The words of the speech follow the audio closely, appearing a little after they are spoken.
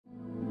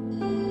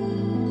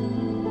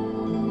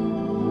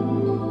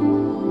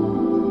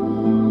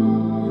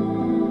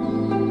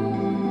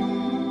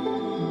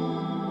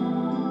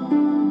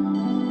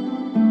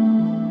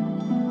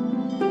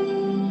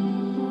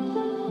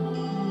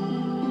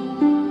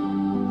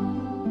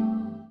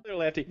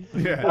empty.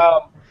 Yeah.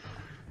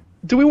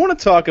 Do we want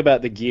to talk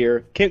about the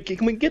gear? Can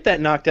we get that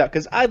knocked out?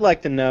 Because I'd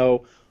like to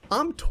know.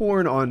 I'm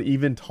torn on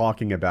even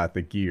talking about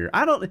the gear.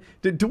 I don't.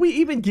 Do we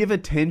even give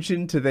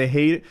attention to the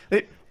hate?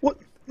 Well,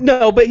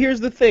 no, but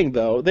here's the thing,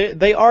 though.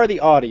 They are the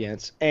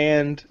audience,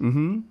 and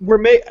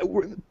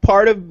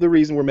part of the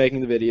reason we're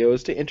making the video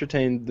is to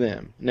entertain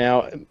them.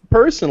 Now,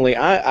 personally,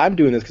 I'm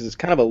doing this because it's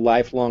kind of a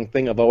lifelong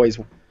thing I've always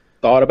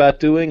thought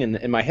about doing, and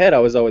in my head I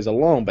was always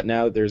alone, but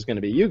now that there's going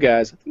to be you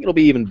guys, I think it'll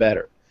be even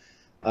better.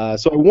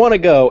 So I want to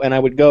go, and I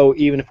would go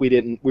even if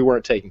we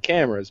weren't taking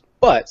cameras.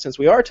 But since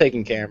we are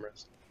taking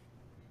cameras,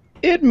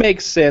 it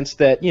makes sense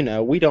that, you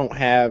know, we don't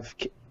have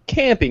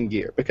camping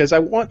gear, because I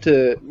want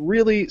to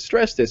really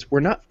stress this.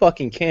 We're not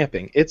fucking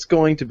camping. It's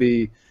going to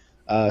be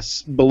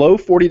below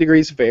 40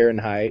 degrees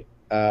Fahrenheit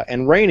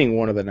and raining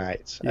one of the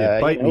nights. Yeah,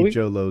 bite me,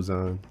 Joe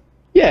Lozon.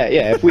 Yeah.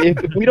 If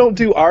we don't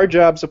do our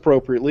jobs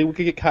appropriately, we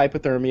could get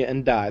hypothermia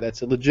and die.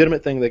 That's a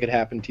legitimate thing that could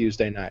happen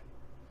Tuesday night.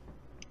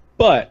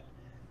 But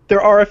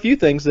there are a few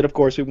things that, of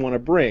course, we want to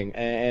bring.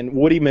 And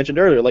Woody mentioned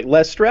earlier, like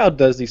Les Stroud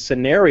does these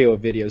scenario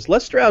videos.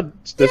 Les Stroud,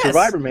 the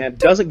Survivor man,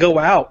 doesn't go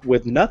out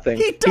with nothing.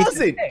 He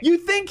doesn't. You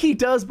think he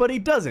does, but he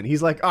doesn't.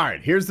 He's like, all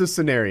right, here's the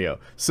scenario.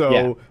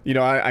 So, you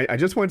know, I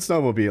just went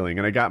snowmobiling,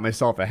 and I got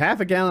myself a half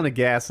a gallon of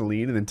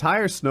gasoline, an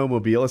entire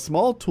snowmobile, a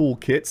small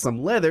toolkit,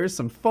 some leather,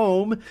 some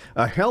foam,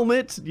 a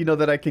helmet, you know,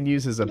 that I can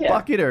use as a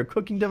bucket or a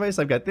cooking device.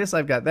 I've got this,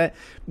 I've got that.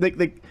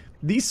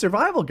 These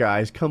survival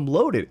guys come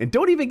loaded. And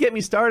don't even get me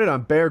started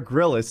on Bear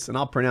Grylls, and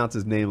I'll pronounce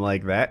his name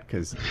like that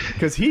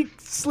because he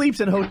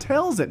sleeps in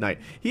hotels at night.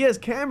 He has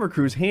camera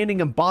crews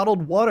handing him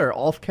bottled water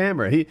off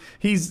camera.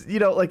 He's you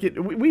know, like,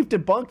 we've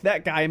debunked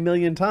that guy a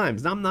million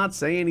times. And I'm not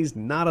saying he's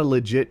not a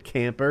legit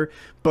camper,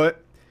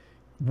 but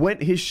when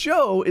his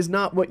show is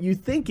not what you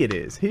think it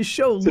is. His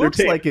show looks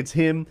like it's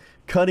him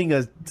cutting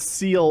a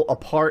seal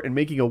apart and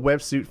making a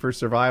wetsuit for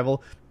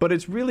survival, but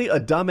it's really a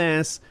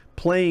dumbass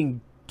playing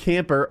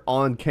camper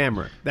on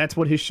camera. That's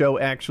what his show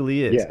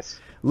actually is. Yes.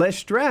 Les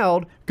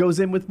Stroud goes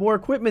in with more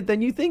equipment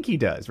than you think he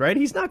does, right?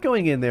 He's not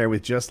going in there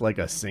with just like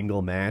a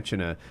single match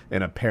and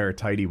a pair of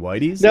tighty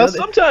whities. Now,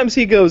 sometimes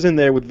he goes in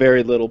there with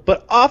very little,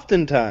 but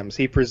oftentimes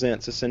he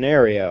presents a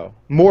scenario.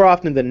 More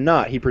often than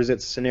not, he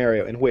presents a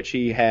scenario in which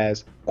he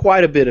has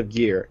quite a bit of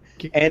gear.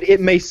 And it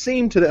may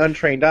seem to the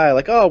untrained eye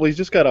like, oh, well, he's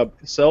just got a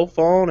cell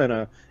phone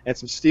and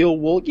some steel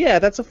wool. Yeah,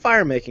 that's a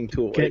fire-making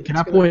tool. Can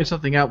I point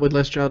something out with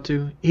Les Stroud,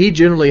 too? He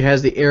generally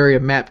has the area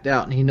mapped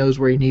out, and he knows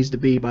where he needs to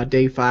be by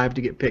day 5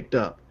 to get picked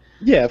up.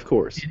 Yeah, of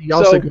course. And he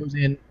also goes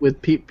in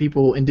with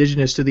people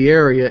indigenous to the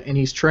area, and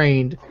he's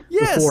trained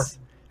before.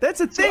 That's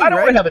a thing, I don't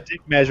right? want to have a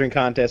dick measuring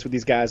contest with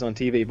these guys on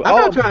TV, but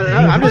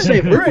I'm just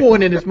saying we're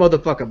going in this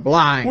motherfucker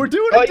blind. We're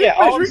doing a dick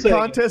measuring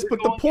contest, but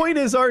the point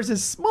is ours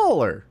is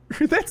smaller.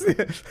 That's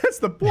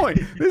the point.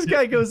 This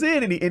guy goes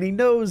in and he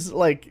knows,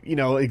 like, you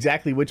know,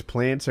 exactly which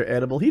plants are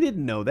edible. He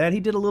didn't know that. He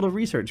did a little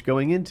research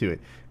going into it,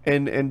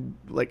 and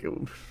like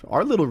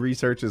our little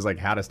research is like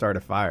how to start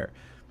a fire.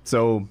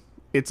 So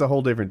it's a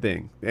whole different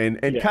thing.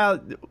 And Kyle,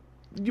 do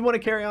you want to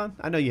carry on?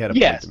 I know you had a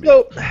point to me.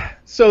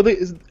 So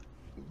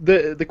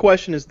the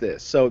question is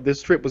this. So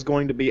this trip was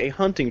going to be a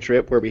hunting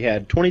trip where we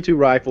had 22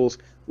 rifles,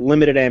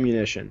 limited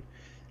ammunition.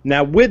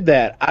 Now with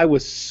that, I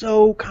was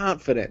so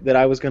confident that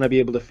I was going to be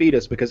able to feed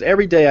us, because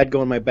every day I'd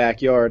go in my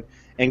backyard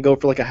and go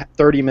for like a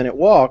 30-minute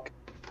walk,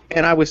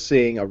 and I was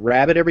seeing a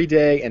rabbit every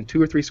day and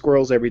 2 or 3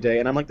 squirrels every day,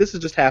 and I'm like, this is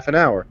just half an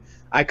hour.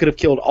 I could have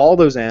killed all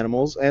those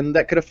animals, and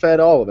that could have fed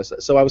all of us.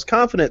 So I was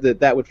confident that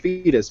that would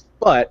feed us,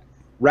 but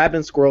rabbit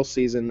and squirrel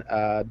season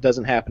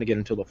doesn't happen again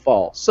until the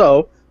fall.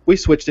 So we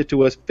switched it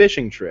to a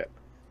fishing trip.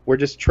 We're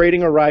just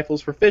trading our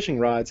rifles for fishing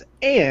rods,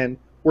 and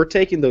we're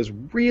taking those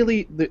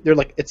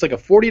it's like a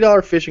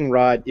 $40 fishing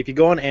rod. If you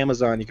go on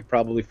Amazon, you could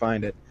probably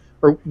find it.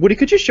 Or Woody,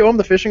 could you show them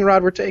the fishing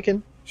rod we're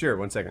taking? Sure,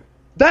 1 second.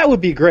 That would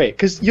be great,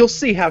 because you'll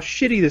see how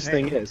shitty this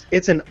thing is.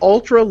 It's an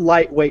ultra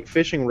lightweight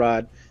fishing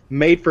rod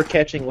made for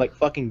catching like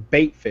fucking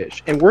bait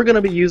fish, and we're going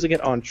to be using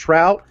it on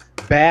trout,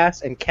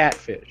 bass, and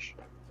catfish.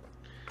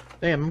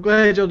 Damn, I'm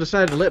glad y'all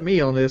decided to let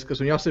me on this, because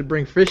when y'all said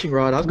bring fishing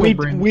rod, I was going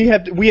to bring... We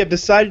have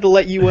decided to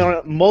let you on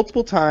it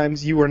multiple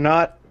times. You were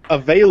not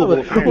available.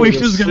 We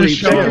just going to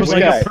show it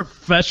like a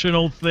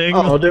professional thing.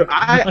 Oh, dude,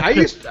 I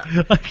used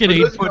to... like an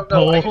 8-foot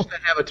pole. I used to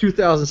have a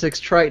 2006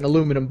 Triton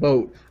aluminum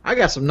boat. I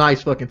got some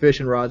nice fucking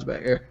fishing rods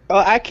back here.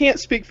 I can't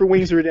speak for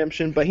Wings of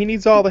Redemption, but he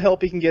needs all the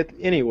help he can get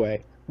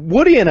anyway.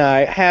 Woody and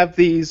I have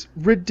these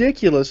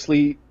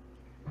ridiculously...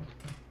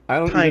 I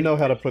don't even know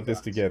how to put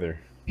this together.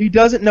 He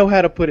doesn't know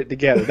how to put it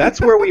together. That's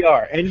where we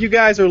are. And you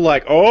guys are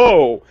like,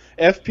 oh,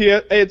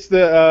 FPS, it's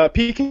the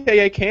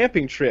PKA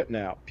camping trip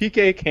now.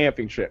 PKA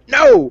camping trip.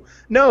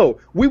 No,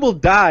 we will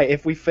die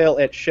if we fail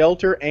at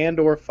shelter and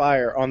or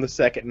fire on the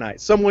second night.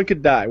 Someone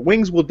could die.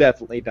 Wings will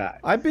definitely die.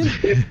 I've been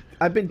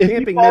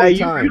camping many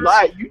times.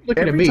 You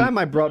looking Every at me. time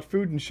I brought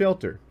food and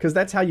shelter, because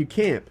that's how you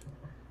camp.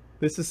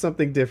 This is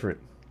something different.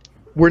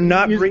 We're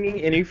not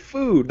bringing any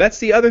food. That's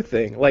the other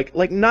thing.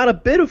 Like not a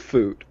bit of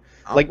food.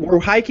 Like, we're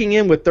hiking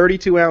in with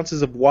 32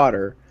 ounces of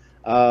water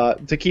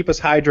to keep us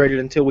hydrated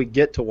until we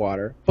get to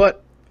water.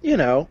 But you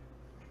know,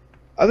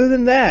 other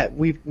than that,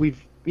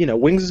 we've you know,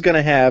 Wings is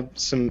gonna have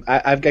some.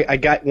 I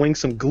got Wings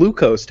some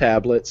glucose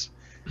tablets,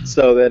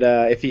 so that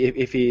if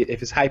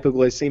his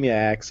hypoglycemia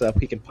acts up,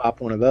 he can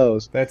pop one of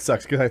those. That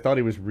sucks because I thought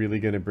he was really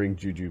gonna bring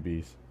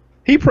jujubes.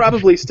 He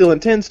probably still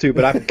intends to,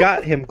 but I've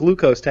got him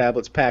glucose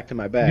tablets packed in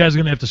my bag. You guys are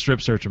gonna have to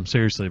strip search him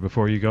seriously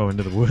before you go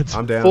into the woods.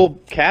 I'm down. Full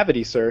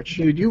cavity search.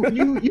 Dude, you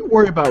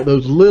worry about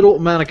those little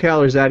amount of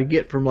calories I'd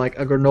get from like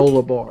a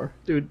granola bar,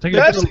 dude. Take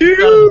That's a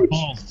huge!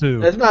 balls too.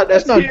 That's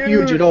not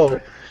huge at all.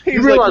 He's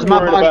You realize like my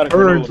worried body about a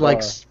burns granola like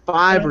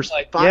bar. 5 or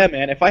Like, 5. yeah,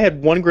 man. If I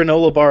had one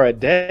granola bar a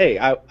day,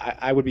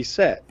 I would be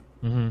set.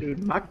 Mm-hmm.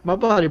 Dude, my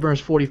body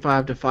burns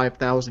 45 to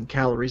 5,000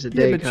 calories a Yeah,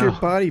 day. but your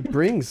Kyle. body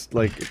brings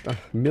like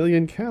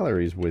 1,000,000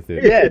 calories with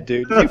it. Yeah,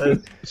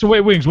 dude. So wait,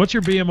 Wings, what's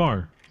your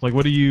BMR? Like,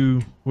 what do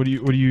you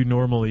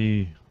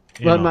normally?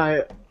 But know,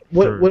 my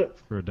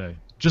for a day?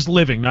 Just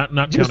living, not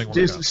counting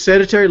just workouts.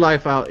 sedentary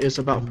life out is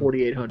about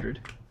 4,800.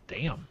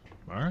 Damn.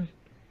 All right.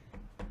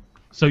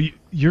 So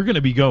you're going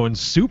to be going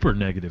super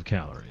negative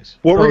calories.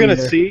 What we're Oh, gonna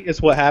yeah. see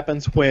is what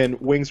happens when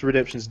Wings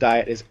Redemption's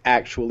diet is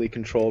actually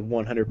controlled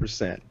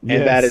 100%, and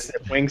Yes. that is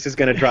that Wings is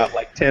gonna drop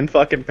like 10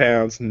 fucking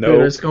pounds. No,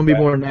 Dude, it's gonna be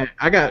more than that.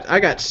 I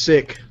got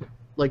sick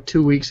like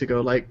 2 weeks ago.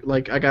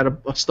 Like I got a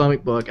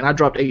stomach bug and I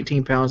dropped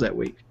 18 pounds that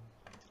week.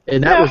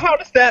 And that Now, was how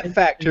does that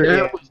factor that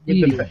in was with,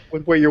 eating.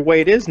 with where your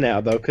weight is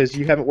now, though? Because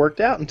you haven't worked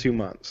out in 2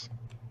 months.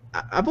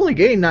 I've only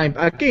gained 9.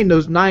 I gained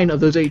those 9 of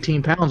those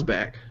 18 pounds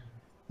back.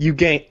 You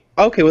gain.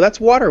 Okay, well that's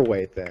water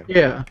weight then.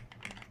 Yeah,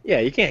 Yeah,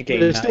 you can't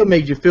gain. but it 9. still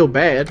made you feel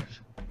bad.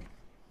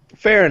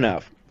 Fair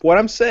enough. What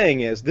I'm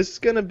saying is this is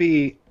gonna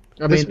be.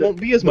 I This mean, won't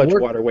be as the much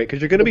work- water weight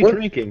because you're gonna the be work-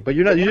 drinking, but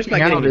you're not. You're just not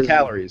working getting out the is-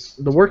 calories.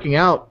 The working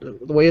out,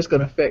 the way it's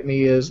gonna affect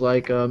me is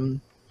like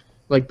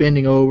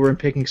bending over and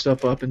picking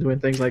stuff up and doing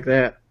things like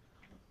that,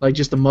 like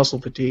just the muscle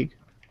fatigue.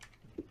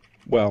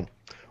 Well,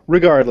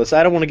 regardless,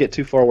 I don't want to get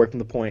too far away from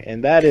the point,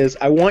 and that is,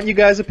 I want you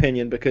guys'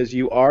 opinion because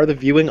you are the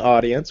viewing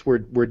audience. We're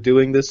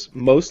doing this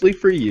mostly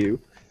for you,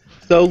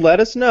 so let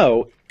us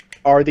know.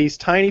 Are these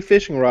tiny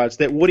fishing rods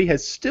that Woody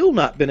has still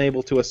not been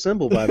able to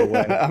assemble, by the way?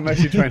 I'm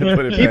actually trying to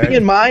put it Keeping back.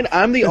 in mind,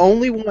 I'm the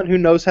only one who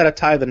knows how to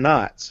tie the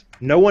knots.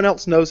 No one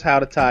else knows how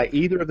to tie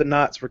either of the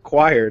knots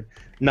required,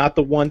 not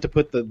the one to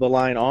put the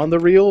line on the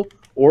reel,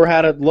 or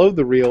how to load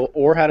the reel,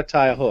 or how to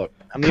tie a hook.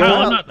 I'm the Kyle,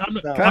 only I'm one- not, I'm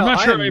not, No. I'm Kyle, not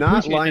sure I I am not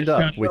appreciate lined that,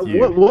 up Kyle. with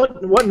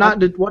you. What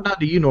knot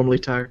do you normally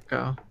tie,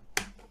 Kyle?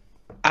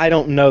 I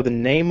don't know the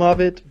name of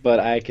it, but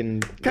I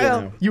can.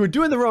 Kyle, you were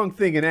doing the wrong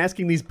thing and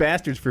asking these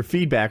bastards for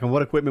feedback on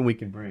what equipment we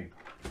can bring.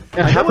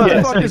 How What the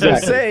Yes, fuck is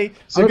exactly. say?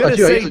 I don't know They're about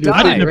you, I gonna used say to do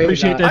I didn't die.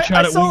 appreciate that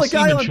shot I at saw a Wings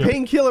guy on seamanship.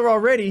 Painkiller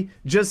already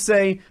just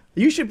say,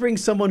 you should bring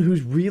someone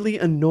who's really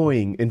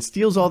annoying and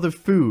steals all the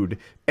food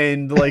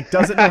and like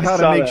doesn't know I how to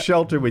saw make that.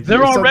 shelter with They're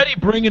you. or some- already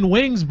bringing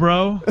wings,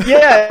 bro.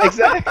 Yeah,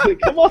 exactly.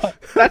 Come on,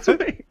 that's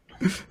me.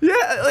 Yeah,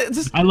 it's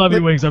just, I love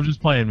you, Wings. I'm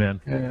just playing, man.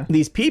 Yeah.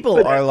 these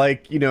people are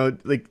like, you know,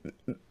 like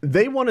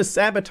they want to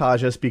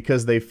sabotage us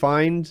because they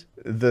find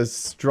the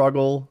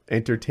struggle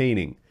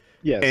entertaining.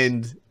 Yes.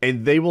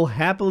 And they will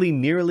happily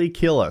nearly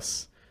kill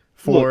us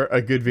for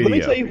a good video. Let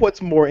me tell you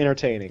what's more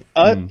entertaining.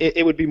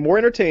 It would be more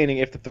entertaining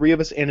if the three of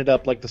us ended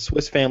up like the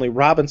Swiss Family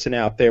Robinson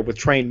out there with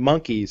trained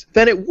monkeys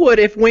than it would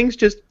if Wings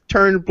just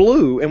turned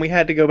blue and we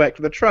had to go back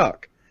to the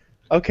truck.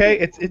 Okay,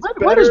 it's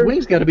Why does better.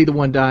 Wings got to be the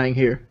one dying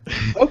here?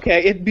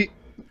 Okay, it'd be.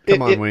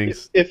 Come on,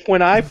 Wings. If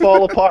when I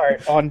fall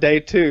apart on day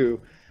 2,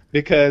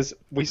 because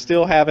we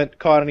still haven't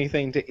caught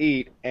anything to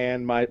eat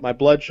and my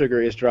blood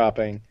sugar is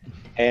dropping,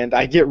 and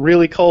I get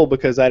really cold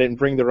because I didn't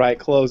bring the right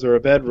clothes or a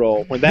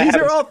bedroll. When that These are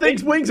happens all to me-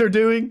 things Wings are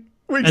doing.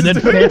 Wings And then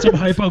is doing. phantom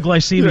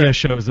hypoglycemia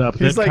shows up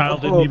He's that like, Kyle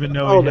didn't even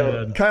know he no.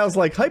 had. Kyle's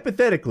like,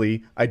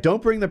 hypothetically, I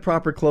don't bring the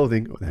proper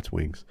clothing. Oh, that's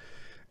Wings.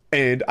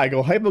 And I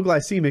go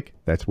hypoglycemic.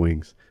 That's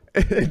Wings.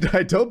 And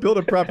I don't build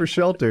a proper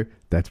shelter.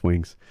 That's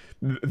Wings.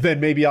 Then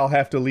maybe I'll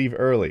have to leave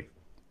early.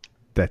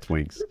 That's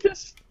Wings.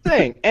 Just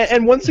saying.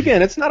 And once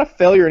again, it's not a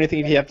failure or anything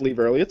if you have to leave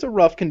early. It's a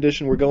rough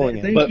condition we're going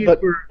in.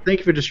 Thank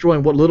you for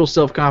destroying what little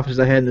self-confidence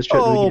I had in this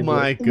trip. to Oh begin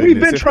my with. goodness. We've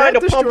been If trying that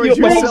to pump destroys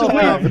you your up all the time.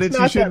 self-confidence, It's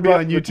you not shouldn't that be on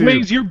rough. YouTube.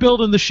 Wings, you're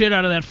building the shit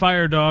out of that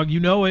fire, dog. You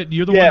know it.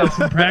 You're the Yeah. one that's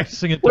been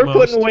practicing it the We're most.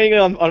 putting Wing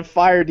on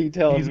fire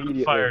detail He's on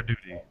immediately. fire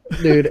duty.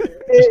 Dude,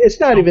 it's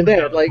not even down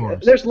that. the Like,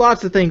 course. there's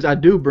lots of things I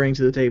do bring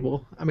to the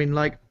table. I mean,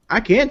 like, I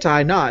can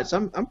tie knots.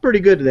 I'm pretty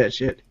good at that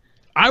shit.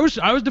 I was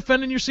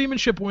defending your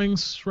seamanship,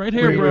 Wings, right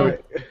here, Wait, bro. wait,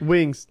 wait.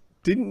 Wings,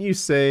 didn't you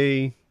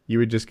say you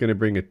were just going to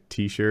bring a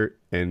t-shirt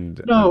and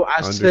No, an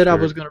I said I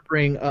undershirt? was going to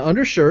bring an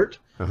undershirt,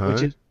 Uh-huh.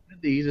 which is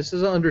these. This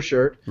is an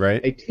undershirt,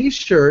 Right. a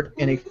t-shirt,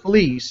 and a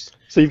fleece.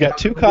 So you've got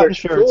 2 cotton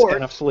shirts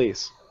and a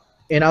fleece.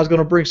 And I was going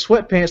to bring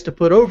sweatpants to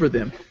put over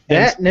them.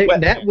 And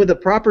That with a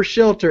proper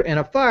shelter and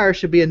a fire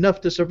should be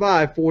enough to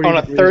survive 40 On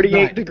a degrees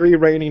 38 night. degree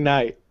rainy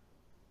night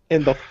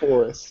in the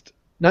forest.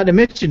 Not to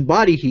mention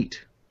body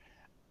heat.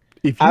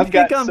 If you I've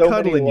think got I'm so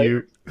many cuddling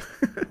you,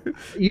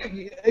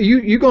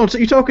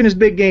 You talking this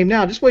big game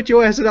now? Just wait till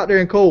your ass is out there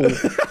in cold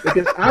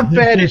because I'm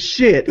fat as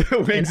shit.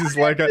 Wings is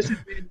like,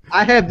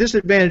 I have this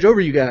advantage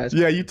over you guys.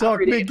 yeah, you talk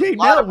already big ate a game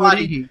lot now, of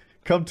body Woody. heat.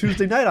 Come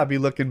Tuesday night, I'll be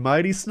looking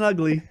mighty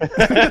snuggly.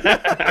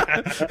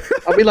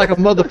 I'll be like a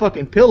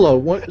motherfucking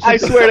pillow. I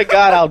swear to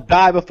God, I'll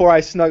die before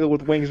I snuggle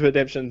with Wings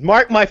Redemption.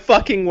 Mark my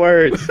fucking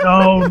words.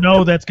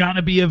 No, that's got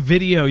to be a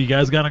video. You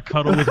guys got to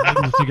cuddle with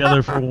Wings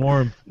together for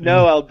warmth.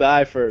 No, I'll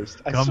die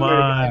first. I Come swear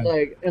to on.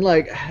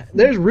 God.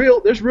 There's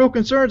real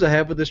concerns I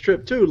have with this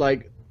trip too.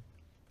 Like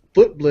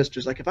foot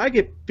blisters. Like if I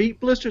get feet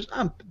blisters,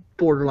 I'm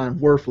borderline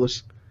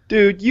worthless.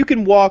 Dude, you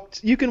can walk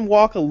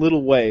a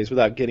little ways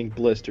without getting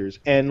blisters,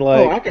 and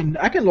like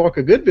I can walk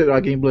a good bit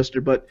without getting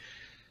blistered, but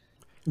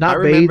not I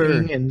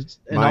remember bathing and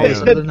my, all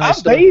this other nice I'm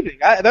stuff. bathing.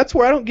 That's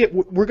where I don't get.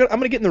 I'm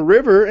gonna get in the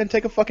river and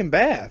take a fucking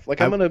bath.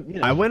 Like I'm gonna.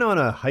 I went on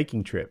a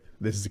hiking trip.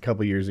 This is a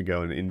couple years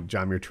ago in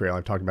John Muir Trail.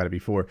 I've talked about it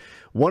before.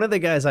 One of the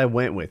guys I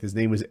went with, his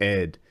name was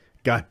Ed,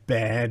 got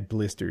bad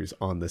blisters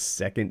on the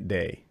second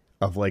day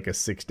of like a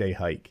 6-day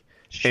hike.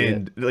 Shit.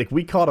 And like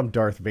we called him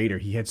Darth Vader.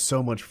 He had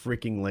so much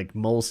freaking like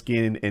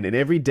moleskin, and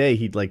every day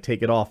he'd like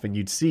take it off, and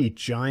you'd see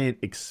giant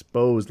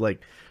exposed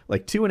like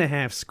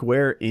 2.5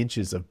 square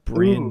inches of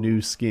brand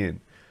new skin.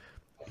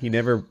 He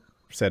never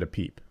said a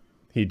peep.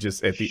 He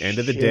just at the end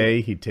of the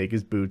day he'd take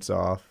his boots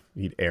off,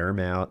 he'd air them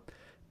out,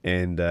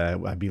 and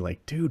I'd be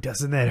like, dude,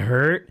 doesn't that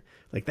hurt?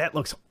 Like that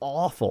looks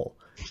awful.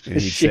 And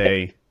he'd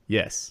say,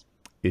 yes,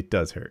 it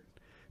does hurt.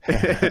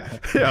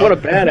 What a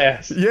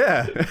badass.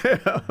 Yeah.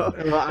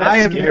 I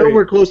am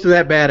nowhere close to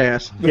that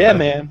badass. Yeah,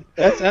 man,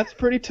 that's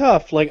pretty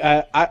tough. Like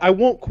I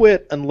won't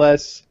quit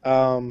unless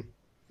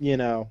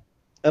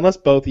unless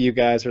both of you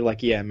guys are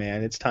like, yeah,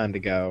 man, it's time to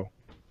go.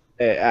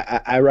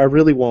 I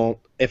really won't.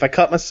 If I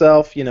cut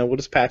myself, we'll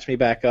just patch me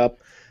back up.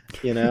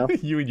 You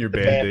and your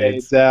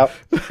Band-Aids Band-Aids. out.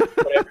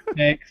 Whatever it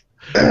takes.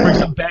 Bring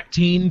some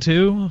Bactine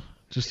too,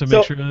 just to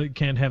make sure that you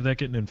can't have that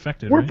getting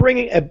infected. We're right?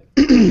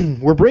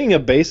 bringing a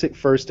basic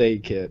first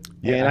aid kit.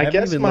 Yeah, and I haven't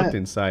guess even looked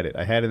inside it.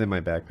 I had it in my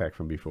backpack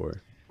from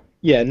before.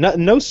 Yeah,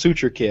 no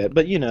suture kit,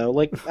 but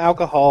like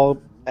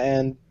alcohol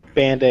and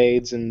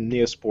Band-Aids and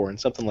Neosporin,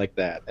 something like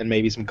that, and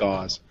maybe some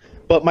gauze.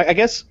 But I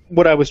guess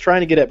what I was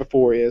trying to get at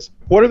before is,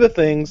 what are the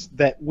things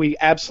that we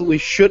absolutely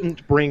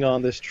shouldn't bring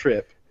on this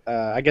trip?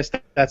 I guess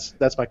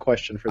that's my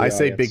question for the I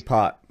say audience. big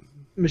pot.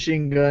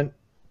 Machine gun.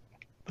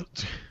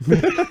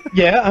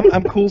 Yeah,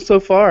 I'm cool so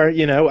far.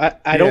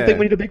 I don't think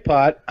we need a big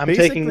pot. I'm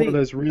taking one Basically- of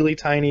those really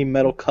tiny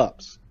metal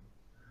cups.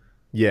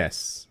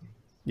 Yes.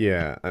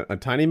 Yeah, a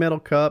tiny metal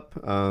cup.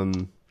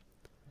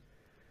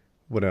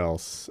 What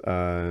else?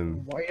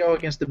 Why y'all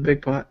against the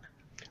big pot?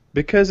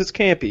 Because it's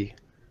campy.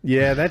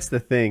 Yeah, that's the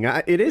thing.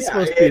 It is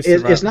supposed to be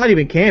a It's not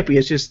even campy.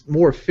 It's just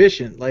more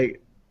efficient.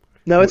 Like,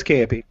 No, it's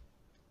campy.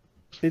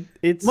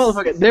 It's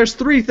motherfucker, there's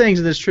 3 things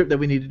in this trip that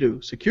we need to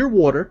do: secure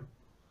water,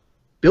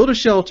 build a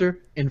shelter,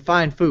 and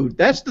find food.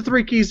 That's the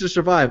 3 keys to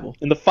survival.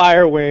 And the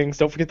fire wings.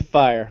 Don't forget the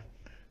fire.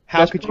 How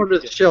That's could you? part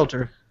of the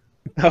shelter.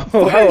 Oh,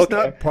 Fire's okay.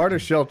 not part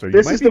of shelter. You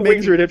This might is be the Wings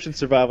making- Redemption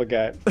survival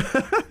guide.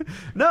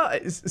 No,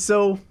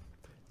 so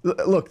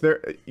look,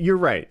 you're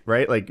right?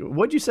 Like,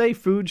 what'd you say?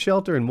 Food,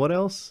 shelter, and what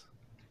else?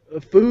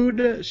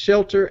 Food,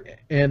 shelter,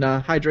 and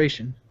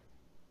hydration.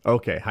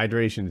 Okay,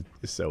 hydration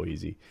is so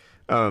easy.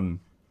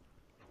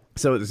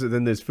 So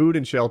then there's food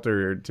and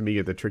shelter, to me,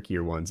 are the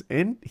trickier ones,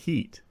 and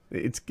heat.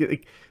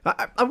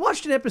 I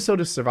watched an episode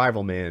of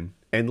Survival Man,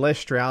 and Les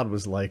Stroud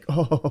was like,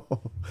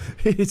 "Oh,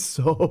 it's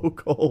so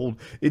cold.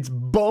 It's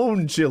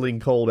bone-chilling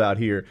cold out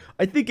here.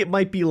 I think it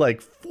might be like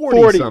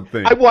 40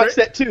 something." I watched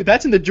that too.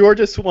 That's in the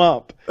Georgia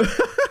swamp.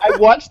 I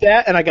watched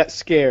that and I got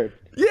scared.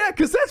 Yeah,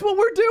 because that's what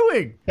we're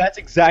doing. That's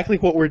exactly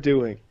what we're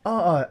doing.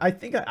 I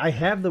think I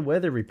have the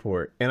weather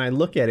report, and I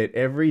look at it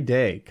every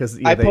day because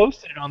I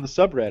posted it on the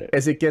subreddit.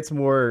 as it gets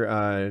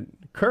more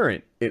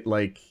current, it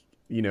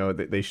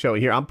they show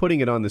here. I'm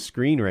putting it on the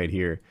screen right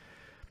here.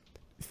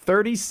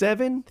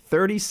 37,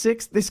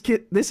 36.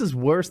 This is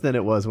worse than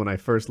it was when I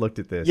first looked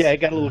at this. Yeah, it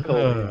got a little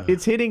cold.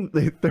 It's hitting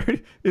the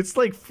 30. It's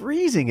like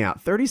freezing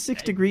out.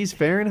 36 degrees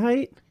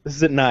Fahrenheit. This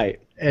is at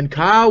night. And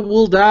Kyle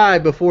will die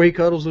before he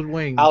cuddles with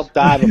Wings. I'll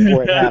die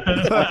before it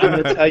happens. I'm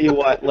gonna tell you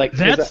what. Like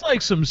That's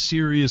like some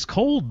serious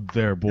cold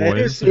there, boys. That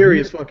is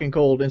serious fucking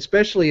cold, and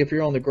especially if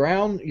you're on the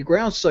ground. Your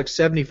ground sucks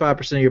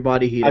 75% of your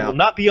body heat I will out.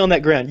 not be on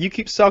that ground. You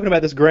keep talking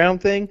about this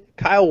ground thing.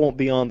 Kyle won't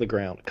be on the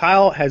ground.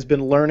 Kyle has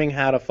been learning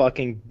how to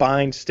fucking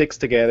bind sticks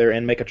togetger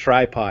and make a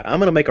tripod. I'm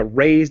gonna make a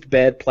raised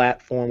bed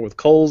platform with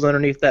coals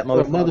underneath that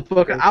But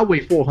motherfucker. I weigh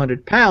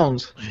 400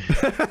 pounds.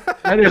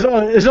 And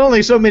there's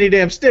only so many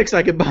damn sticks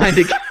I can bind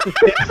together.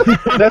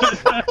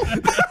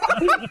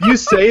 You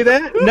say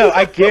that? No,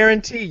 I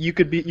guarantee you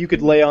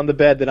could lay on the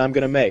bed that I'm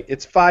gonna make.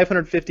 It's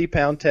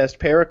 550-pound test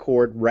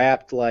paracord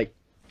wrapped like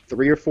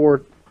 3 or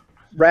 4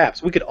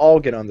 wraps. We could all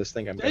get on this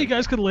thing. Yeah, you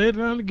guys could lay it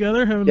down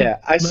together. Yeah,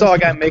 I saw a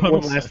guy make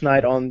one last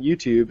night on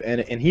YouTube,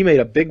 and he made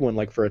a big one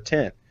like for a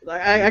tent.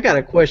 I got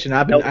a question. I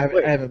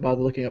haven't bothered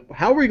looking up.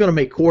 How are we going to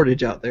make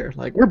cordage out there?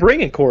 Like, We're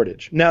bringing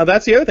cordage. Now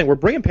that's the other thing. We're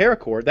bringing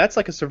paracord. That's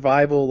like a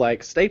survival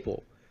like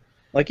staple.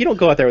 Like you don't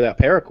go out there without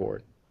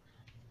paracord.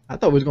 I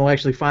thought we was going to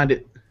actually find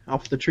it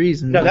off the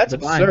trees and No, that's the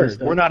vines and absurd.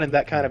 stuff. We're not in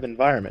that kind of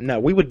environment. No,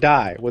 we would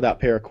die without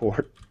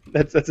paracord.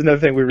 That's another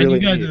thing we really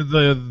and you need.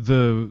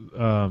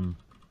 guys,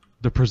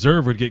 the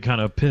preserve would get kind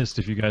of pissed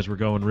if you guys were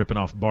going ripping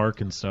off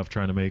bark and stuff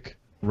trying to make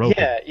rope.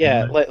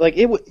 Yeah. Like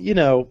it would,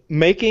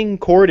 making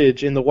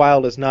cordage in the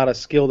wild is not a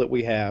skill that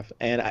we have,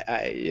 and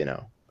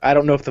I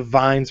don't know if the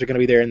vines are going to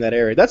be there in that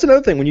area. That's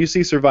another thing. When you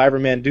see Survivor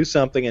Man do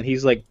something and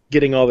he's like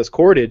getting all this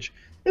cordage,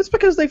 it's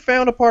because they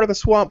found a part of the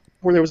swamp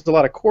where there was a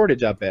lot of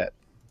cordage, I bet.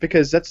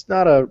 Because that's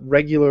not a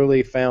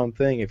regularly found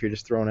thing if you're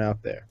just thrown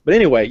out there. But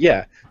anyway,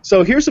 yeah.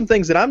 So here's some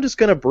things that I'm just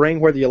going to bring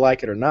whether you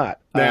like it or not.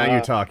 Now you're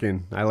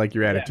talking. I like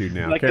your attitude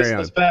now. Like Carry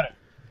on.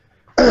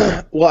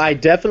 better. Well, I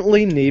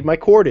definitely need my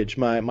cordage,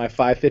 my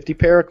 550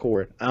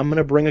 paracord. I'm going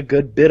to bring a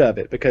good bit of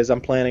it because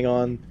I'm planning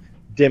on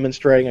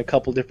demonstrating a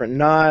couple different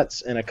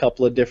knots and a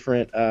couple of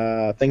different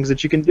things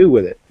that you can do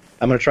with it.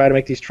 I'm going to try to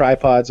make these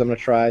tripods. I'm going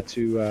to try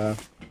to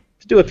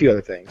do a few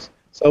other things.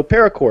 So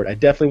paracord, I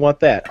definitely want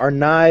that. Our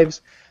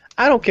knives,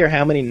 I don't care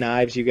how many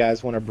knives you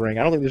guys want to bring.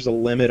 I don't think there's a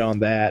limit on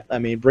that. I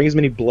mean, bring as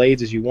many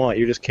blades as you want.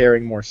 You're just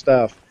carrying more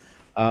stuff.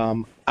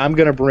 I'm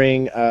going to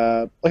bring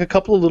like a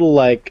couple of little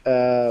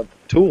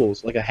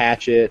tools, like a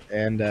hatchet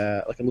and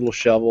like a little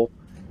shovel.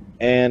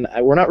 And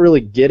we're not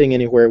really getting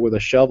anywhere with a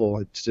shovel.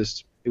 It's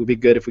just, it would be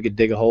good if we could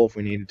dig a hole if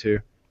we needed to.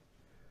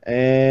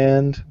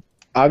 And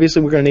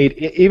obviously we're going to need,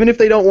 even if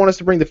they don't want us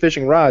to bring the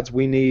fishing rods,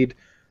 we need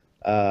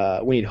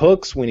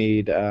hooks, we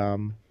need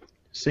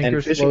Sinkers,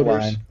 and fishing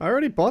floaters. line. I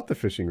already bought the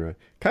fishing rod.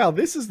 Kyle,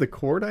 this is the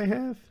cord I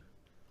have.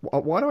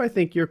 Why do I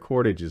think your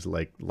cordage is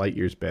like light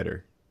years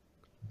better?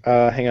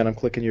 Hang on, I'm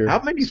clicking your. How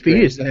many screen.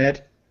 feet is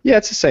that? Yeah,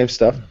 it's the same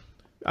stuff.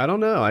 I don't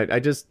know. I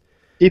just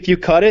If you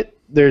cut it,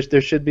 there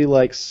should be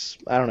like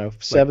I don't know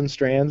 7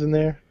 strands in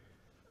there,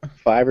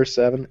 5 or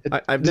 7.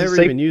 I've Does it never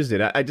say- even used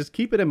it. I just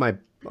keep it in my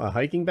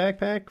hiking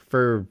backpack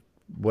for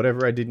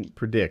whatever I didn't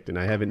predict, and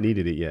I haven't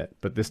needed it yet.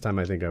 But this time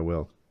I think I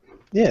will.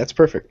 Yeah, it's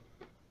perfect.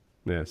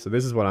 Yeah. So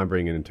this is what I'm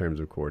bringing in terms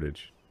of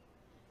cordage.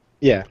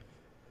 Yeah.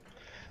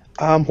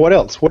 What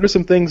else? What are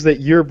some things that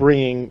you're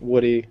bringing,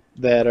 Woody,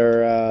 that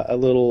are a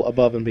little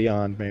above and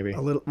beyond, maybe?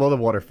 A little. Well, the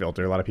water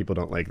filter. A lot of people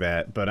don't like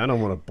that, but I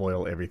don't want to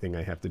boil everything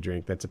I have to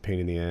drink. That's a pain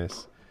in the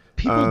ass.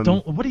 People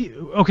don't. What do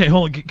you? Okay,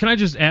 hold on. Can I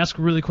just ask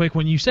really quick?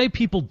 When you say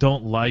people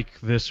don't like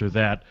this or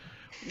that,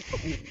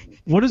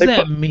 what does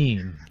that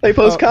mean? They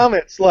post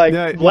comments like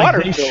yeah, water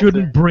Like they filter.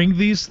 shouldn't bring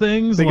these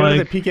things. They go to the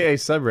Like PKA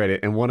subreddit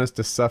and want us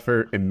to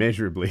suffer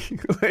immeasurably.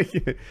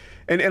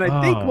 and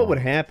I think what would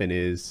happen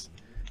is,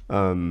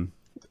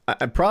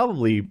 I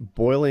probably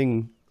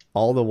boiling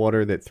all the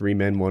water that 3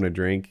 men want to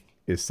drink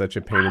is such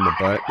a pain in the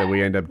butt that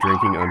we end up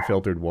drinking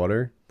unfiltered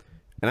water,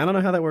 and I don't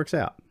know how that works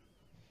out.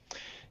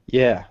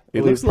 Yeah,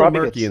 It we looks a little probably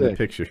get murky in the sick.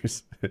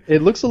 pictures.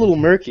 It looks a little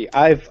murky.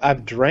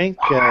 I've drank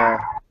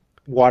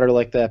water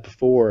like that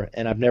before,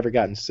 and I've never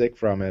gotten sick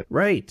from it.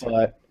 Right.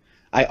 But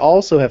I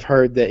also have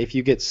heard that if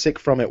you get sick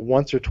from it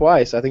once or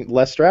twice, I think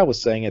Les Stroud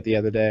was saying it the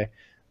other day,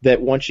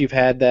 that once you've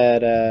had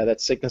that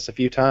sickness a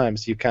few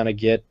times, you kind of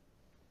get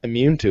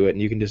immune to it,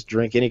 and you can just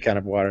drink any kind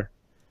of water.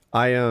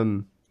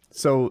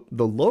 So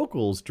the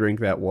locals drink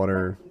that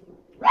water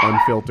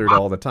unfiltered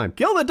all the time.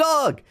 Kill the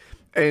dog!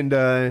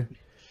 And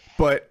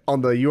but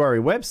on the URE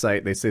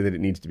website they say that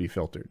it needs to be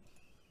filtered.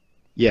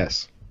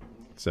 Yes.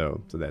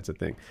 So that's a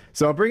thing.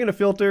 So I'm bringing a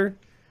filter,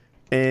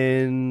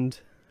 and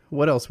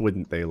what else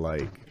wouldn't they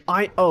like?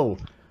 I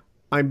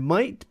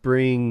might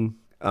bring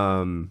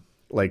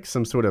like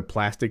some sort of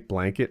plastic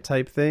blanket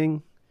type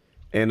thing,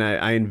 and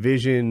I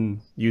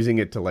envision using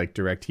it to like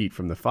direct heat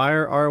from the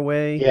fire our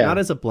way, Yeah. not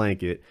as a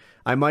blanket.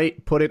 I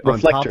might put it on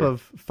Reflector. top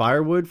of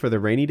firewood for the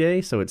rainy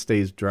day so it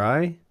stays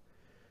dry.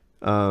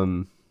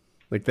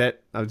 Like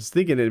that. I was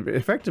thinking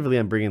effectively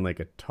I'm bringing like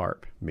a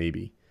tarp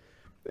maybe.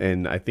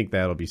 And I think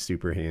that'll be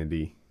super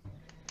handy.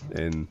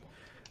 And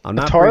I'm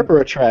not A tarp or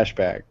a trash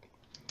bag?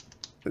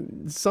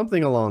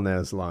 something along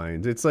those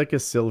lines. It's like a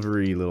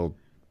silvery little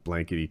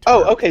blankety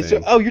tarp. Oh, okay.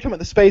 thing. So, you're talking about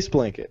the space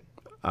blanket.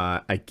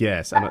 I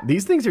guess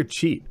these things are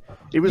cheap.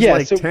 It was Yeah,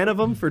 like so- 10 of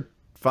them for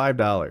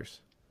 $5.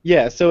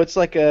 Yeah, so it's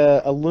like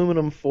a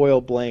aluminum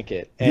foil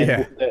blanket, and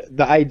Yeah.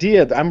 the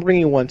idea, I'm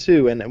bringing one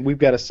too, and we've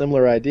got a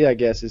similar idea, I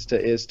guess,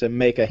 is to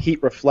make a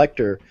heat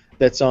reflector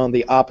that's on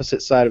the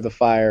opposite side of the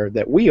fire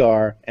that we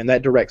are, and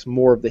that directs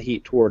more of the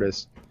heat toward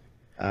us.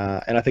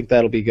 And I think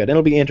that'll be good. And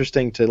it'll be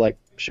interesting to like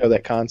show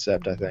that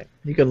concept, I think.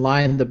 You can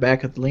line the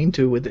back of the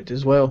lean-to with it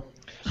as well.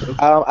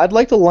 I'd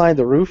like to line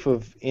the roof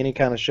of any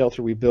kind of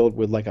shelter we build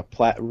with like a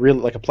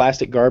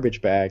plastic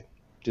garbage bag.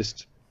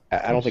 Just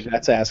I don't think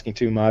that's asking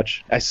too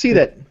much. I see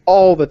that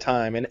all the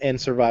time in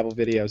survival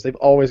videos. They've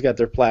always got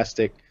their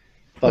plastic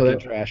fucking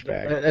trash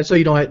bag. And so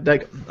you don't have,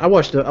 like, I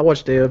watched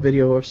a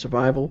video of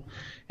survival,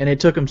 and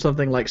it took them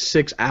something like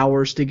 6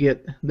 hours to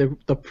get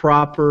the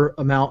proper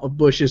amount of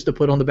bushes to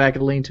put on the back of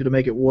the lean-to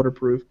make it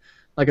waterproof.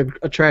 Like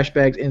a trash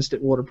bag's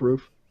instant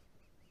waterproof.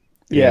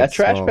 Yeah, a it's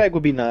trash small. bag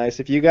would be nice.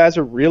 If you guys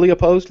are really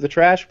opposed to the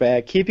trash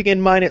bag, keeping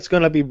in mind it's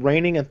going to be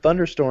raining and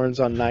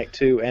thunderstorms on night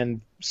 2 and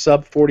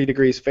sub 40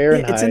 degrees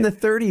Fahrenheit. It's in the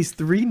 30s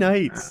 3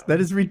 nights.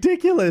 That is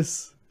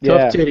ridiculous. Yeah.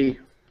 Tough titty.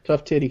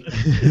 Tough titty.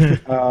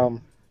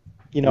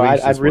 You know,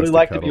 Wings I'd just really wants to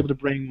like to be cuddle. able to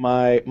bring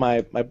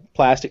my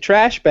plastic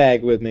trash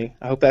bag with me.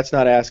 I hope that's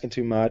not asking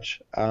too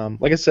much.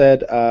 Like I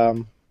said,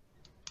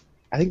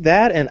 I think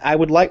that, and I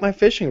would like my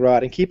fishing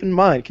rod. And keep in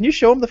mind, can you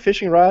show them the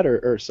fishing rod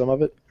or some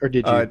of it, or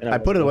did you? I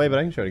put it away, but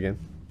I can show it again.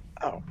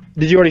 Oh,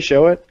 did you already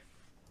show it?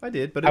 I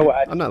did, but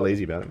I- I'm not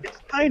lazy about it. It's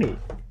tiny.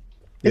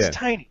 It's Yeah.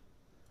 tiny.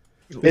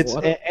 It's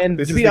and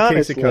This to is be the honest,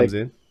 case it comes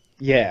like, in.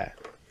 yeah.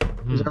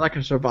 Is that like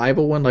a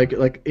survival one,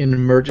 like in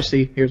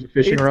emergency? Here's a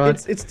fishing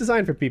rod. It's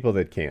designed for people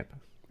that camp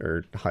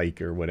or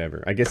hike or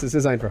whatever. I guess it's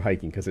designed for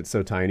hiking because it's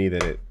so tiny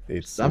that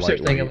it's. I'm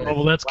sitting thinking, lightweight. Oh,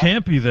 well, that's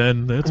campy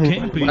then. That's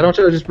campy. Why don't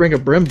you just bring a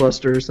brim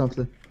buster or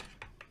something?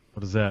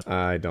 What is that?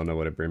 I don't know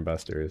what a brim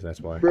buster is. That's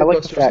why. Brim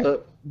like the fact-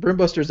 Brim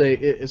buster's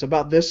it's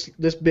about this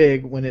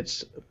big when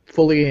it's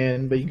fully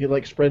in, but you can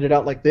like spread it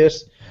out like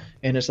this,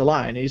 and it's a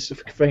line. It's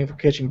framed for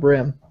catching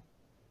brim.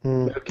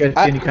 Catch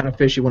any kind of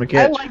fish you want to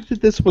I catch. like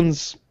that this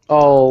one's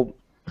all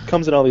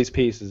comes in all these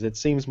pieces. It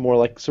seems more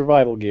like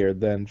survival gear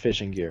than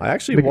fishing gear. I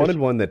actually wanted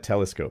one that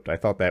telescoped. I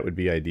thought that would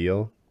be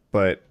ideal,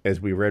 but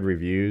as we read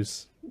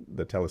reviews,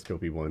 the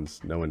telescopy ones,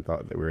 no one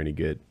thought they were any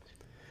good.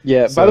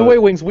 Yeah. So, by the way,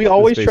 Wings, we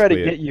always try to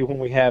basically get you when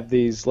we have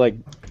these like,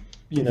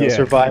 you know, Yeah.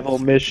 survival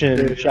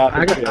mission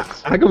shopping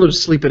trips. I go to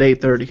sleep at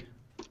 8:30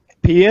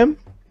 PM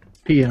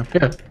p.m.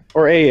 Yeah.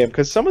 or AM,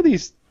 because some of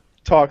these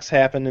talks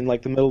happen in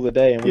like the middle of the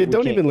day. And Yeah, we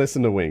don't can't- even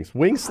listen to Wings.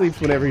 Wings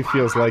sleeps whenever he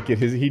feels like it.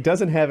 He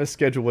doesn't have a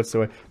schedule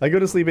whatsoever. I go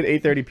to sleep at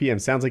 8:30 p.m.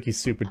 Sounds like he's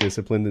super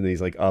disciplined and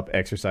he's like up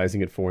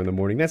exercising at 4 in the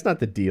morning. That's not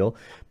the deal.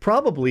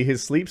 Probably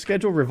his sleep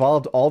schedule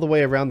revolved all the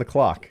way around the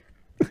clock.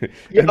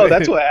 Yeah, oh,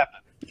 that's what happened.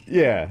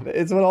 Yeah,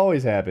 it's what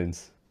always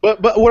happens.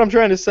 But what I'm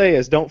trying to say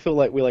is, don't feel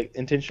like we like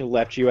intentionally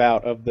left you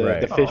out of the, Right.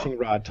 the fishing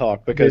rod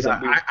talk because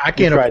Dude, we I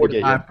can't tried to afford to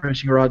get buy you.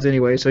 fishing rods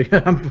anyway, so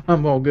yeah,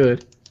 I'm all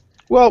good.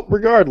 Well,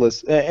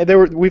 regardless,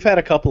 we've had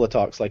a couple of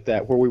talks like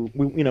that where we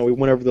we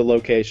went over the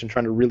location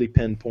trying to really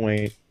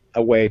pinpoint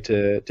a way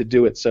to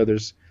do it so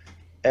there's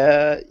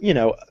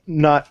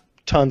not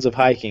tons of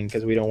hiking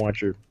because we don't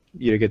want you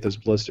to get those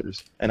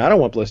blisters, and I don't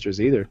want blisters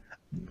either.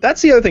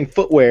 That's the other thing,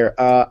 footwear.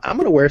 I'm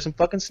gonna wear some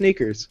fucking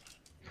sneakers.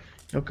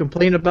 No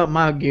complain about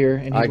my gear.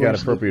 And I he's got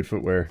wearing appropriate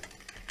footwear.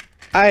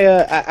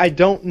 I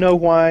don't know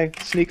why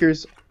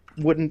sneakers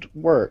wouldn't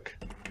work.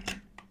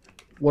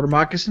 water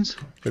moccasins.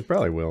 It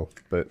probably will,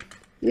 but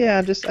Yeah,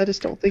 I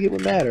just don't think it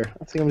would matter.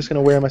 I think I'm just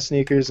gonna wear my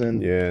sneakers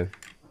and yeah.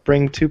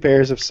 bring 2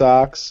 pairs of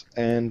socks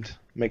and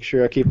make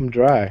sure I keep them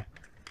dry.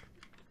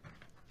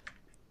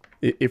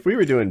 If we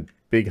were doing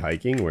big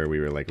hiking where we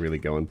were like really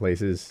going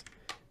places,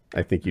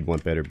 I think you'd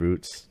want better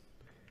boots.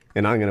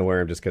 And I'm gonna wear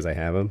them just because I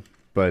have them.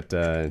 But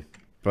I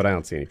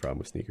don't see any problem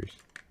with sneakers.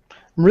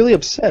 I'm really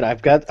upset.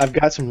 I've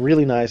got some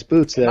really nice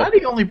boots that Am I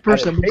the only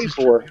person I paid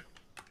for.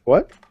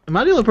 What? Am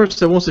I the only person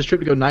that wants this trip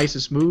to go nice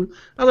and smooth?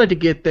 I like to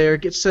get there,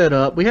 get set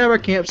up. We have our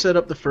camp set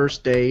up the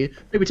first day.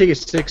 Maybe take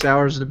us 6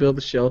 hours to build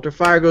the shelter.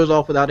 Fire goes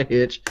off without a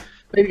hitch.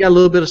 Maybe got a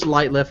little bit of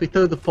light left. We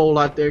throw the pole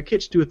out there,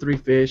 catch 2 or 3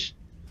 fish.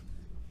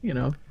 You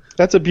know.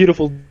 That's a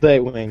beautiful day,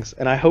 Wings,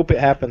 and I hope it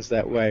happens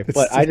that way.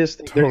 But I just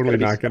think there's totally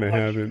be not so gonna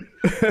much- happen.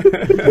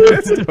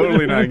 It's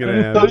totally not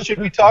gonna So happen. should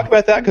we talk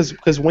about that?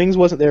 Because Wings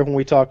wasn't there when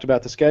we talked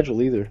about the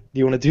schedule either. Do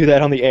you want to do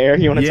that on the air?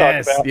 You want to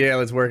Yes, talk about? yeah,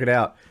 let's work it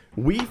out.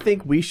 We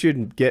think we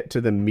should get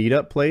to the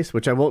meetup place,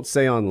 which I won't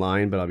say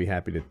online, but I'll be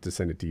happy to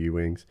send it to you,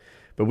 Wings.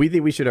 But we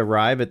think we should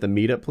arrive at the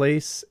meetup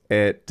place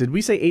at, did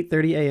we say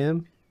 8:30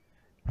 a.m.?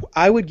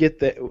 I would get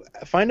the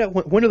find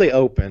out when do they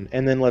open,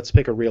 and then let's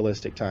pick a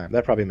realistic time.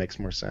 That probably makes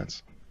more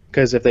sense.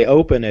 Because if they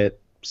open at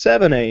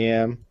 7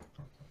 a.m.,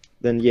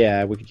 then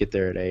yeah, we could get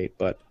there at 8.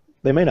 But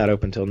they may not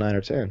open until 9 or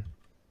 10.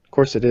 Of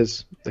course, it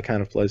is the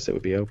kind of place that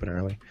would be open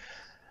early.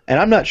 And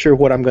I'm not sure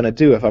what I'm going to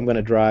do, if I'm going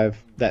to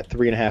drive that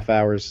 3.5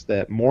 hours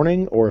that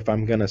morning or if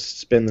I'm going to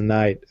spend the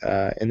night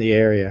in the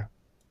area.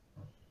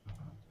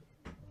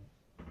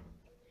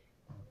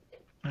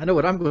 I know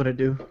what I'm going to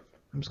do.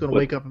 I'm just going to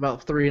wake up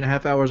about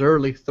 3.5 hours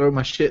early, throw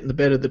my shit in the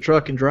bed of the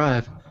truck, and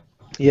drive.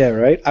 Yeah,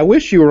 right? I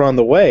wish you were on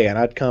the way, and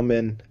I'd come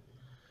in,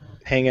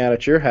 hang out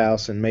at your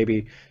house, and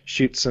maybe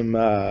shoot some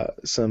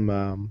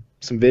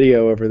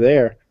video over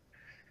there,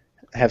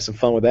 have some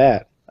fun with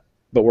that.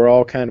 But we're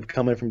all kind of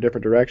coming from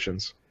different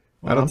directions.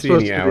 I don't I'm see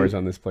supposed any to hours be-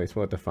 on this place.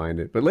 We'll have to find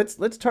it. But let's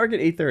target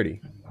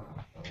 8:30.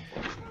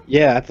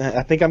 Yeah,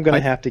 I think I'm going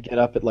to have to get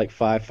up at like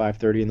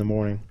 5:30 in the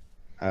morning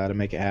to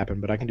make it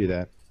happen, but I can do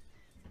that.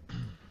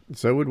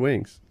 So would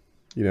Wings.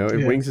 You know,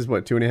 Yeah. Wings is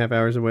what, 2.5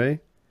 hours away?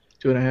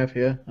 2.5,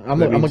 yeah. I'm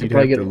That going means to you'd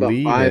probably have get to about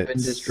leave 5 at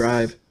and just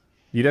drive.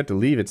 You'd have to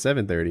leave at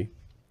 7:30.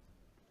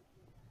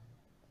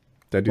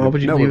 Why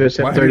would you leave at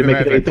 7:30 to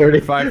make it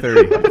 8:30?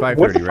 5:30.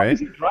 What 5:30, right? is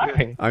he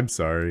driving? I'm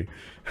sorry.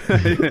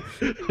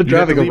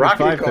 Driving a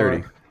rocket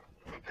car.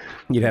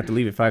 You'd have to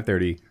leave at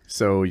 5:30.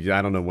 So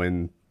I don't know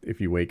when. If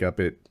you wake up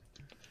at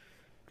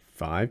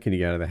 5, can you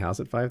get out of the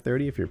house at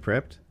 5:30 if you're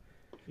prepped?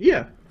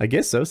 Yeah. I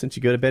guess so, since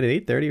you go to bed at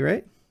 8:30,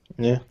 right?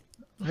 Yeah.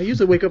 I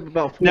usually wake up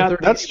about 4:30. Now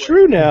that's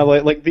true. Now,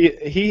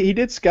 he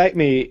did Skype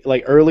me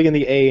like early in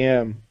the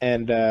AM,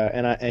 and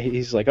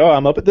he's like, "Oh,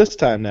 I'm up at this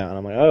time now," and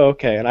I'm like, "Oh,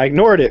 okay," and I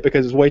ignored it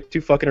because it's way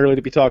too fucking early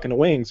to be talking to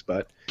Wings,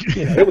 but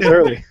it was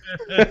early.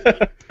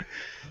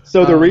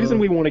 So the reason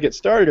we want to get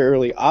started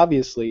early,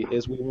 obviously,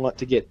 is we want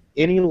to get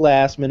any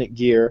last-minute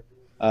gear,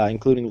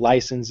 including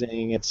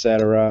licensing,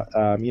 etc.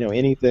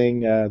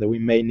 Anything that we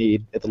may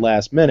need at the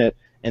last minute,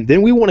 and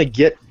then we want to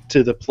get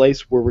to the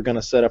place where we're going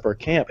to set up our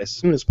camp as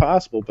soon as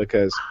possible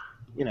because,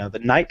 the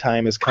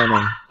nighttime is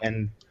coming.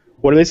 And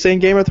what do they say in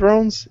Game of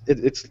Thrones?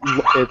 It's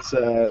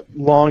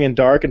long and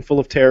dark and full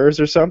of terrors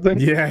or something.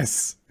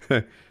 Yes. Yeah.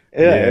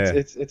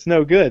 It's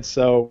no good.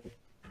 So,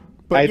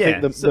 but I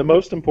think the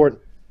most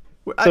important.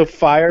 So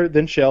fire,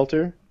 then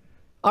shelter.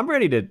 I'm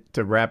ready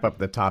to wrap up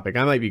the topic.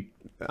 I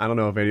don't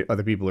know if any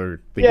other people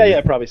are thinking.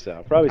 Yeah, probably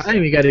so. I ain't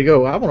even got to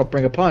go. I want to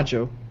bring a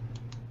poncho.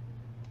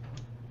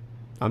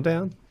 I'm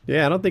down.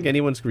 Yeah, I don't think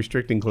anyone's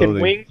restricting clothing.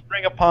 Can Wings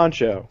bring a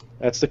poncho?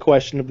 That's the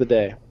question of the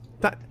day.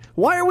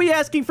 Why are we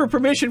asking for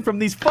permission from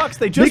these fucks?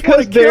 They just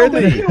want to kill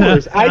me. They're the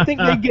viewers. I think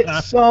they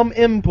get some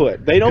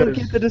input. They don't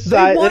get to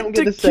decide. They don't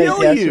get to say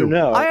yes or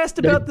no. I asked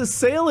about the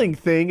sailing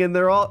thing, and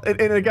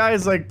the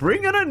guy's like,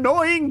 "Bring an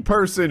annoying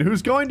person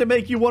who's going to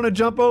make you want to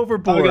jump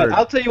overboard." Okay,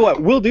 I'll tell you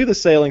what. We'll do the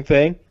sailing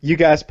thing. You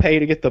guys pay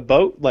to get the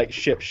boat like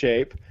ship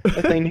shape.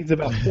 That thing needs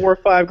about $4 or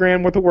 $5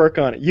 grand worth of work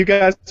on it. You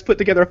guys put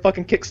together a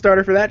fucking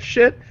Kickstarter for that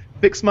shit.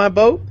 Fix my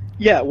boat.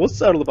 Yeah, we'll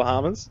settle the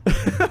Bahamas.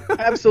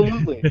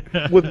 Absolutely,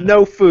 with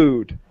no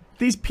food.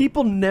 These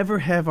people never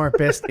have our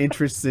best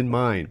interests in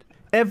mind.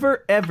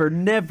 Ever, ever,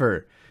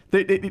 never.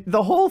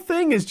 The whole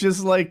thing is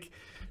just like,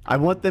 I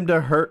want them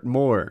to hurt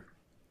more.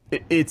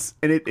 It's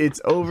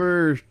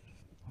over.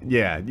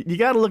 Yeah, you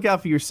got to look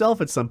out for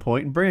yourself at some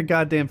point and bring a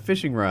goddamn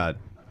fishing rod.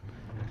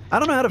 I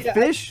don't know how to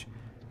fish.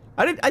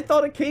 I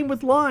thought it came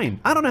with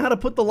line. I don't know how to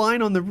put the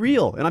line on the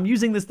reel, and I'm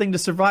using this thing to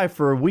survive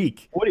for a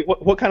week.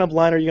 What kind of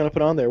line are you going to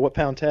put on there? What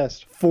pound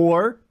test?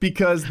 4,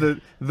 because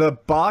the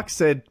box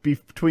said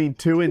between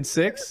 2 and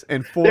 6,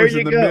 and 4 is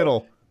in the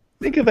middle.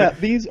 Think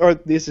about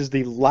this is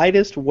the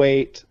lightest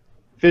weight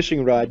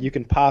fishing rod you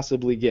can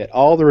possibly get.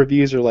 All the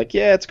reviews are like,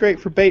 yeah, it's great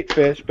for bait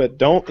fish, but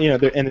don't,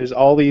 and there's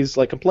all these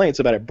like complaints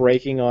about it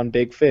breaking on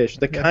big fish,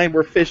 the kind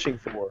we're fishing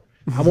for.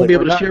 I won't be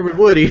able to share with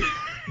Woody.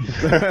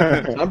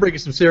 I'm bringing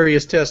some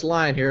serious test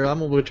line here. I'm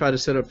going to try to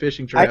set up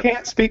fishing traps. I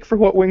can't speak for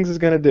what Wings is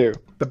going to do.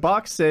 The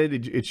box said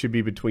it should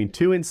be between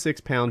 2 and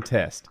 6 pound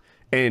test.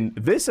 And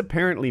this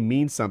apparently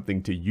means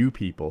something to you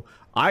people.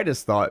 I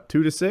just thought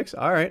 2 to 6,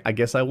 all right, I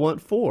guess I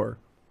want 4.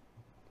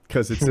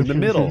 Because it's in the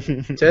middle.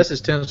 Test is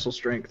tensile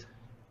strength.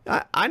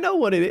 I know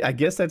what it is. I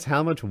guess that's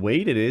how much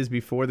weight it is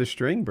before the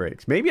string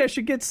breaks. Maybe I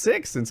should get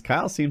 6 since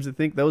Kyle seems to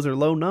think those are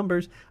low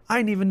numbers. I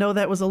didn't even know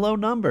that was a low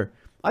number.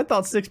 I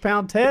thought 6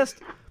 pound test.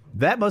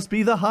 That must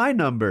be the high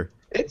number.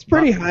 It's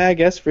pretty high, I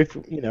guess,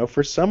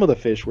 for some of the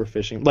fish we're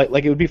fishing.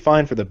 Like it would be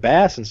fine for the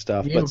bass and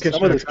stuff, but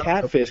some of those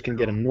catfish can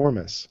get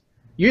enormous.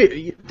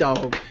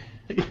 Dog.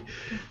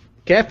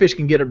 Catfish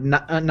can get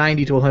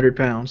 90 to 100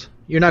 pounds.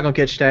 You're not gonna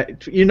catch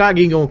that. You're not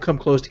even gonna come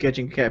close to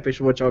catching a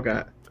catfish. What y'all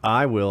got?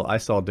 I will. I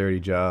saw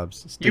Dirty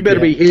Jobs. You better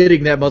be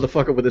hitting that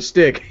motherfucker with a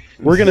stick.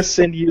 We're gonna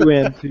send you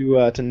in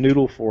to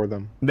noodle for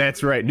them.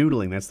 That's right,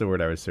 noodling. That's the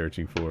word I was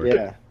searching for.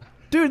 Yeah,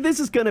 dude, this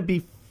is gonna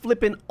be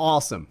flippin'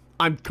 awesome.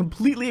 I'm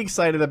completely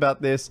excited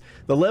about this.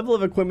 The level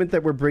of equipment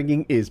that we're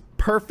bringing is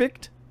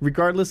perfect,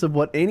 regardless of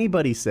what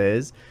anybody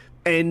says.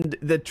 And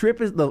the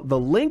trip is the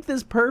length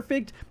is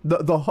perfect.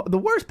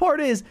 The worst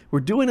part is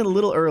we're doing it a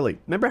little early.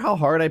 Remember how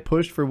hard I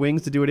pushed for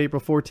Wings to do it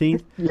April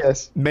 14th?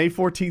 Yes. May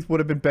 14th would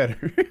have been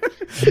better.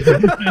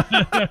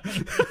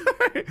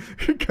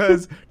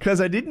 Because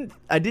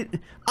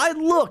I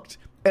looked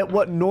at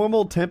what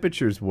normal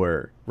temperatures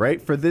were,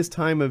 right, for this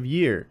time of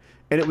year.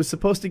 And it was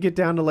supposed to get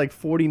down to like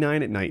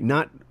 49 at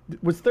night.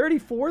 Was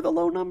 34 the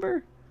low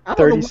number? I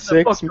don't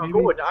 36 know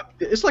what the fuck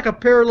it's like a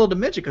parallel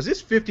dimension because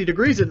it's 50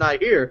 degrees at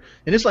night here,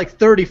 and it's like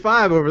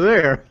 35 over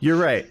there. You're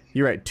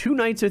right. 2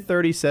 nights are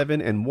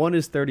 37, and 1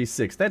 is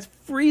 36. That's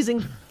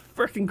freezing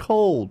freaking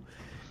cold.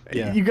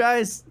 Yeah. You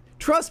guys,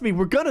 trust me,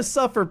 we're going to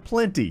suffer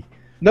plenty.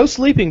 No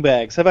sleeping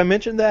bags. Have I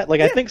mentioned that? Like,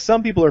 yeah. I think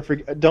some people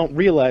don't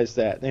realize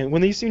that. And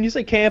when you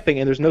say camping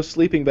and there's no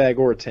sleeping bag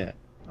or a tent.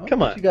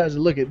 Come on. You guys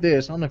look at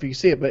this. I don't know if you can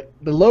see it, but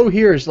the low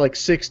here is like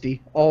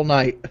 60 all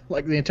night,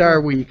 like the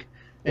entire week.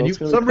 And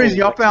for some reason,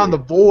 y'all found the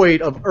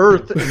void of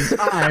Earth and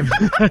time.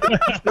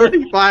 It's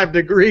 35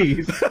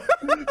 degrees.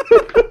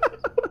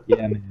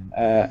 Yeah,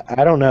 man.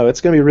 I don't know.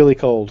 It's going to be really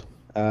cold.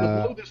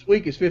 The low this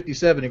week is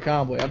 57 in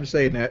Conway. I'm just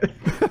saying that.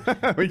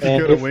 We can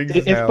go to Wings'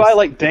 house. If by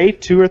like day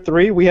 2 or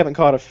 3 we haven't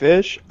caught a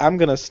fish, I'm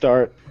gonna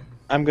start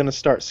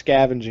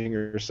scavenging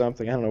or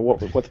something. I don't know what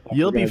the fuck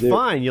You'll be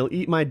fine. You'll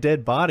eat my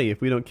dead body if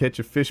we don't catch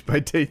a fish by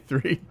day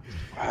 3.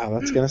 Wow,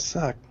 that's gonna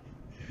suck.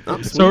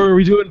 So are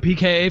we doing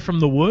PKA from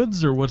the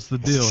woods, or what's the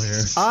deal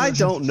here? I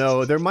don't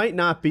know. There might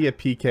not be a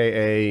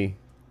PKA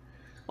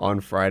on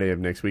Friday of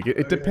next week.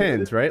 It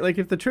depends, right? Like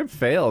if the trip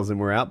fails and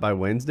we're out by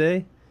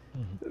Wednesday,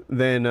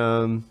 then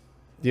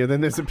Yeah,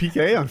 then there's a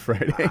PKA on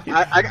Friday.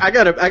 I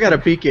got a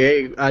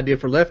PKA idea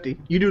for Lefty.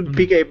 You do the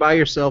PKA by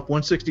yourself,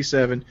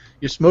 167.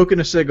 You're smoking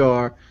a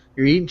cigar.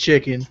 You're eating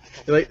chicken.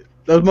 You're like,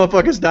 those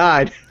motherfuckers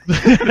died.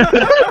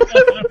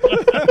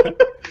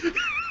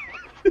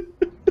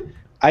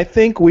 I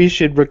think we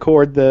should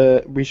record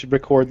the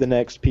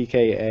next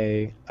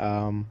PKA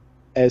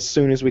as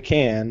soon as we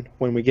can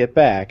when we get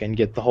back and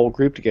get the whole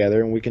group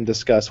together, and we can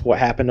discuss what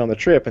happened on the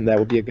trip, and that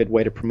would be a good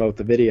way to promote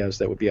the videos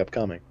that would be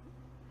upcoming.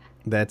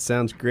 That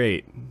sounds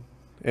great.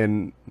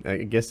 And I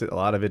guess a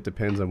lot of it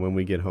depends on when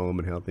we get home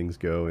and how things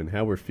go and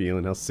how we're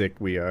feeling, how sick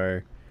we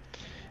are.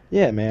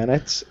 Yeah, man,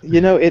 it's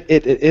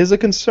it is a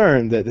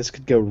concern that this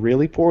could go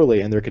really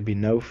poorly and there could be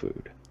no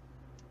food.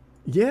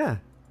 Yeah.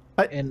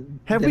 And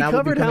Have we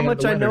covered how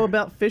much I know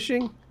about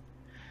fishing?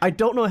 I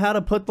don't know how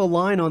to put the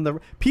line on the...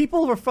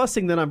 People are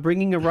fussing that I'm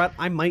bringing a rod.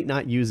 I might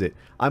not use it.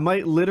 I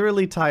might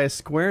literally tie a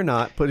square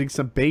knot, putting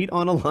some bait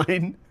on a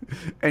line,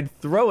 and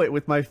throw it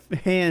with my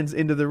hands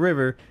into the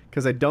river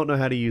because I don't know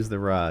how to use the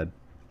rod.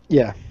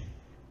 Yeah.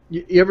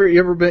 You ever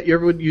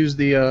would use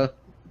the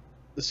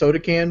soda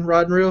can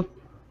rod and reel?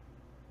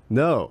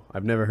 No,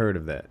 I've never heard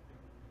of that.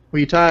 Well,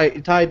 you tie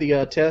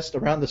the test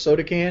around the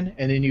soda can,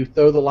 and then you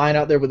throw the line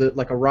out there with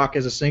like a rock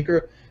as a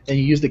sinker, and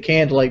you use the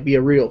can to like be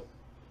a reel.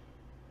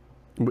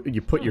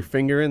 You put your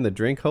finger in the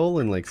drink hole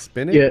and like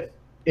spin it? Yeah,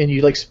 and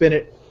you like spin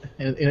it,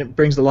 and it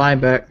brings the line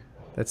back.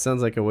 That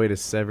sounds like a way to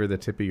sever the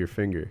tip of your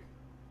finger.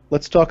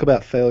 Let's talk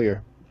about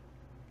failure.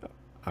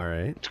 All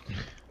right.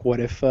 What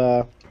if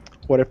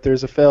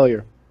there's a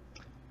failure?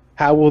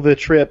 How will the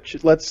trip?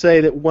 Let's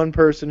say that one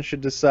person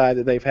should decide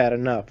that they've had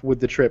enough. Would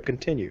the trip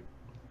continue?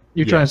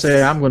 You're trying to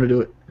say I'm going to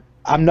do it?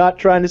 I'm not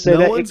trying to say that.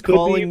 No one's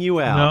calling you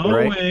out, No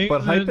right? way.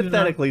 But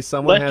hypothetically,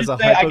 someone has a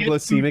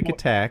hypoglycemic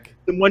attack.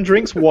 Someone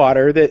drinks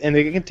water and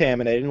they get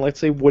contaminated, and let's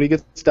say Woody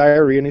gets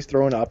diarrhea and he's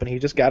throwing up and he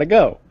just got to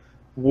go.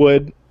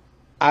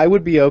 I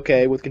would be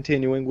okay with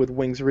continuing with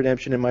Wings of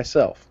Redemption and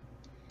myself.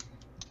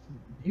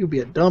 You'd be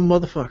a dumb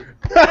motherfucker.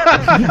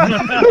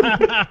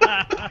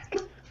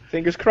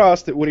 Fingers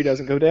crossed that Woody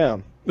doesn't go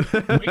down.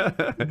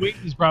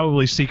 Wings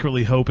probably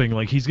secretly hoping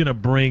like he's gonna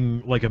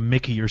bring like a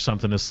Mickey or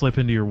something to slip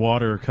into your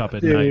water cup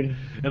at night,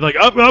 and like,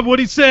 up,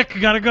 Woody's sick,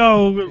 gotta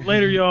go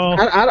later, y'all.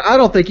 I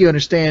don't think you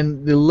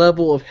understand the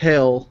level of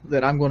hell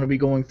that I'm going to be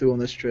going through on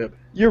this trip.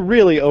 You're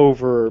really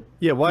over.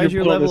 Yeah, why is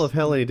your level of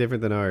hell any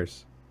different than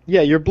ours?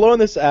 Yeah, you're blowing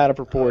this out of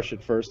proportion,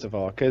 first of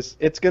all, because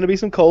it's going to be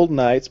some cold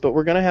nights, but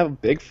we're going to have a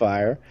big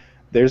fire.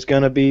 There's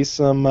going to be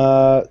some,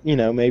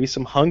 maybe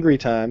some hungry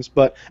times.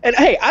 And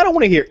hey, I don't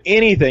want to hear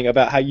anything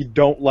about how you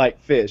don't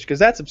like fish, because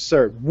that's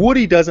absurd.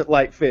 Woody doesn't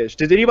like fish.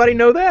 Does anybody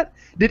know that?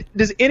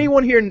 Was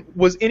anyone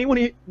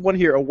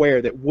here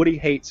aware that Woody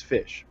hates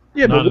fish?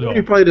 Yeah, but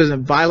Woody probably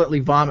doesn't violently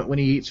vomit when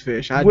he eats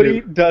fish.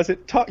 Woody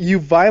doesn't talk. You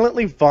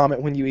violently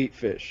vomit when you eat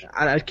fish.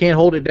 I can't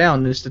hold it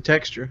down. It's the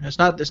texture. It's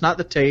not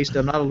the taste.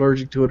 I'm not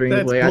allergic to it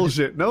anyway. That's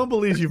bullshit. No one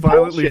believes you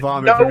violently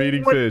vomit from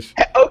eating fish.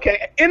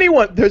 Okay,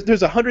 anyone.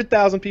 There's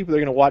 100,000 people that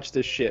are gonna watch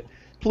this shit.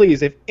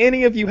 Please, if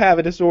any of you have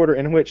a disorder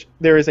in which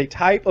there is a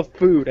type of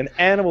food, an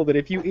animal that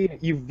if you eat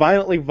it, you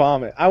violently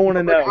vomit, I want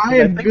to know.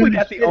 I think we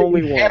got the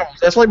only one.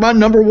 That's like my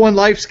 #1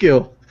 life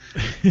skill.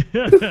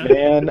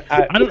 Man,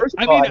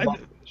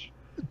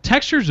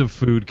 textures of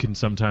food can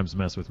sometimes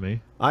mess with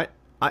me. I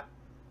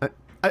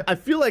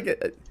feel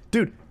like,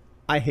 dude,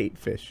 I hate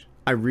fish.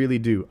 I really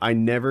do. I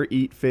never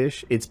eat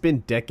fish. It's been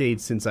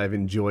decades since I've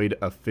enjoyed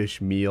a fish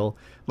meal.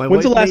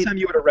 When's the last time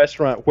you were at a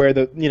restaurant where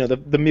the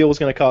meal was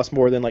going to cost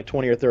more than like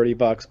 $20 or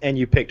 $30 and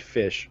you picked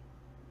fish?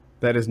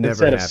 That has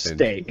never instead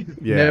happened. Of steak.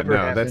 Yeah, never no,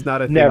 happened. That's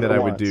not a thing Never that I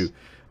once. would do.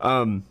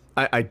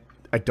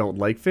 I don't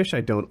like fish.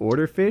 I don't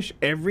order fish.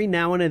 Every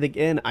now and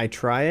again, I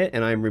try it,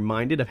 and I'm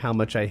reminded of how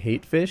much I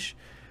hate fish.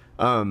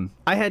 My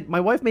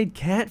wife made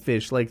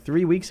catfish like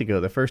 3 weeks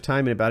ago, the first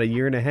time in about a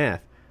year and a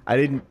half. I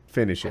didn't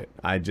finish it.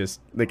 I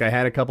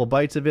had a couple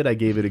bites of it. I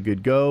gave it a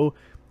good go.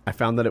 I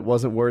found that it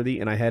wasn't worthy,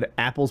 and I had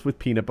apples with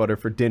peanut butter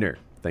for dinner.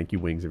 Thank you,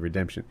 Wings of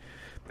Redemption.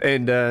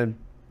 And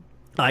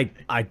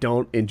I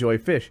don't enjoy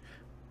fish.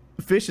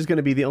 Fish is going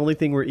to be the only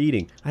thing we're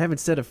eating. I haven't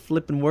said a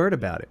flipping word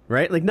about it,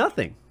 right? Like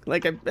nothing.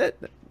 Like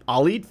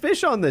I'll eat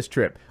fish on this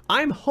trip.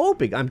 I'm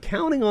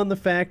counting on the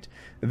fact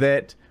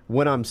that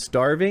when I'm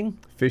starving,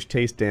 fish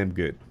tastes damn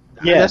good.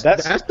 Yeah,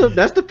 that's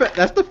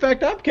the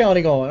fact I'm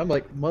counting on. I'm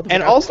like, motherfucker.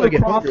 And also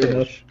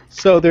crawfish.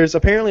 So there's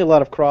apparently a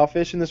lot of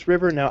crawfish in this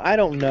river. Now I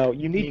don't know.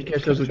 You need to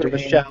catch those with a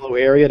shallow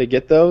area to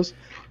get those.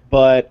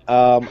 But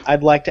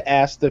I'd like to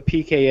ask the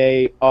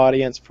PKA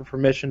audience for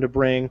permission to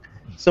bring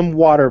some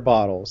water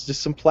bottles,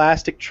 just some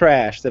plastic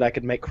trash that I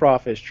could make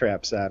crawfish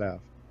traps out of.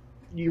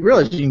 You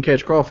realize you can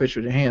catch crawfish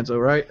with your hands, though,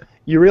 right?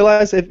 You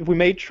realize if we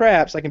made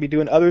traps, I can be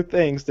doing other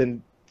things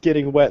than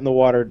getting wet in the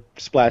water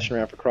splashing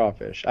around for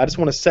crawfish. I just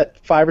want to set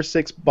 5 or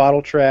 6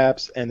 bottle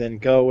traps and then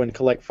go and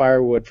collect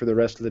firewood for the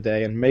rest of the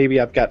day, and maybe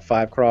I've got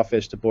 5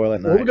 crawfish to boil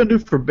at night. What are we going to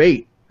do for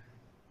bait?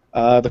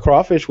 The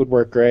crawfish would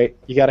work great.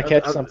 You got to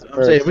catch something I'm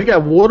first. saying, if we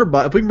got water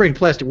bottles, if we can bring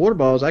plastic water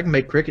bottles, I can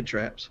make cricket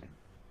traps.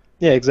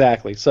 Yeah,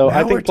 exactly. So Now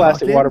I we're think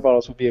plastic talking. water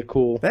bottles would be a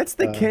cool. That's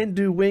the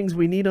can-do wings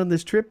we need on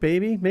this trip,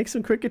 baby. Make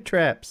some cricket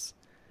traps.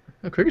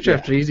 Cricket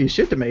traps are easy as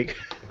shit to make.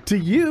 To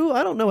you,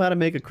 I don't know how to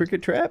make a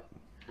cricket trap.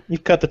 You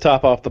cut the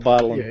top off the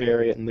bottle and Yeah.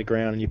 bury it in the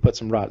ground, and you put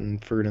some rotten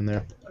fruit in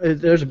there.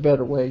 There's a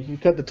better way. You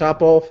cut the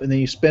top off, and then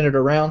you spin it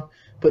around,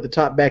 put the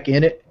top back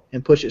in it,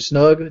 and push it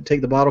snug.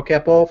 Take the bottle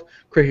cap off.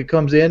 Cricket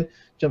comes in,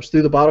 jumps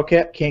through the bottle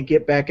cap, can't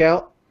get back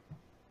out.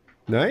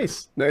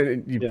 Nice.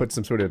 You put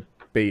some sort of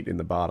bait in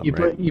the bottom, You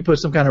right? put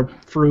some kind of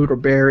fruit or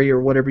berry or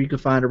whatever you can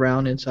find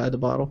around inside the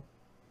bottle.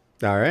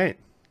 All right.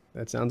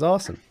 That sounds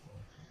awesome.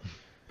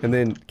 And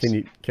then, can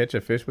you catch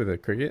a fish with a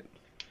cricket?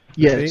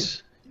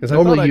 Yes. Because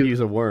I thought I'd you use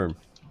a worm.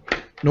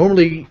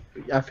 normally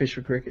I fish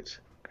for crickets.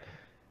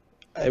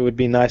 It would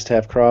be nice to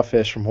have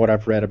crawfish, from what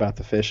I've read about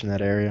the fish in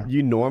that area.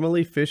 You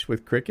normally fish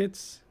with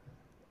crickets?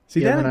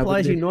 See, Yeah, that when I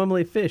implies would you do-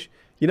 normally fish.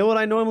 You know what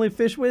I normally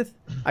fish with?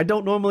 I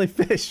don't normally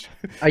fish.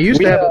 I used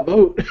to have a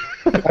boat.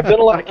 I've done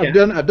a lot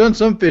of I've done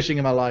some fishing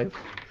in my life.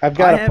 I've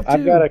got I have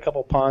I've got too. a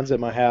couple ponds at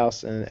my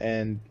house,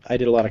 and I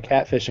did a lot of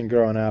catfishing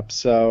growing up.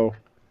 So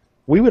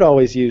we would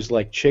always use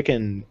like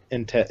chicken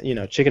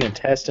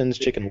intestines,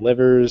 chicken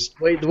livers.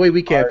 The way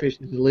we catfish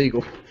is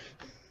illegal.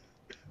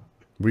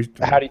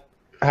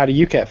 How do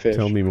you catfish?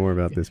 Tell me more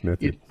about this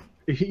method.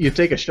 You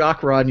take a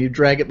shock rod and you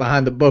drag it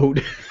behind the boat.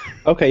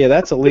 Okay, yeah,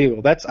 that's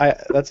illegal. That's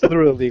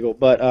literally illegal.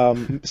 But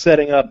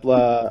setting up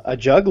a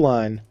jug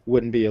line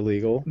wouldn't be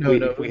illegal. No,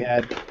 no. If we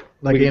had,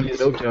 Like we in could a use-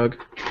 milk jug.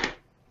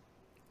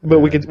 but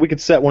we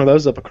could set one of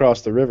those up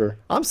across the river.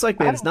 I'm psyched,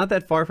 man. It's not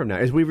that far from now.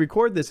 As we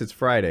record this, it's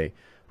Friday.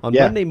 On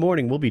Yeah. Monday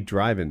morning, we'll be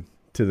driving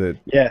to the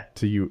Yeah,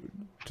 to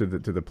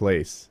the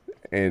place,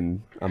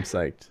 and I'm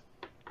psyched.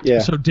 yeah.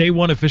 So day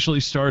one officially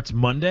starts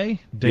Monday.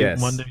 Yes.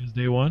 Monday is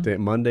day one.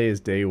 Monday is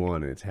day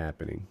one, and it's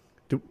happening.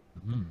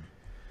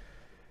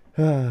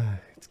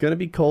 It's gonna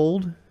be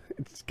cold.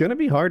 It's gonna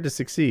be hard to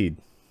succeed.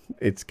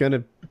 It's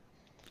gonna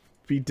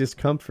be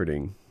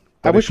discomforting.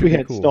 I but it wish should we be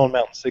had cool. Stone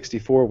Mountain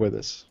 64 with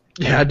us.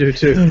 Yeah, I do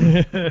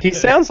too. He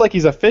sounds like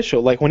he's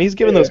official. Like when he's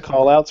giving those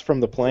call outs from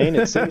the plane,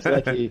 it seems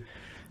like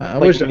I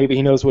wish maybe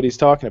he knows what he's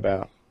talking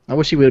about.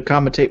 he would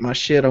commentate my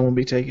shit I won't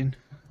be taking.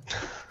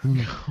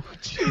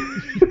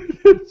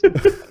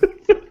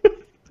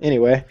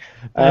 Anyway,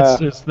 That's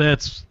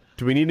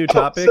Do we need a new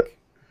topic?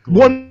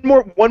 one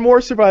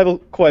more survival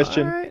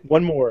question. All right.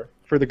 One more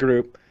for the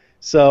group.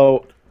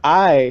 So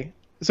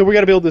we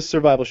got to build this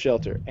survival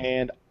shelter,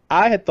 and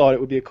I had thought it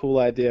would be a cool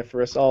idea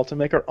for us all to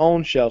make our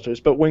own shelters,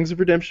 but Wings of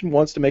Redemption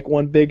wants to make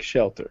one big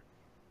shelter.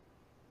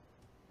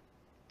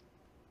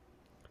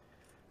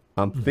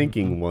 I'm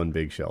thinking one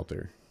big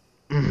shelter.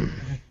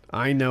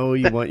 I know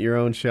you want your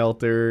own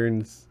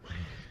shelter,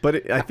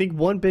 but I think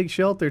one big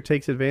shelter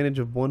takes advantage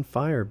of one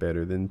fire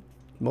better than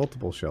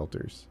multiple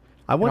shelters.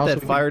 I want also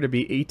that we fire to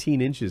be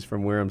 18 inches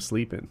from where I'm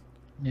sleeping.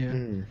 Yeah.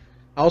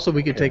 Also,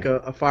 we could take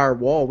a fire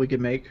wall we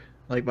could make,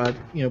 like by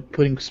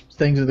putting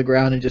things in the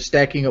ground and just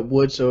stacking up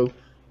wood so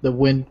the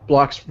wind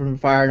blocks from the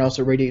fire and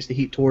also radiates the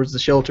heat towards the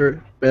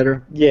shelter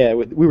better. Yeah,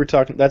 we were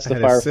talking. That's I the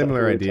had fire. a similar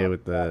we were idea talking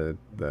with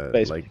the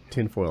Basement. like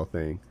tinfoil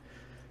thing.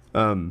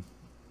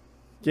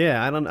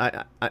 Yeah,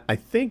 I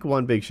think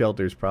one big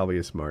shelter is probably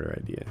a smarter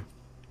idea.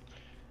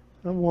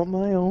 I want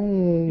my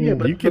own. Yeah,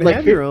 but You can like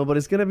have your own, but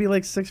it's gonna be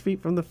like 6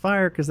 feet from the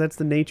fire because that's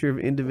the nature of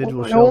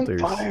individual my own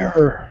shelters.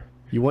 fire.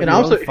 You want And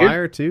your also, own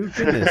fire too?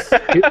 Goodness.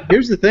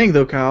 Here's the thing,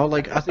 though, Kyle.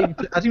 Like I think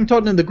I'm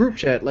talking in the group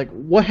chat. Like,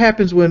 what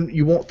happens when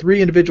you want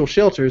 3 individual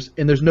shelters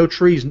and there's no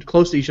trees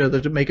close to each other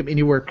to make them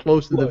anywhere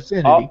close to the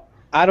vicinity?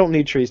 I don't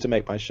need trees to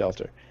make my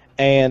shelter.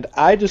 And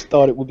I just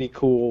thought it would be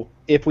cool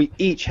if we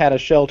each had a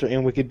shelter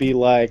and we could be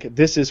like,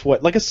 this is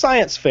what, like a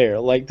science fair,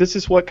 like this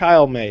is what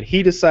Kyle made.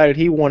 He decided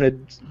he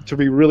wanted to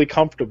be really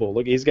comfortable.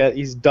 Look, he's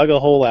dug a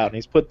hole out and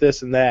he's put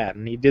this and that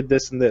and he did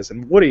this and this.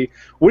 And Woody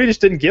just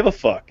didn't give a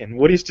fuck. And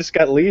Woody's just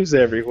got leaves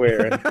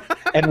everywhere.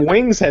 And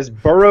Wings has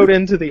burrowed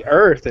into the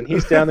earth and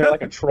he's down there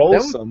like a troll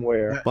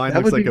somewhere. Mine That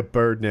looks would like be- a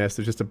bird nest.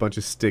 There's just a bunch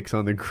of sticks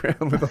on the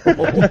ground with a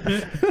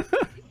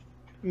hole.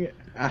 Yeah,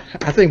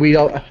 I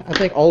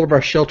think all of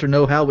our shelter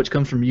know-how, which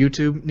comes from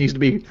YouTube, needs to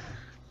be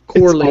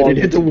correlated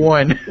into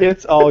one.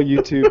 It's all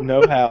YouTube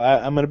know-how.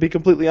 I'm going to be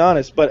completely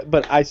honest,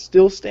 but I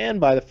still stand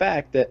by the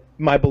fact that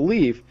my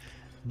belief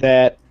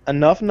that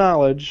enough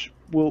knowledge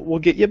will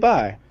get you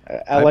by.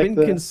 I've like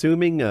been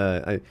consuming.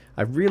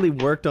 I've really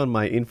worked on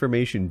my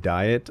information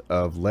diet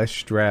of Les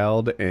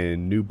Stroud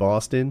and New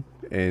Boston,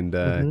 and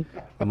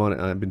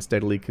I've been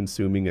steadily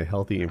consuming a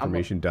healthy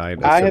information diet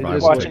of I have been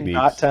survival watching techniques.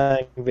 knot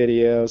tying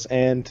videos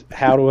and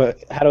how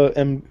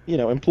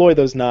to employ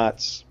those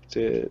knots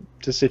to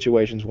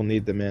situations we'll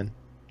need them in,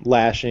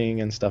 lashing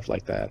and stuff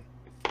like that.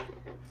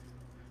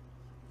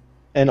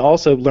 And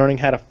also learning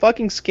how to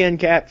fucking skin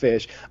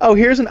catfish. Oh,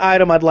 here's an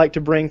item I'd like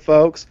to bring,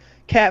 folks.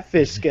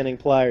 Catfish skinning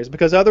pliers,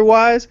 because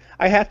otherwise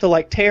I have to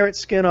like tear its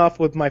skin off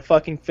with my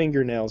fucking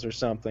fingernails or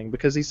something,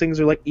 because these things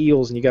are like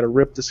eels and you got to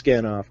rip the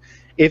skin off.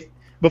 If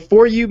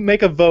before you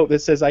make a vote that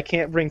says I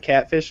can't bring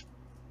catfish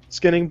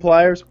skinning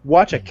pliers,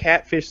 watch a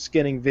catfish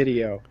skinning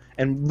video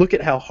and look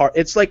at how hard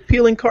it's like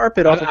peeling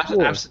carpet off a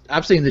floor.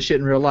 I've seen this shit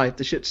in real life.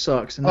 The shit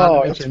sucks. And Oh,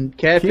 not to mention,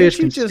 catfish Can't you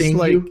can just sting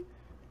like you.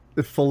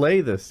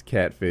 fillet this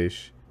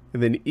catfish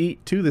and then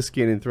eat to the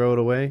skin and throw it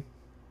away?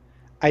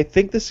 I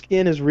think the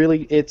skin is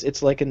really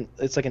it's like an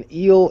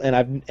eel,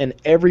 and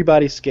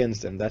everybody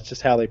skins them. That's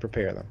just how they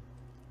prepare them.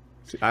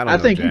 See, I I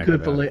think you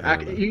could fillet.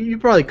 You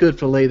probably could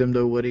fillet them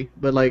though, Woody.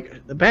 But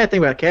like the bad thing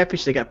about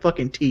catfish, they got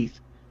fucking teeth.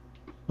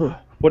 Ugh.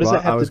 What does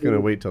that have I was to do?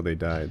 gonna wait till they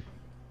died.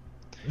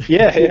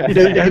 Yeah,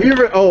 yeah. Have you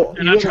ever? Oh,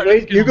 And I tried to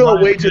get you're them gonna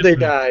alive wait till they too.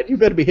 died. You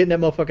better be hitting that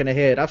motherfucker in the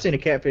head. I've seen a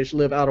catfish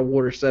live out of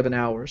water 7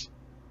 hours.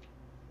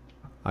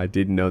 I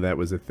didn't know that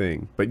was a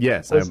thing, but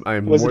yes, Was-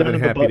 I'm was more it than under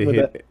the happy to butt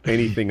hit with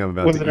anything I'm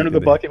about Was to it eat under in the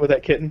bucket with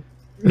that kitten?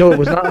 No, it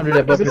was not under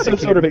that Was bucket. it some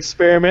sort of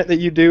experiment that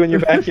you do in your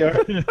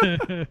backyard?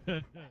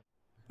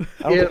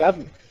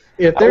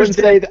 If I there's wouldn't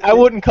say I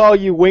wouldn't call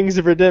you Wings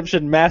of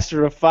Redemption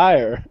Master of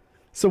Fire.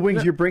 So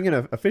Wings, you're bringing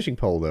a fishing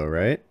pole though,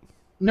 right?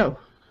 no,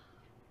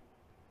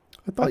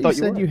 I thought you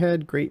said you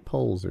had great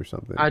poles or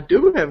something. I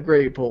do have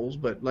great poles,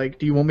 but like,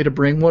 do you want me to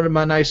bring one of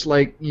my nice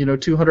like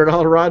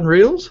 $200 rod and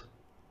reels?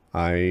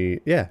 I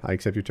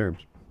accept your terms.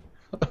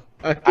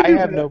 I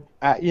have no,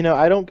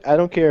 I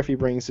don't care if he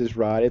brings his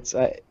rod. It's,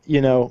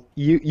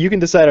 you can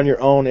decide on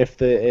your own if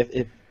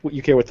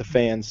you care what the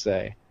fans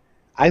say.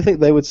 I think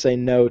they would say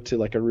no to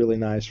like a really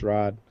nice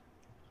rod.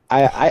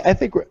 I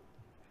think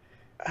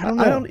I don't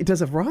know.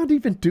 Does a rod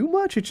even do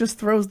much? It just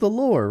throws the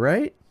lure,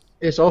 right?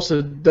 It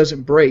also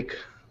doesn't break.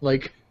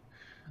 Like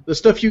the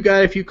stuff you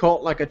got, if you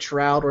caught like a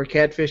trout or a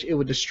catfish, it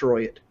would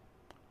destroy it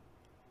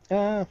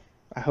I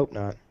hope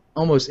not.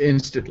 almost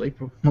instantly,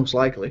 most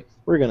likely.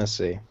 We're gonna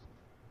see.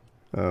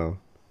 Oh,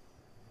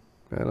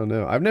 I don't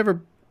know. I've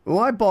never. Well,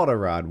 I bought a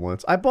rod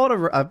once. I bought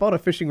a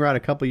fishing rod a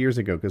couple years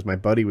ago because my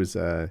buddy was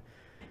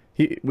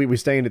we were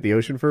staying at the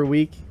ocean for a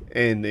week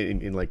and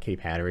in like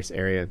Cape Hatteras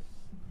area,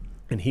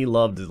 and he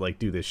loved to like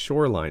do this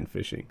shoreline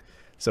fishing.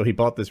 So he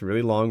bought this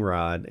really long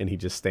rod and he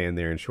just stand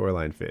there and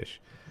shoreline fish.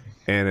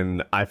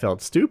 And I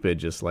felt stupid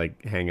just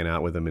like hanging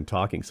out with him and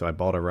talking. So I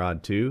bought a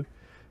rod too.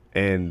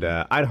 And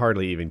I'd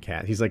hardly even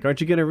cast. He's like,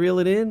 "Aren't you gonna reel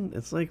it in?"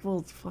 It's like,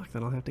 well, fuck,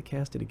 then I'll have to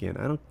cast it again.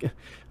 I'm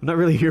not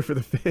really here for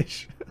the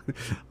fish.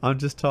 I'm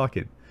just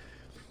talking.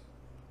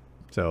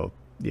 So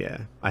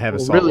yeah, I have a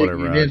saltwater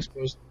rod.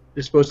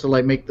 It's supposed to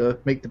like make the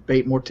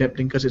bait more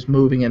tempting because it's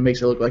moving and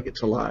makes it look like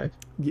it's alive.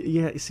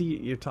 Yeah, see,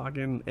 you're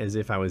talking as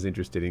if I was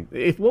interested in.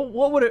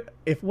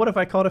 What if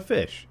I caught a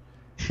fish?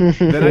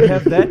 Then I'd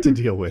have that to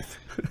deal with.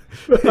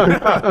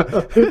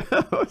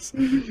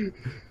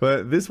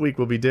 But this week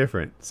will be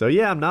different. So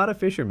yeah, I'm not a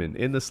fisherman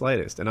in the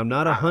slightest, and I'm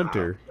not a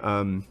hunter.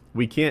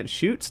 We can't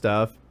shoot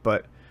stuff,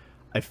 but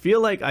I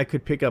feel like I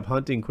could pick up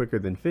hunting quicker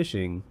than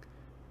fishing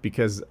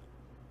because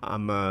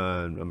I'm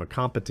a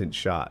competent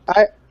shot.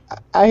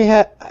 I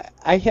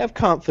have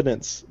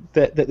confidence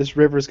that this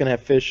river is going to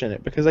have fish in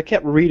it because I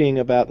kept reading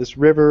about this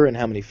river and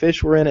how many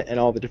fish were in it and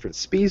all the different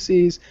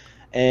species,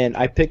 and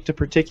I picked a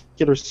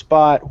particular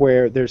spot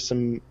where there's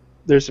some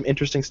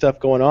interesting stuff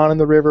going on in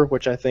the river,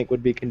 which I think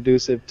would be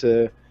conducive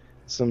to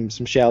some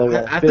shallow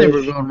water I fish. think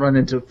we're going to run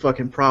into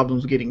fucking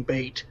problems getting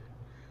bait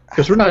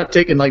because we're not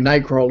taking like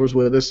night crawlers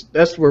with us.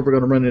 That's where we're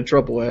going to run into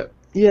trouble at.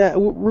 Yeah,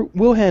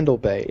 we'll handle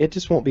bait. It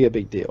just won't be a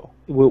big deal.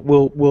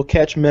 We'll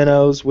catch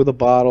minnows with a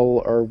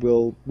bottle, or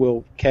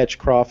we'll catch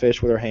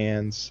crawfish with our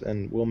hands,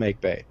 and we'll make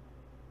bait.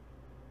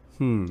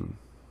 Or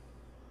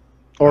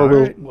Or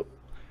right. we'll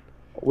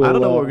I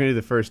don't know what we're gonna do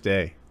the first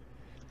day.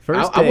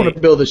 I want to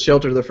build a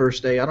shelter the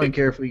first day. I don't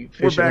care if we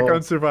fish We're at back all.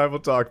 on survival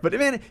talk. But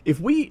man, if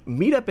we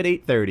meet up at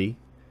 8:30,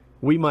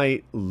 we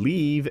might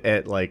leave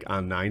at like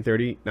on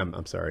 9:30.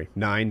 I'm sorry,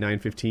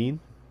 9:15,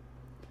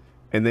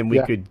 and then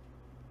we could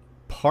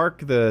park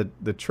the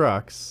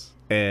trucks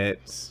at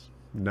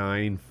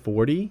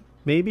 9:40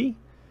 maybe.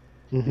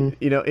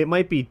 It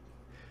might be.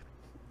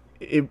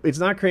 It's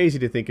not crazy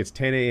to think it's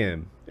 10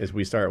 a.m. as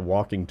we start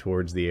walking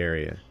towards the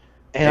area.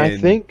 And I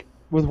think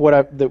with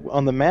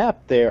on the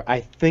map there,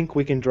 I think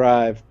we can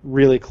drive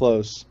really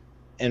close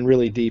and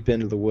really deep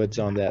into the woods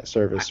on that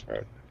service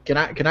road. Can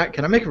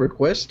I make a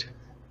request?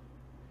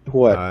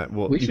 What?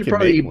 Well, We you should can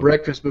probably make eat one.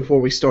 breakfast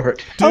before we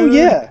start. Oh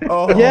yeah.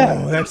 Oh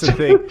yeah. That's the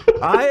thing.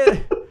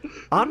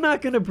 I'm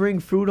not gonna bring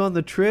food on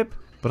the trip,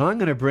 but I'm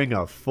gonna bring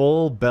a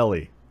full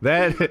belly.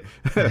 Yeah,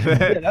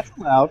 that's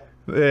allowed.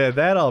 Yeah,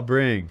 that I'll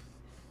bring.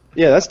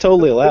 Yeah, that's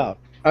totally allowed.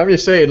 I'm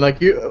just saying, like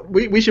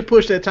we should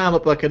push that time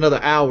up like another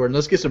hour, and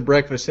let's get some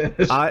breakfast in.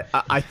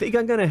 I think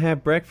I'm gonna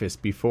have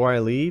breakfast before I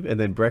leave, and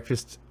then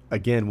breakfast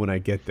again when I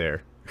get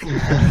there.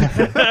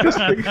 Because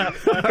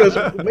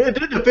it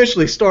didn't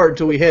officially start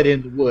until we head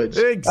into the woods.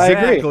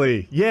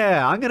 Exactly.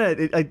 Yeah, I'm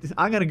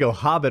gonna go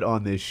Hobbit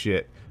on this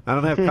shit. I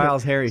don't have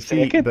Kyle's hairy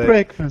feet, Second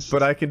breakfast.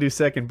 but I can do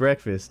second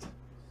breakfast.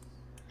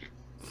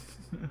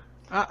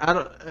 I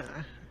don't.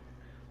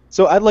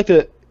 So I'd like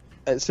to,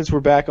 since we're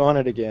back on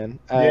it again.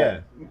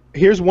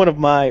 Here's one of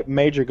my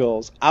major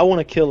goals. I want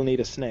to kill and eat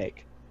a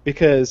snake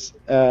because,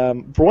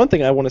 for one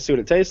thing, I want to see what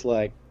it tastes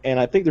like, and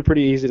I think they're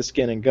pretty easy to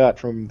skin and gut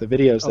from the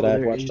videos that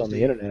I've watched on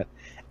the internet.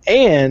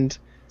 And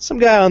Some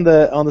guy on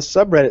the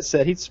subreddit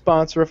said he'd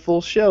sponsor a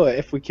full show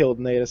if we killed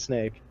and ate a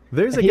snake.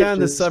 There's a And he guy on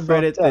the just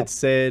subreddit fucked up. that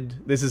said,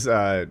 this is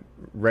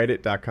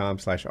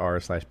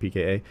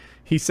reddit.com/r/PKA.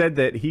 He said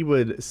that he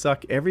would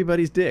suck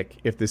everybody's dick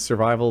if this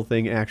survival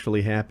thing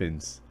actually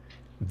happens.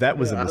 That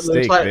was a Yeah, it looks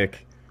mistake, like-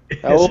 Vic.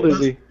 How old is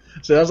he?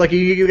 Sounds like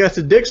you got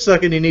some dick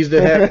sucking he needs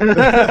to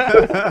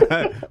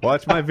have.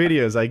 Watch my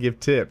videos. I give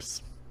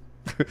tips.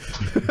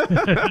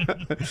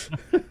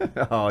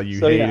 Oh, you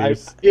So, yeah,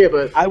 haters. Yeah,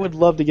 but I would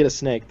love to get a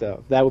snake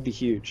though. That would be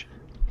huge.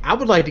 I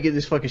would like to get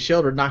this fucking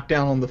shelter knocked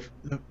down on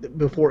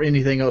before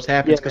anything else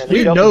happens, Yeah, because man,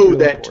 we shelter's know really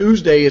that important.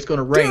 Tuesday is going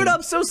to rain. Dude,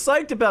 I'm so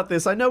psyched about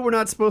this. I know we're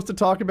not supposed to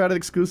talk about it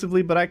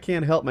exclusively, but I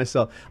can't help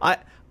myself.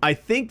 I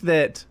think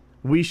that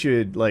we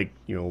should, like,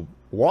 you know,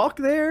 walk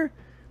there,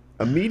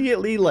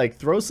 immediately, like,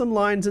 throw some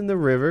lines in the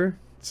river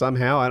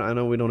somehow. I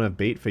know we don't have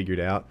bait figured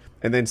out.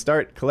 And then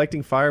start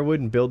collecting firewood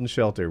and building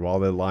shelter while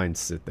the lines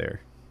sit there.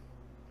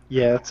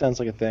 Yeah, that sounds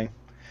like a thing.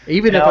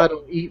 Even if Now- I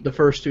don't eat the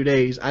first 2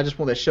 days, I just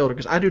want that shelter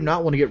because I do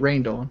not want to get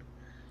rained on.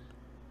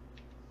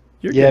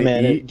 You're Yeah, gonna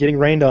man, eat. getting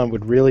rained on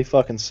would really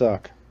fucking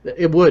suck.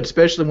 It would,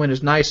 especially when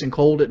it's nice and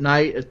cold at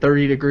night at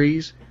 30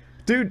 degrees.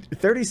 Dude,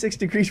 36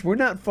 degrees. We're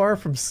not far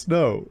from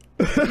snow.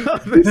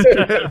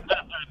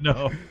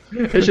 No.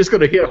 It's just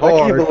going to hit I can't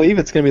hard. believe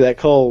it's gonna be that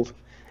cold.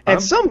 And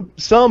I'm-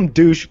 some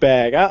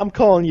douchebag, I'm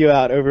calling you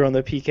out over on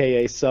the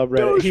PKA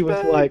subreddit.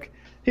 Douchebag.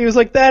 He was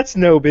like, that's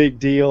no big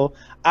deal.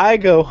 I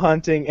go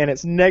hunting and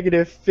it's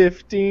negative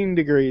 15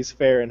 degrees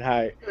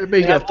Fahrenheit.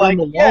 Everybody's And got I'm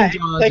thermal like, yeah, long you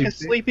johns. take a and-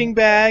 sleeping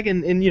bag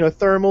and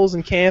thermals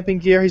and camping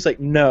gear. He's like,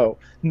 no,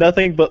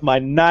 nothing but my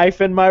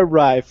knife and my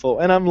rifle.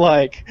 And I'm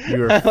like,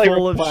 You're I like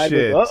full of replied with,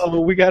 shit.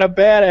 uh-oh, we got a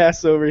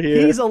badass over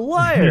here. He's a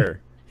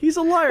liar. He's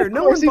a liar. Of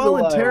No course one he's a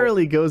liar.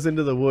 voluntarily goes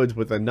into the woods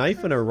with a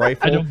knife and a I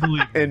rifle don't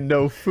believe it. and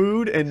no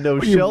food and no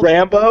Are you shelter.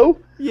 Rambo?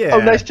 Yeah. Oh,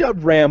 nice job,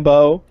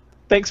 Rambo.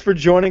 Thanks for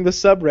joining the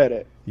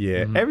subreddit.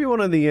 Yeah.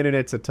 Everyone on the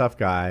internet's a tough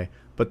guy,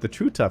 but the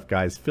true tough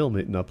guys film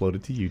it and upload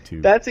it to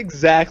YouTube. That's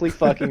exactly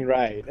fucking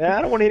right. And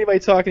I don't want anybody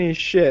talking any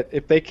shit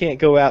if they can't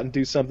go out and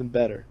do something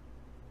better.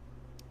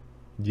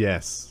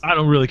 Yes. I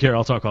don't really care.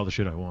 I'll talk all the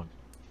shit I want.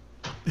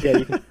 Yeah,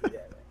 you can.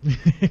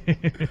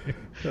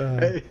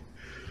 Hey,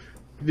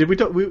 did we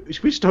talk? We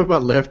should talk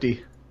about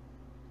Lefty.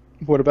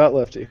 What about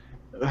Lefty?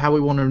 How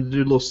we want him to do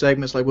little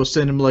segments, like we'll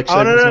send him like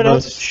Oh no segments no of no!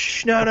 us.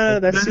 Shh, no!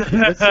 That's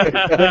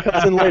that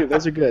comes in later.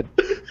 Those are good.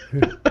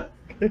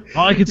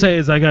 All I can say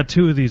is I got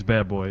 2 of these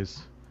bad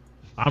boys.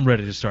 I'm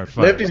ready to start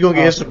fighting. Lefty's gonna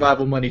get his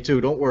survival money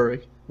too. Don't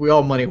worry. We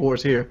all money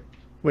whores here.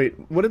 Wait,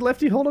 what did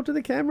Lefty hold up to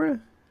the camera?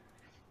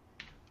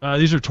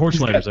 These are torch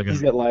lighters. I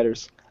He's got. got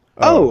lighters.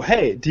 Oh,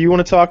 hey, do you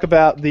want to talk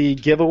about the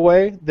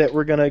giveaway that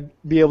we're gonna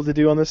be able to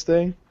do on this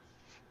thing?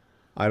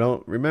 I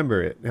don't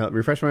remember it.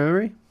 Refresh my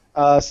memory?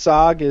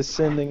 Sog is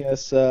sending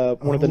us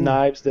one of the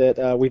knives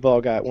that we've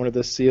all got. One of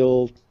the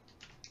sealed,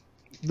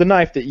 the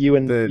knife that you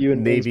and The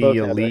Wings Navy both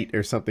have, right? Elite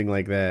or something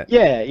like that.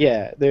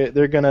 Yeah.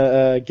 They're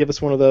gonna give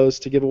us one of those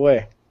to give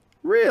away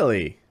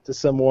Really? to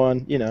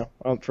someone,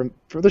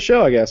 for the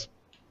show, I guess.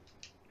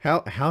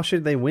 How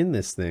should they win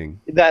this thing?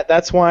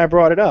 That's why I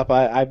brought it up.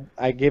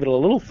 I gave it a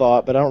little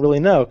thought, but I don't really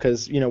know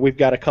because we've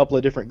got a couple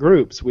of different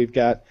groups. We've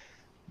got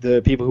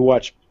the people who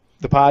watch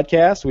the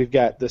podcast, we've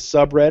got the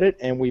subreddit,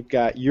 and we've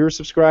got your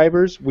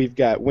subscribers, we've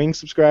got Wing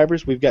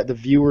subscribers, we've got the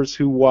viewers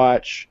who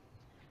watch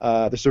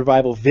the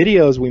survival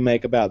videos we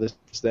make about this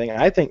thing.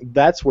 And I think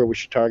that's where we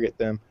should target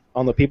them,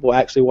 on the people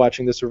actually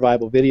watching the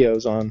survival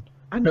videos on.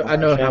 I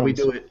know how we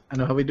do it. I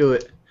know how we do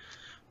it.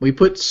 We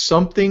put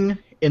something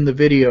in the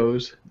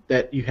videos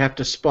that you have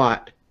to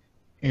spot,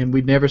 and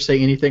we never say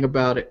anything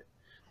about it.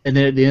 And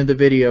then at the end of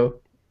the video,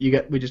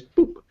 we just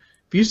boop.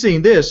 If you've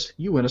seen this,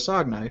 you win a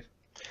SOG knife.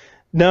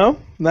 No,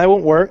 that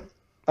won't work.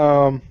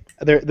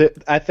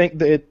 I think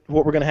that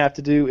what we're going to have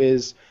to do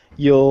is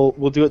we'll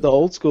do it the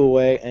old school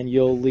way, and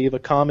you'll leave a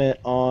comment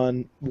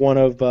on one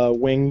of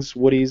Wings,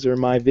 Woody's, or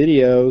my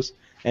videos,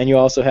 and you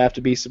also have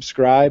to be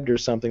subscribed or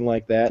something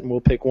like that, and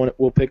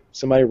we'll pick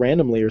somebody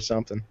randomly or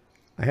something.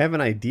 I have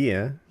an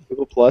idea.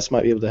 Google Plus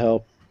might be able to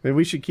help. Maybe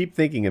we should keep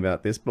thinking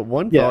about this, but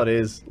one Yeah. thought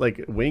is,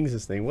 like,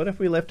 Wings' thing, what if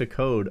we left a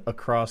code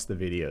across the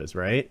videos,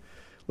 right?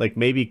 Like,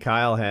 maybe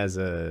Kyle has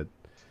a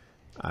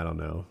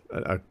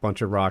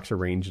bunch of rocks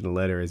arranged in a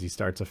letter as he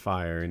starts a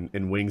fire,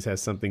 and Wings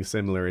has something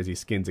similar as he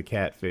skins a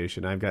catfish,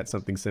 and I've got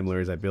something similar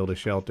as I build a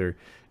shelter,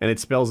 and it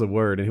spells a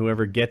word, and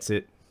whoever gets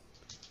it,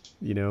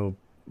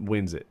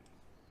 wins it.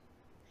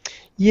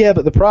 Yeah,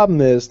 but the problem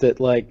is that,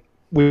 like,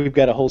 we've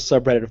got a whole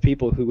subreddit of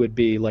people who would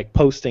be, like,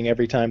 posting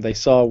every time they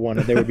saw one,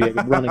 and there would be a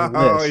running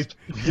list.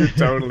 You're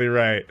totally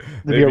right.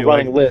 There'd be a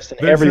running list,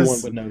 and "There's everyone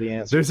this- would know the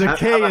answer. There's a How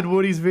K about- in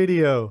Woody's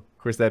video.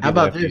 Of course, that'd be How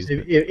about Lefty's,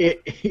 this?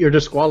 but- You're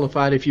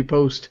disqualified if you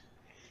post.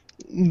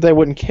 They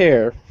wouldn't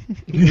care.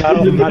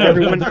 Not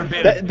everyone.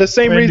 The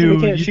same Brand reason we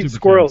new can't YouTube shoot account.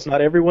 squirrels.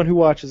 Not everyone who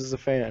watches is a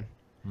fan.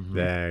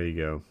 There you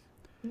go.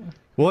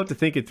 We'll have to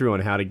think it through on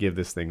how to give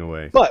this thing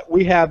away. But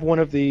we have one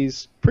of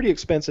these pretty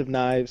expensive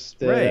knives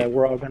that Right.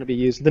 we're all going to be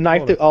using. The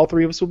knife that all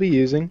three of us will be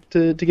using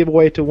to give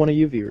away to one of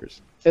you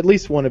viewers. At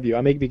least one of you.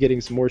 I may be getting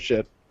some more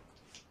shit.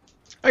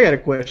 I got a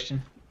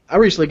question. I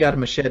recently got a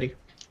machete.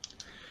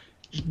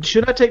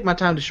 Should I take my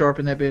time to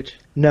sharpen that bitch?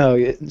 No,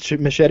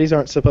 machetes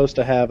aren't supposed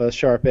to have a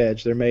sharp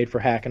edge. They're made for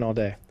hacking all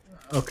day.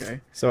 Okay.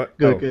 So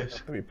Good.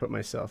 let me put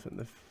myself in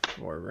the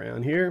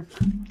foreground here.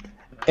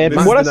 And This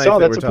from is what I the saw, knife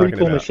that that's a we're pretty talking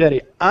cool about.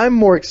 machete. I'm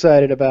more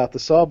excited about the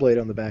saw blade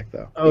on the back,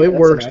 though. Oh, it that's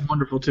works nice.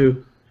 wonderful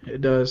too.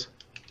 It does.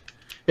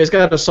 It's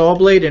got a saw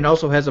blade and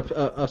also has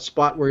a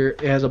spot where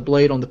it has a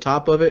blade on the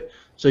top of it,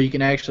 so you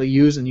can actually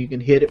use and you can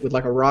hit it with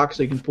like a rock,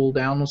 so you can pull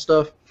down on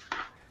stuff.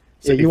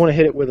 Yeah, you want to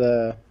hit it with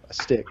a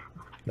stick.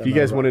 If you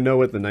guys want to know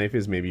what the knife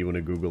is, maybe you want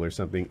to Google or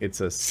something.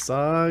 It's a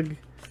SOG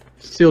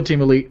SEAL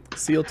Team Elite.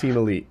 SEAL Team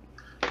Elite.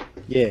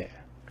 Yeah.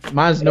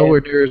 Mine's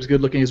nowhere near as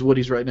good looking as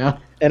Woody's right now.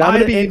 And I'm I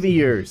gonna be envy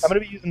yours. I'm gonna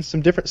be using some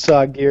different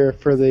SOG gear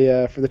for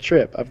the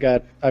trip. I've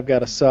got a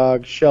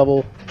SOG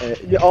shovel.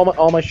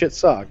 All my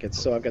shit's SOG.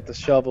 So I've got the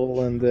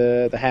shovel and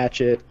the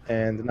hatchet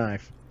and the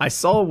knife. I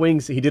saw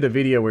Wings. He did a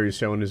video where he was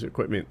showing his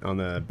equipment on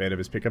the bed of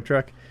his pickup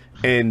truck,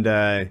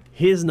 and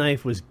his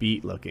knife was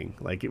beat looking.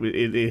 Like it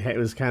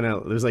was kind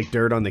of, there was like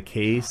dirt on the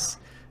case,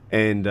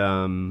 and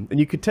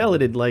you could tell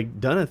it had like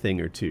done a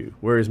thing or two.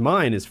 Whereas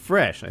mine is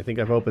fresh. I think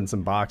I've opened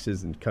some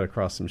boxes and cut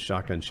across some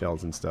shotgun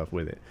shells and stuff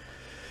with it.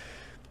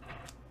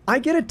 I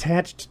get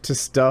attached to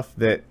stuff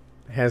that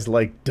has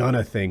like done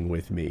a thing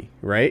with me,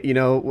 right? You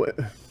know.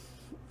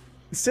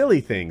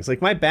 Silly things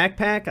like my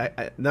backpack.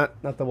 I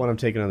not the one I'm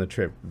taking on the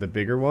trip, the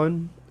bigger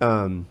one.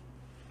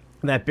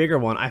 That bigger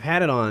one, I've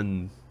had it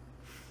on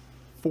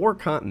 4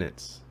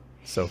 continents,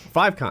 so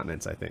 5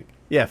 continents, I think.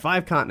 Yeah,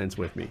 5 continents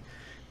with me,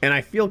 and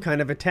I feel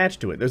kind of attached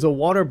to it. There's a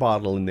water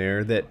bottle in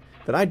there that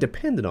I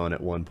depended on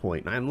at one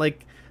point, and I'm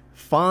like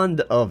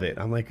fond of it.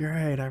 I'm like, all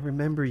right, I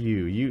remember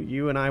you.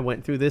 You and I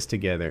went through this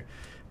together,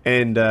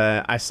 and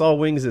I saw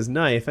Wings'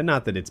 knife, and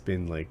not that it's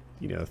been like,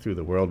 you know, through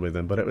the world with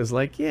him, but it was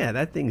like, yeah,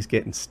 that thing's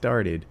getting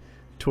started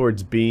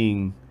towards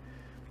being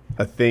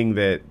a thing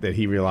that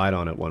he relied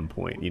on at one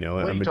point, you know.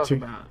 What are you talking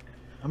about?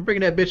 I'm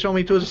bringing that bitch on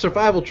me to a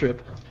survival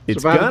trip.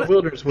 It's Survival in the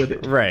wilderness with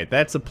it. Right,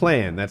 that's a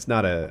plan. That's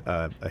not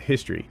a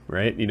history,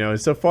 right? You know,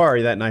 so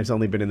far that knife's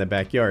only been in the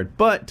backyard,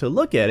 but to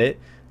look at it,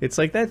 it's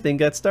like that thing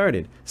got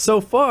started. So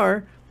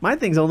far, my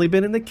thing's only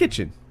been in the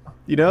kitchen,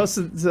 you know,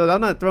 so I'm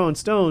not throwing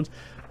stones,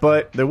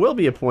 but there will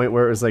be a point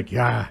where it was like,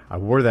 yeah, I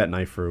wore that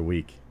knife for a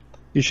week.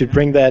 You should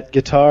bring that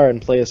guitar and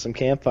play us some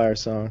campfire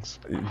songs.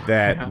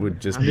 That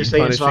would just I'm be just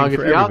saying, punishing SOG, for if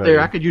you're everybody. out there,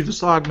 I could use a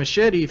SOG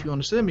machete if you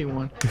want to send me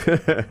one.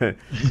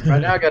 Right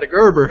now I got a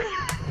Gerber.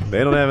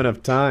 They don't have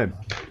enough time.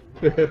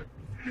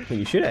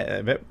 You should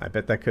have. I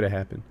bet that could have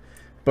happened.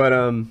 But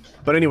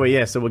anyway,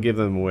 yeah. So we'll give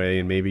them away,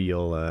 and maybe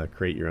you'll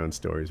create your own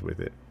stories with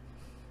it.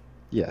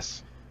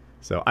 Yes.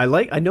 So I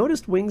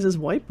noticed Wings'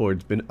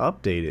 whiteboard's been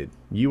updated.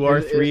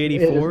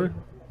 UR384.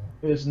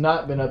 It has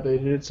not been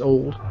updated. It's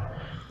old.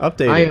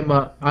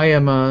 Updated. I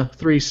am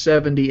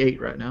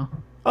 378 right now.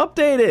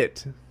 Update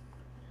it.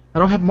 I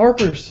don't have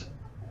markers.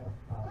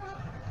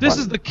 This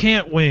is the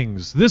can't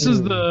wings. This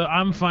is the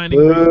I'm finding.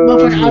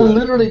 Motherfucker, I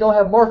literally don't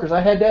have markers. I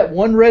had that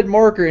one red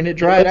marker and it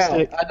dried out.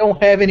 Lipstick. I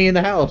don't have any in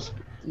the house.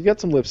 You got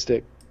some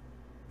lipstick.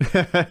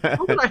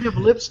 How would I have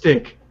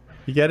lipstick?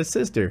 You got a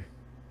sister.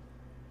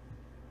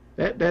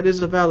 That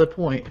is a valid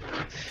point.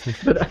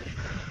 But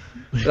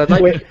I'd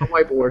like to keep a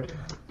whiteboard.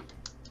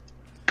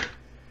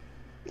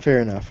 Fair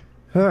enough.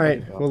 All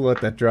right, we'll let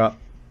that drop.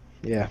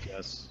 Yeah.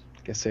 Yes.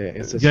 Guess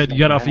it's You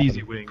got off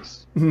easy,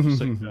 Wings. Just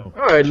so you know.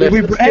 All right, Should let's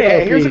we, get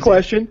hey, off here's easy. a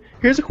question.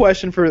 Here's a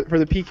question for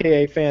the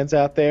PKA fans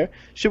out there.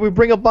 Should we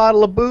bring a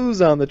bottle of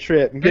booze on the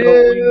trip and get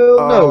Hell no.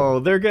 Oh,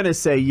 they're gonna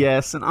say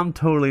yes, and I'm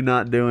totally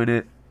not doing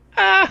it.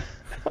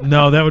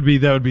 No, that would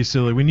be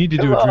silly. We need to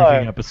do a Come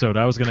drinking on. episode.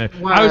 I was Wow.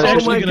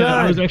 actually my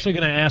gonna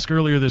God. ask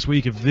earlier this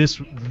week if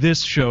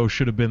this show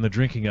should have been the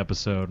drinking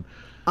episode.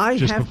 I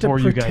Just have to before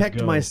you guys protect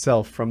go.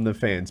 myself from the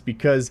fans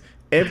because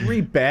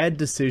every bad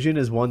decision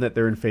is one that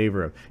they're in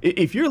favor of.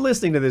 If you're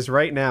listening to this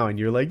right now and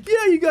you're like,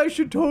 yeah, you guys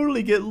should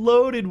totally get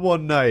loaded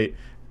one night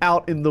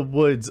out in the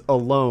woods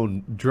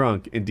alone,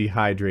 drunk and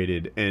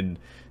dehydrated and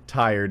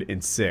tired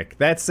and sick.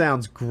 That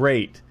sounds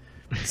great.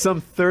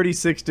 Some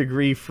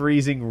 36-degree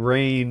freezing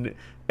rain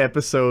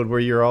episode where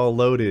you're all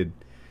loaded.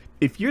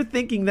 If you're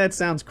thinking that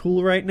sounds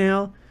cool right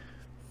now,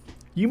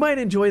 you might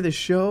enjoy the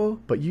show,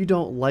 but you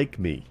don't like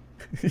me.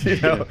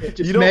 You know, Just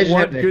you don't imagine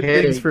want having a good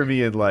things headache. for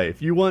me in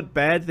life. You want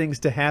bad things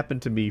to happen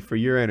to me for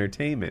your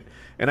entertainment.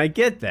 And I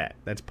get that.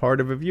 That's part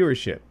of a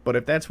viewership. But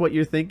if that's what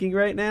you're thinking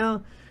right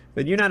now,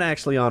 then you're not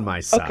actually on my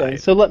side. Okay,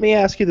 so let me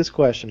ask you this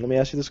question. Let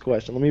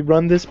me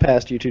run this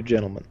past you two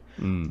gentlemen.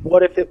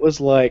 What if it was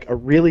like a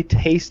really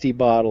tasty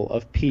bottle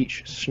of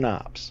peach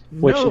schnapps,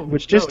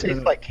 which just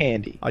tastes like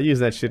candy? I'll use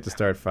that shit to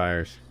start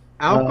fires.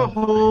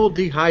 Alcohol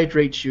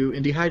dehydrates you,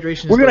 and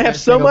dehydration is We're the gonna have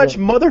last so thing I much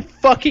want.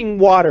 motherfucking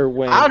water,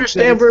 Wayne. I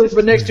understand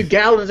we're next to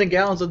gallons and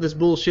gallons of this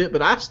bullshit,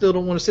 but I still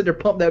don't want to sit there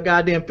pump that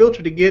goddamn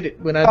filter to get it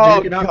when I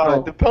Oh drink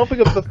alcohol. god, the pumping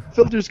of the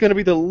filter is gonna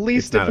be the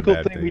least It's not a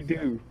difficult bad thing we thing.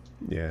 do.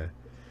 Yeah.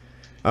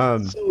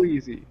 So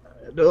easy.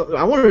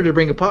 I wanted to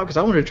bring a pot because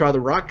I wanted to try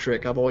the rock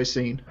trick I've always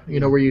seen. You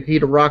know, where you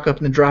heat a rock up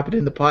and then drop it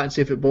in the pot and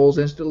see if it boils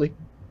instantly.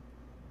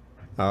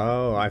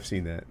 Oh, I've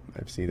seen that.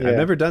 I've seen that. Yeah. I've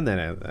never done that.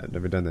 I've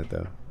never done that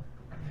though.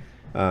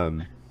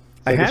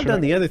 I that's have done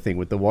right. the other thing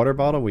with the water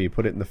bottle where you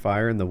put it in the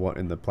fire and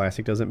the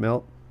plastic doesn't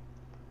melt.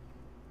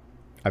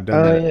 I've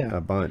done that yeah.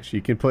 a bunch.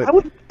 You can put.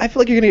 I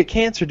feel like you're gonna get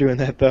cancer doing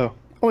that though.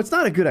 Oh, it's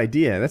not a good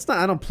idea. That's not.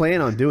 I don't plan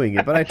on doing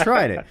it, but I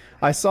tried it.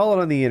 I saw it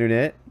on the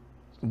internet,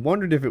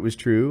 wondered if it was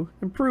true,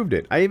 and proved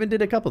it. I even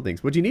did a couple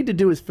things. What you need to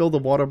do is fill the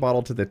water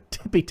bottle to the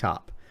tippy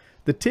top,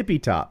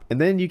 and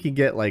then you can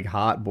get like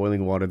hot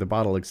boiling water. The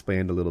bottle will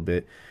expand a little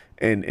bit,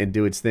 and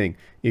do its thing.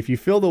 If you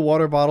fill the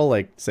water bottle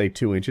like say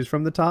 2 inches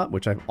from the top,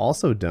 which I've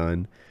also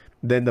done,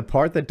 then the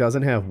part that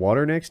doesn't have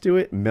water next to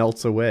it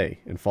melts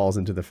away and falls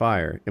into the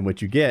fire, and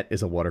what you get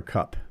is a water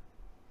cup.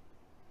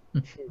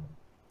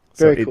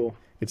 Very cool.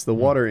 It's the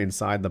water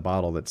inside the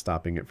bottle that's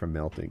stopping it from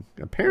melting.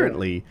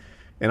 Apparently,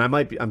 and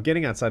I'm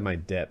getting outside my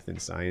depth in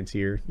science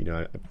here. You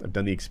know, I've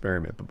done the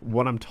experiment, but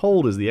what I'm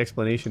told is the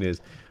explanation is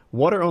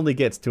water only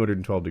gets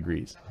 212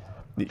 degrees.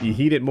 You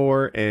heat it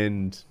more,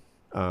 and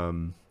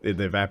the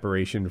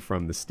evaporation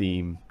from the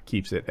steam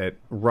keeps it at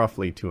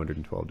roughly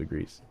 212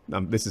 degrees.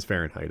 This is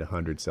Fahrenheit,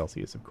 100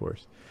 Celsius, of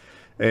course.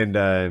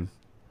 And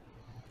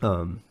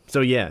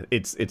so yeah,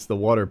 it's the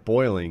water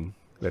boiling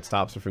that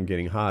stops it from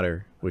getting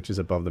hotter, which is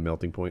above the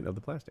melting point of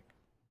the plastic.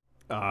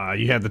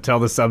 You have to tell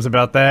the subs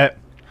about that.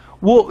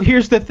 Well,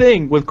 here's the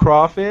thing with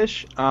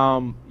crawfish.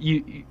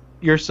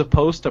 You're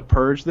supposed to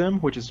purge them,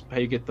 which is how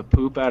you get the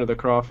poop out of the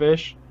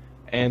crawfish.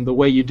 And the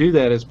way you do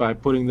that is by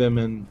putting them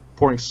in,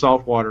 pouring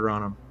salt water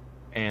on them,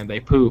 and they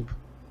poop.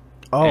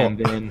 Oh, and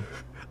then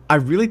I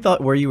really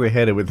thought where you were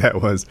headed with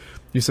that was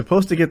you're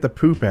supposed to get the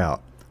poop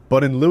out,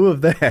 but in lieu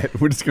of that,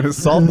 we're just gonna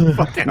salt the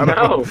fuck out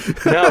of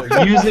them.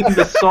 No. Using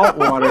the salt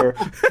water,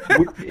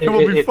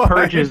 it fine.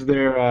 purges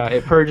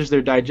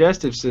their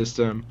digestive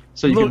system,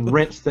 so you can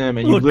rinse them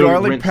and you Little literally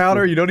garlic rinse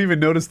powder, them. you don't even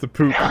notice the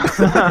poop.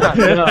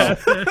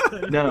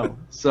 No.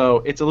 So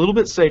it's a little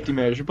bit safety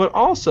measure, but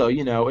also,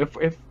 you know,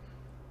 if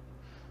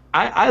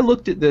I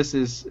looked at this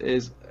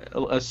as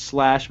a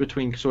slash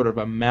between sort of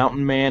a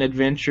mountain man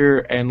adventure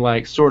and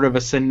like sort of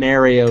a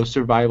scenario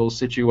survival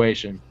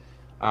situation,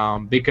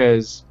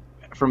 because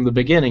from the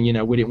beginning, you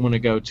know, we didn't want to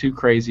go too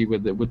crazy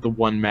with the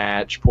one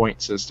match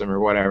point system or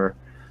whatever.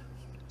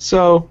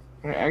 So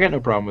I got no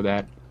problem with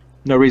that.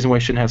 No reason why we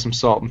shouldn't have some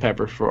salt and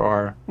pepper for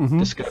our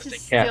disgusting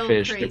This is still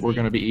catfish that crazy. we're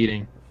going to be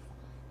eating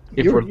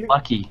if we're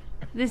lucky.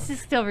 This is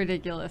still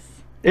ridiculous.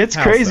 It's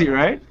How crazy, so?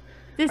 right?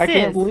 This I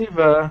can't is believe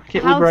How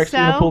we're actually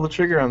going to so? pull the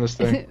trigger on this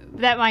thing.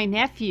 that my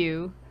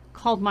nephew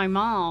called my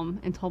mom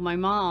and told my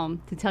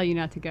mom to tell you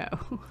not to go.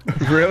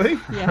 Really?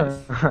 Yes.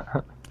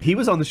 He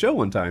was on the show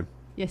one time.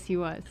 Yes, he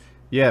was.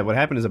 Yeah, what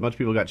happened is a bunch of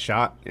people got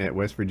shot at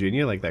West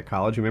Virginia, like that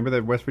college. Remember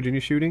that West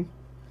Virginia shooting?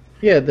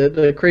 Yeah,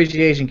 the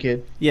crazy Asian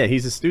kid. Yeah,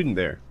 he's a student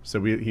there.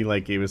 So he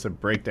like gave us a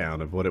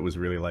breakdown of what it was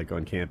really like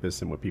on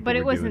campus and what people But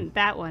were it wasn't doing.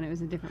 that one. It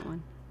was a different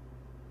one.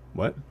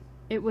 What?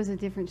 It was a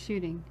different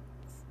shooting.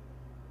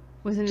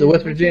 Wasn't it? So a West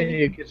different Virginia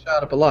shooting? gets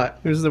shot up a lot.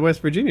 It was the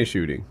West Virginia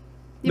shooting.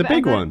 Yeah, The but I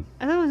big thought- one.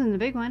 I thought it was in the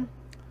big one.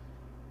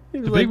 It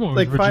was The big one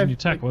was Virginia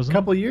Tech, a wasn't it?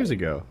 couple years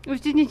ago. It was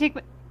Virginia Tech,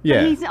 but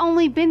Yeah. he's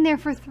only been there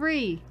for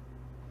 3.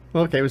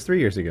 Well, okay, it was 3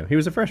 years ago. He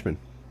was a freshman.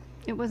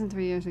 It wasn't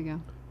 3 years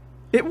ago.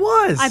 It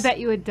was. I bet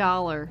you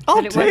 $1. I'll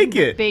that it wasn't take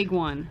the it. big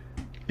one.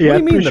 Yeah, What do I'm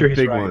you mean pretty the sure he's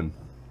big right. one?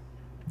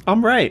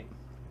 I'm right.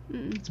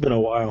 It's been a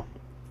while.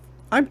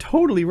 I'm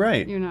totally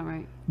right. You're not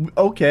right.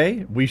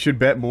 Okay, we should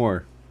bet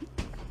more.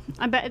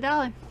 I bet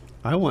 $1.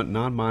 I want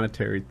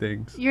non-monetary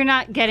things. You're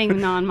not getting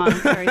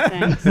non-monetary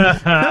things.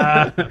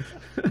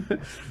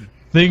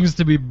 Things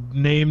to be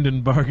named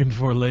and bargained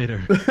for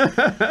later.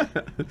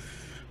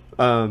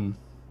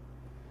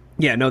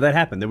 Yeah, no, that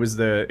happened. It was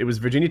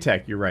Virginia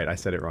Tech. You're right. I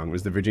said it wrong. It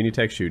was the Virginia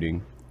Tech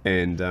shooting,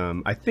 and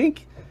I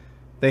think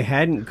they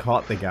hadn't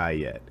caught the guy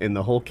yet, and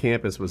the whole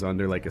campus was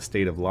under like a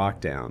state of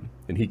lockdown.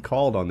 And he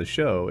called on the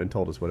show and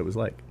told us what it was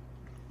like.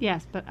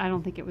 Yes, but I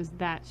don't think it was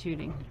that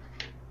shooting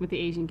with the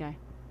Asian guy.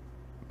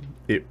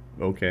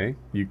 Okay,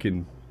 you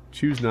can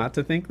choose not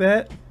to think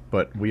that,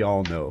 but we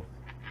all know.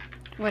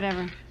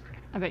 Whatever.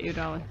 I bet you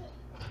 $1.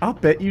 I'll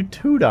bet you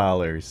 $2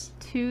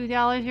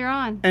 $2 you're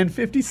on. and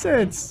 50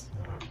 cents.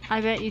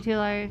 I bet you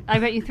 $2. I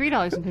bet you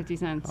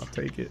 $3.50. I'll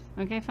take it.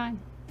 Okay, fine.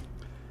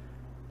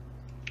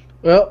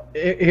 Well,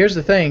 here's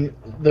the thing: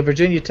 the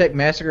Virginia Tech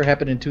massacre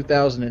happened in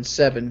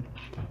 2007.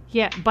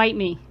 Yeah, bite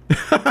me.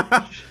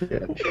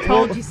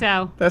 Told you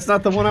so. That's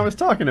not the one I was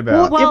talking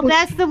about. Well, was-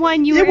 that's the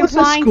one you It were was a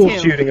implying school to.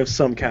 shooting of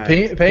some kind.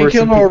 where some Painkiller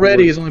people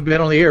already were- has only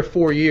been on the air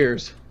 4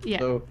 years. Yeah.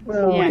 So,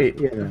 Well, Yeah. wait,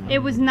 yeah. It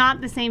was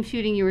not the same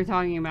shooting you were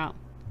talking about.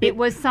 It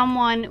was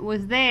someone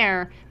was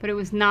there, but it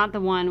was not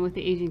the one with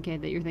the Asian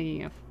kid that you're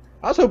thinking of.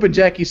 I was hoping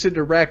Jackie said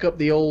to rack up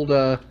the old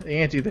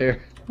ante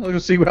there. I was gonna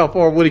see how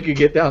far Woody could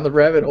get down the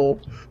rabbit hole.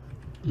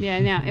 Yeah,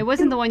 no, it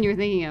wasn't the one you were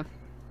thinking of.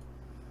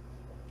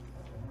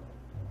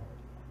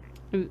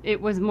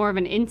 It was more of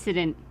an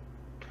incident.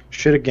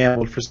 Should have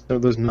gambled for some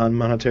of those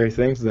non-monetary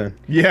things then.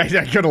 Yeah, I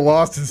could have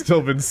lost and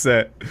still been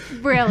set.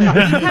 Really.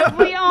 Because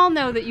we all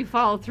know that you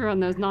followed through on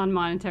those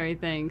non-monetary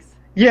things.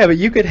 Yeah, but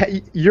you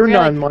could your Really?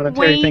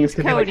 non-monetary things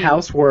could be like Wainscoting.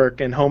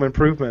 housework and home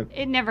improvement.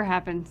 It never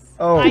happens.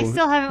 Oh, I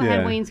still haven't yeah.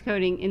 had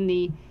wainscoting in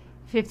the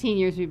 15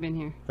 years we've been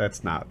here.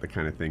 That's not the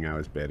kind of thing I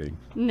was betting.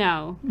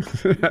 No.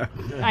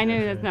 I know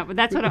that's not, but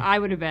that's what I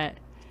would have bet.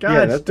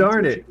 Gosh that's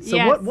darn what it. So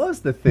Yes. what was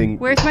the thing?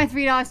 Where's my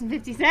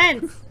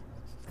 $3.50?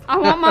 I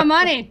want my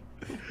money.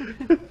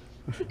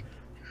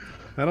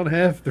 I don't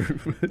have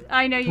the.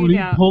 I know you When,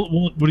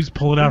 don't. when he's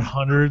pulling out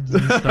hundreds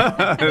and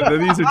stuff.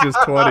 These are just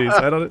 20s.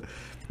 I don't.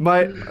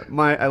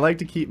 I like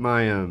to keep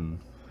my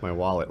my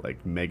wallet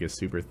like mega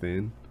super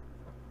thin.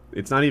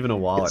 It's not even a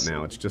wallet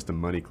now. It's just a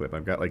money clip.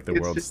 I've got like the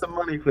It's world's. just a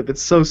money clip.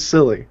 It's so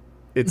silly.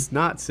 It's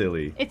not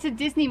silly. It's a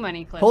Disney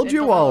money clip. Hold It's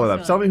your a little wallet up.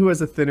 silly. Tell me who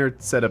has a thinner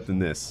setup than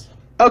this.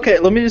 Okay,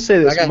 let me just say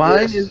this. I got Mine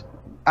this. is.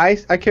 I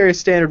carry a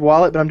standard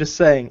wallet, but I'm just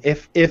saying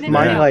if No,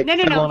 mine no. like No,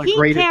 no, fell no. on a He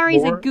graded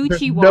carries a floor, Gucci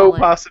there's wallet. no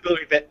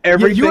possibility that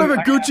everything you have a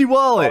I Gucci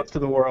wallet. falls to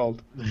the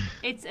world.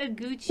 It's a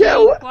Gucci Yeah,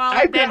 wallet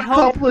I've that got a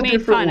Hope couple of made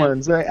different fun of.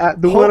 ones. The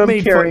Hope one I'm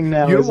made carrying fun-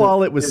 now. Your is a-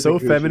 wallet was is a so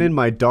Gucci. feminine.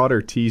 My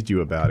daughter teased you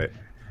about it.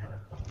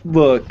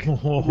 Look,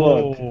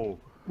 Whoa.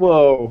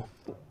 whoa,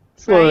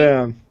 slow Right?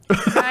 down.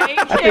 Right?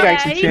 I think I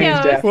actually he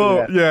changed knows. after Well,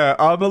 that. yeah,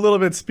 I'm a little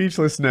bit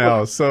speechless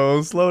now,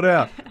 so slow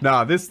down.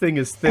 Nah, this thing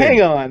is thin.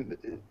 Hang on.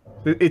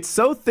 It's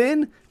so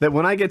thin that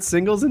when I get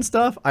singles and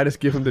stuff, I just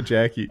give them to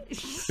Jackie.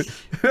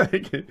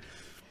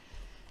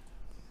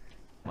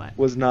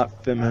 Was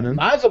not feminine.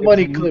 Mine's a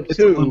money clip It's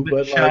a little too, bit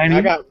but like,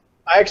 shiny.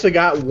 I actually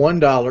got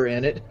 $1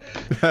 in it.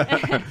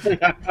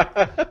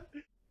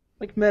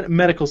 Like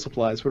medical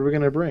supplies. What are we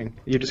gonna bring?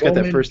 You just got that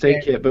Roman first aid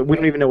and- kit, but we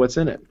don't even know what's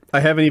in it. I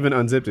haven't even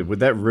unzipped it.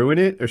 Would that ruin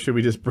it, or should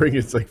we just bring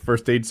its like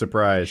first aid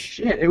surprise?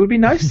 Shit, it would be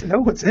nice to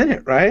know what's in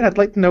it, right? I'd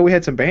like to know we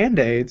had some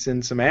band-aids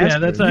and some aspirin. Yeah,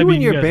 that's I You mean,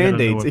 and you your guys gotta know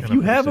band-aids. what If kind you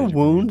of have a first aid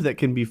wound that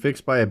can be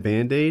fixed by a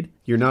band-aid,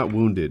 you're not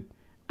wounded.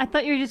 I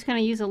thought you were just gonna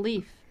use a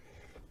leaf.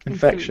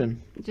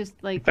 Infection. Just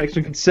like,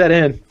 Infection can set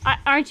in.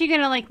 aren't you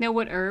gonna like know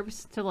what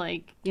herbs to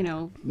like, make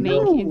No,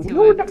 into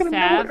we're a not gonna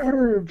salve? know what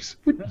herbs.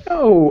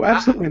 No,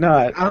 absolutely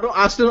not. I don't.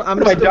 I still. I'm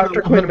Am I still not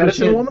Dr. Quinn, 100%.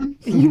 medicine woman?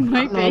 You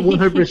might I'm be.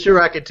 not 100%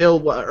 sure I could tell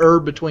what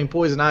herb between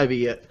poison ivy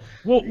yet.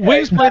 Well,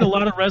 Wayne's played a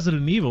lot of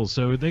Resident Evil,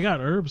 so they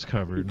got herbs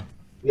covered.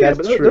 Yeah, That's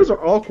but those, true. those are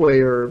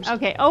Alquay herbs.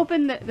 Okay,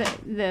 open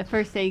the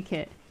first aid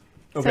kit.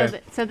 Okay.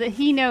 So that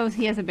he knows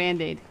he has a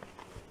band-aid.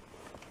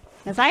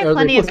 Because I have Are they-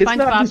 plenty of look, it's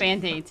not SpongeBob just-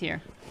 band-aids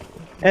here.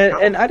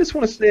 And I just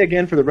want to say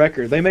again for the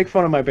record, they make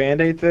fun of my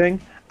Band-Aid thing.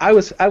 I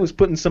was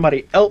putting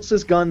somebody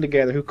else's gun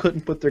together who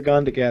couldn't put their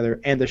gun together,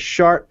 and the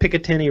sharp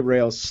Picatinny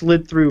rail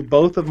slid through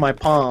both of my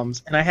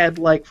palms, and I had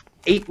like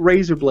 8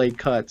 razor blade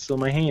cuts on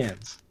my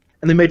hands.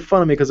 And they made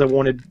fun of me because I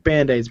wanted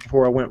Band-Aids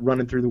before I went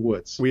running through the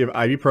woods. We have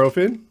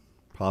ibuprofen,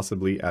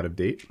 possibly out of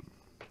date.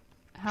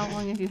 How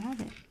long have you had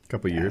it? A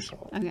couple years.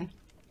 Okay.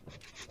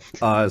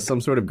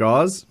 Some sort of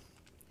gauze.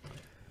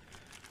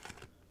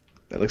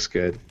 That looks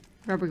good.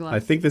 Rubber gloves. I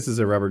think this is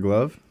a rubber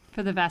glove.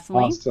 For the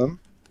Vaseline. Awesome.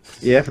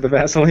 Yeah, for the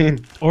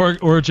Vaseline. Or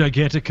a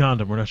gigantic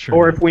condom, we're not sure.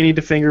 Or if we need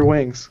to finger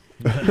wings.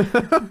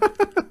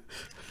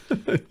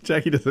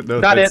 Jackie doesn't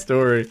know Got that it.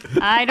 story.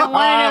 I don't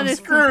want to know I'm this.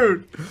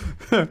 screwed.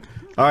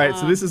 All right,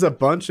 so this is a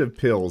bunch of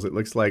pills. It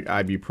looks like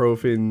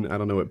ibuprofen. I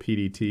don't know what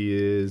PDT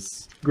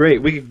is.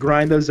 Great. We could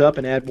grind those up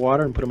and add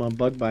water and put them on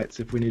bug bites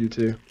if we needed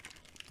to.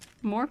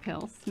 More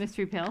pills.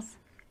 Mystery pills.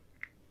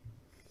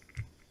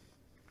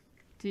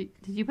 Did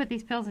you put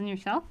these pills in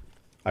yourself?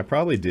 I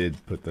probably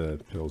did put the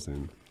pills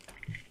in.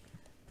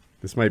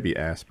 This might be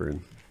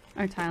aspirin.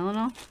 Or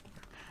Tylenol?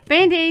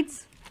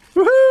 Band-Aids!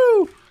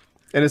 Woohoo!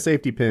 And a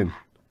safety pin.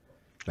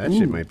 That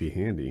shit might be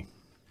handy.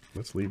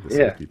 Let's leave the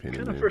Yeah. safety pin in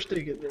What kind of there. first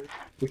aid kit there?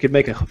 We could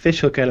make a fish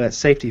hook out of that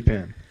safety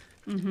pin.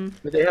 Do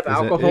they have that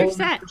alcohol it? in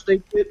the first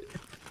aid kit?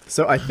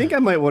 So I think I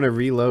might want to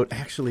reload.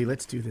 Actually,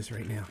 let's do this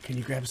right now. Can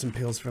you grab some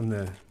pills from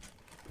the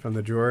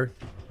drawer?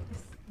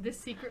 This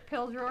secret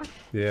pill drawer?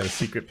 Yeah, the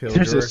secret pill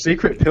There's drawer. a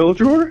secret pill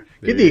drawer?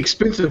 Get the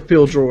expensive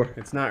pill drawer.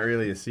 It's not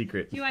really a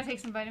secret. Do you want to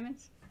take some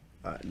vitamins?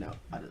 No,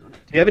 I don't know. Do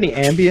you have any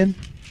Ambien?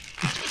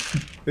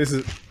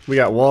 We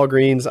got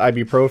Walgreens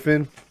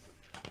ibuprofen.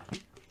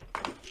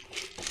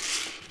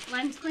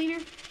 Lens cleaner?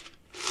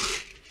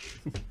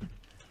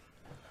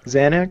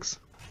 Xanax?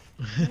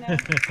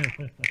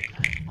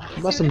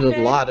 Must have been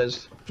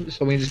Lattes,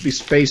 so we can just be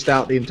spaced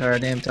out the entire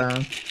damn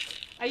time.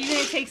 Are you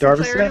going to take some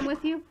Darvocet? Claritin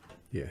with you?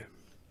 Yeah.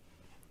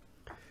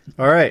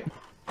 All right.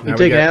 Now You we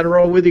take got-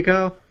 Adderall with you,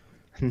 Kyle?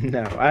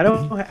 No, I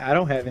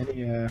don't have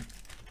any. I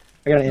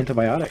got an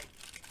antibiotic.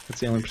 That's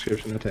the only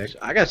prescription I take.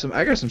 I got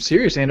some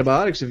serious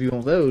antibiotics if you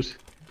want those.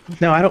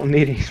 No, I don't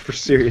need any for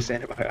serious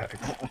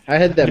antibiotics. I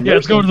had that. Yeah,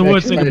 let's go to the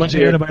woods, take a infection bunch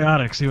of last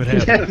antibiotics, see what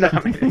happens. Yeah, no,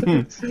 I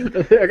mean,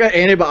 year. I got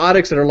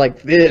antibiotics that are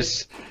like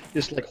this,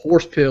 just like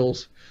horse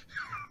pills.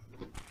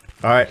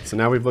 All right. So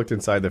now we've looked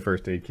inside the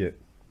first aid kit.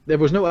 There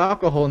was no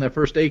alcohol in that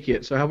first aid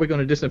kit, so how are we going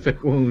to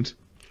disinfect wounds?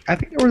 I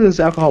think there were those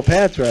alcohol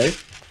pads,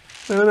 right?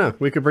 I don't know.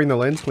 We could bring the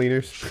lens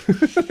cleaners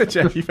that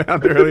Jackie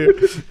found earlier.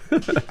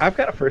 I've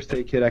got a first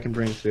aid kit I can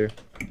bring too.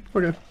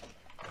 Okay.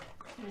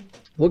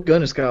 What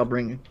gun is Kyle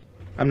bringing?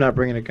 I'm not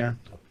bringing a gun.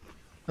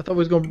 I thought we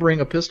was going to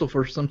bring a pistol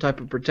for some type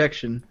of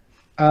protection.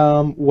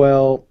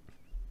 Well,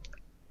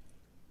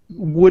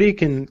 Woody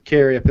can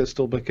carry a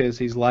pistol because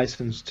he's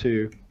licensed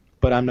to,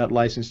 but I'm not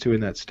licensed to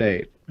in that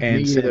state. And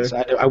Me since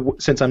either.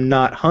 since I'm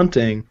not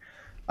hunting,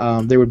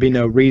 there would be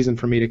no reason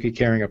for me to be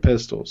carrying a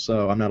pistol,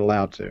 so I'm not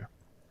allowed to.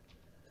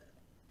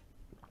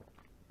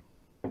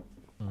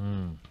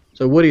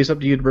 So Woody, it's up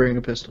to you to bring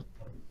a pistol.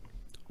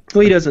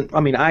 Well, he doesn't. I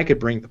mean, I could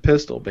bring the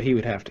pistol, but he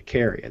would have to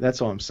carry it.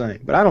 That's all I'm saying.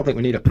 But I don't think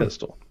we need a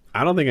pistol.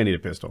 I don't think I need a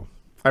pistol.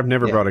 I've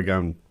never Yeah. brought a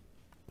gun.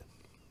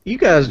 You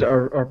guys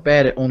are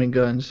bad at owning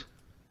guns.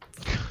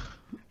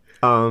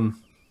 Um,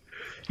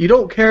 You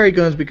don't carry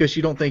guns because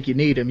you don't think you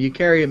need them. You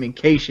carry them in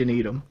case you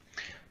need them.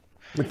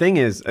 the thing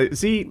is,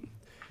 see,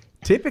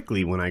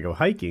 typically when I go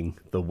hiking,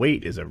 the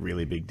weight is a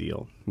really big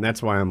deal. And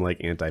that's why I'm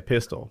like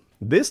anti-pistol.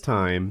 This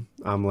time,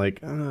 I'm like,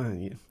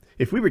 yeah.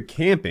 If we were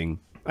camping,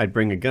 I'd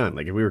bring a gun.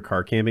 Like if we were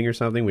car camping or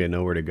something, we had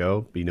nowhere to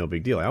go, be no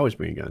big deal. I always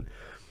bring a gun.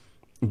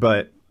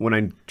 But when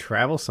I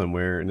travel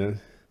somewhere, and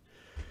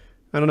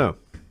I don't know.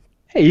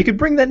 Hey, you could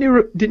bring that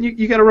new. Didn't you?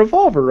 You got a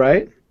revolver,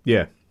 right?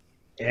 Yeah.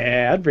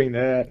 Yeah, I'd bring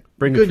that.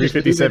 Bring the Good, just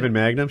leave 357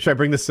 Magnum. Should I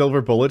bring the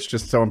silver bullets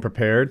just so I'm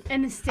prepared?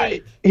 And the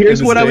steak. Here's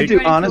And the what I would steak.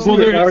 do, honestly.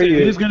 Well, if I were you.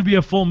 there's going to be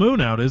a full moon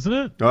out, isn't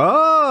it?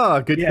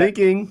 Oh, good Yeah.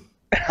 thinking.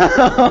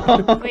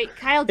 Wait,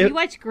 Kyle, do you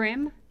watch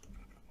Grimm?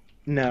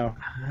 No.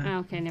 Oh,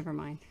 okay, never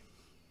mind.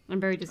 I'm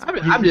very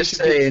disappointed. I'm just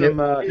saying.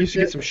 You should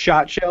get some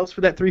shot shells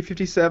for that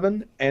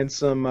 357 and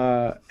some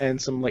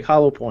like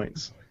hollow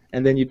points,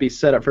 and then you'd be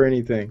set up for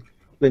anything.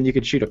 Then you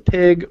could shoot a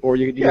pig, or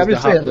you could use Yeah, I'm the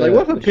just saying. Like,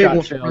 what if a the pig shot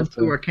wants to run shells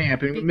through our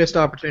camp and we missed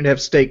the opportunity to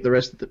have steak the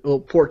rest of the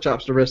pork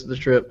chops the rest of the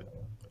trip?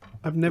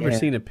 I've never Yeah.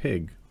 seen a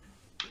pig.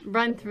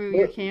 Run through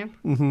your camp.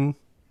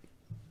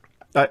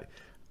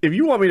 If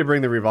you want me to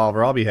bring the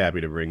revolver, I'll be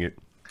happy to bring it.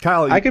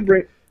 Kyle, I could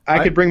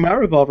bring my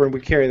revolver and we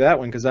carry that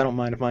one because I don't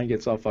mind if mine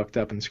gets all fucked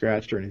up and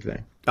scratched or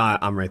anything.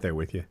 I'm right there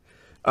with you.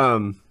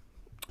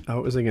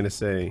 What was I going to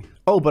say?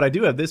 Oh, but I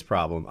do have this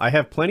problem. I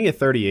have plenty of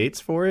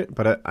 38s for it,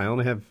 but I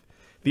only have...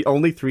 The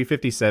only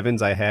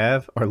 357s I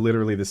have are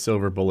literally the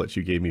silver bullets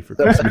you gave me for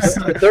Christmas.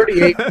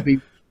 38 would be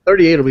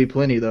 38 will be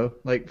plenty though.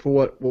 Like for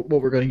what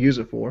we're going to use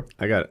it for.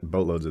 I got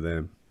boatloads of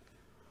them.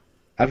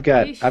 I've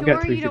got Are you sure I've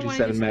got you don't want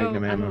to 357 just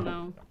Magnum go, I don't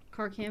ammo. know,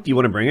 car camp? You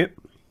want to bring it?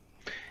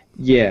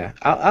 Yeah,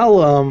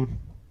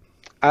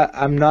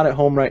 I'm not at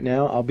home right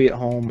now. I'll be at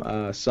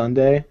home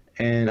Sunday,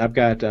 and I've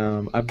got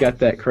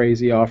that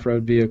crazy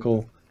off-road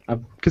vehicle.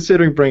 I'm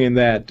considering bringing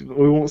that.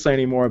 We won't say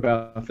any more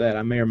about that.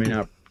 I may or may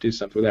not do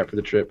something with that for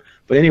the trip.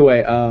 But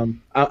anyway,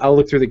 I'll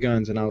look through the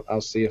guns and I'll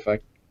see if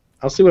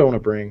I'll see what I want to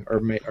bring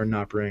or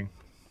not bring,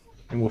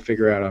 and we'll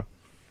figure out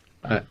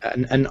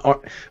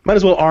might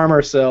as well arm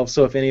ourselves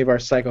so if any of our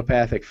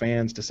psychopathic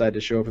fans decide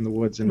to show up in the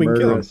woods and We can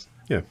kill murder 'em. us.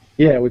 Yeah.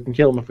 Yeah, we can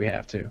kill them if we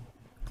have to.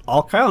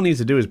 All Kyle needs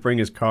to do is bring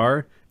his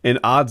car, and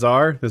odds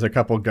are there's a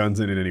couple guns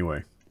in it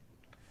anyway.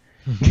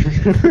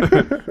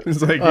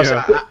 It's like, So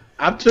yeah.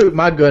 I took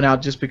my gun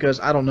out just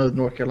because I don't know the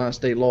North Carolina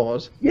state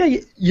laws. Yeah,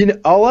 you know,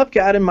 all I've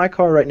got in my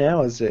car right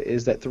now is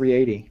that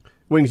 380.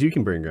 Wings, you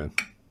can bring a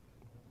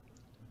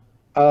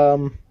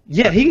gun.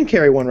 Yeah, he can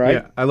carry one, right?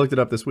 Yeah, I looked it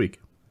up this week.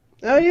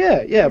 Oh yeah.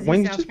 Is he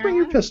Wings, South just bring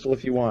your Carolina? pistol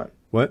if you want,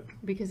 What?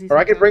 Because he's or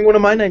I in could bring South one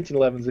of my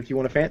 1911s if you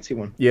want a fancy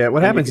one. Yeah,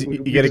 what And happens? we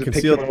You can get a use picture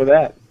concealed one with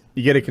that.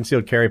 you get a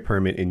concealed carry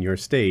permit in your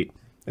state,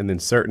 and then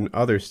certain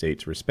other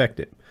states respect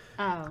it.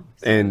 Oh,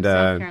 so And,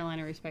 South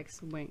Carolina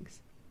respects wings.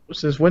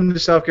 Since when did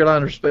South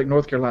Carolina respect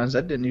North Carolina?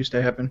 That didn't used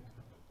to happen.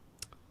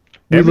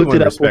 We looked Everyone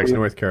it up respects for you.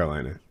 North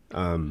Carolina.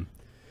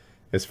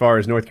 As far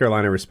as North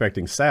Carolina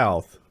respecting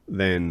South,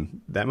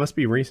 then that must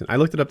be recent. I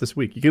looked it up this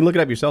week. You can look it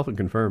up yourself and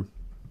confirm.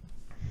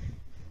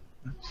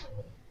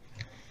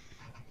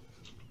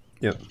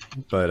 Yep.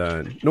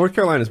 But North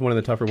Carolina is one of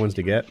the tougher ones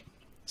to get,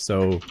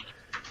 so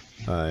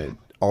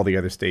all the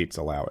other states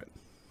allow it.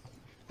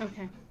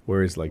 Okay.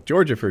 Whereas, like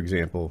Georgia, for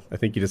example, I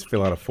think you just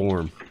fill out a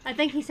form. I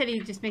think he said he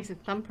just makes a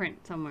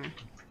thumbprint somewhere.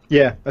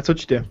 Yeah, that's what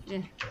you do.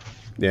 Yeah.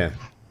 Yeah.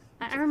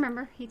 I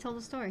remember. He told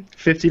a story.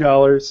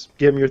 $50.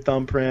 Give him your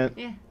thumbprint.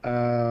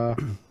 Yeah.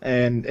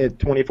 And at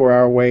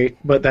 24-hour wait,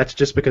 but that's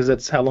just because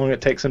that's how long it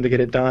takes him to get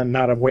it done,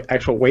 not a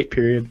actual wait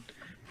period.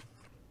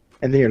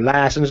 And then you're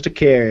licensed to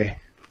carry.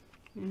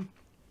 Mm. Here,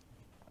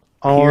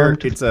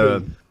 Armed. it's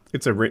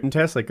a written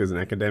test, like there's an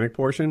academic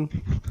portion.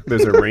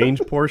 There's a range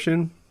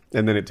portion,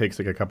 and then it takes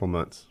like a couple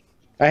months.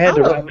 I had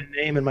to How write my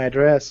name and my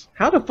address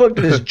How the fuck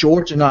does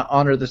Georgia not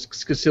honor this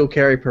concealed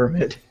carry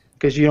permit?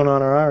 because you don't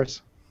honor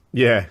ours.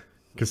 Yeah,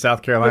 because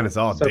South Carolina's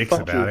all So dicks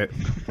fuck about you. it.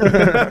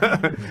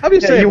 I'm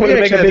just Yeah, saying, you we want to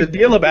make actually a have big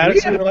deal about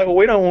it, so Yeah, you're like, well,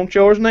 we don't want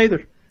yours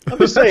neither. I'm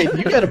just saying,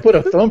 you got to put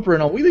a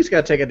thumbprint on. We at least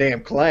got to take a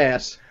damn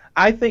class.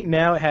 I think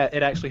now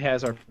it actually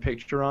has our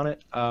picture on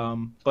it,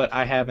 but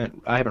I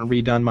haven't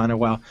redone mine in a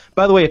while.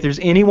 By the way, if there's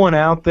anyone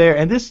out there,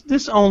 and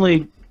this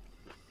only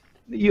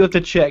you have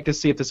to check to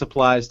see if this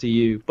applies to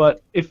you.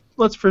 But if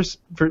let's for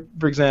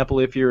example,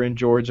 if you're in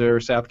Georgia or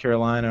South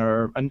Carolina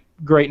or a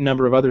great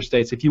number of other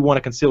states, if you want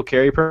a concealed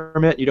carry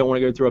permit, you don't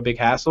want to go through a big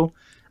hassle.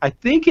 I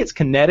think it's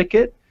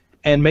Connecticut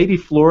and maybe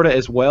Florida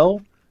as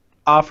well.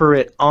 offer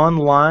it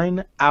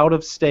online,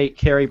 out-of-state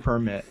carry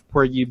permit,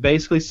 where you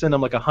basically send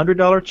them like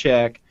 $100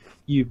 check.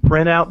 You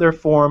print out their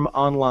form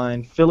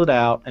online, fill it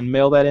out, and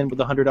mail that in with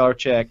a $100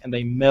 check, and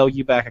they mail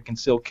you back a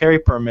concealed carry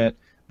permit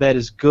that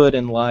is good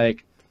in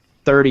like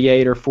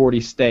 38 or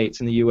 40 states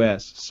in the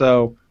U.S.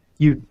 So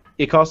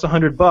it costs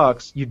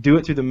 $100. You do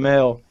it through the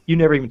mail. You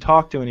never even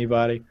talk to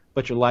anybody,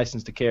 but you're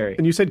licensed to carry.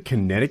 And you said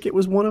Connecticut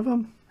was one of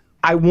them?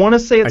 I want to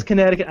say it's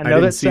Connecticut. I know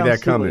didn't that see sounds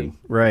that coming. silly,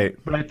 Right.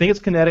 but I think it's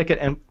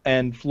Connecticut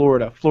and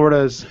Florida.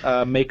 Florida's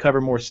may cover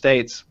more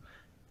states,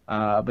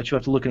 but you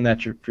have to look into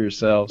that for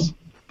yourselves.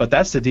 But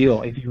that's the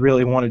deal. If you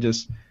really want to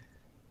just,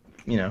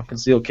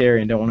 conceal carry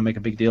and don't want to make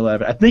a big deal out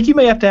of it, I think you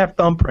may have to have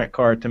thumbprint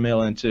card to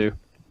mail into.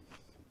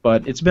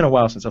 But it's been a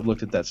while since I've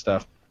looked at that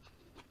stuff.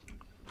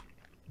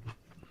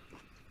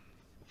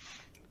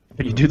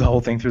 But you do the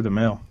whole thing through the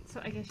mail.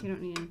 So I guess you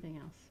don't need anything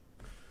else.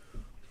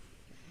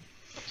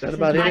 Is that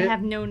about it? I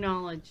have no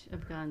knowledge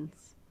of guns,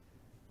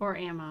 or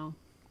ammo,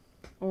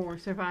 or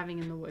surviving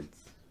in the woods.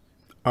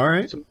 All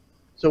right.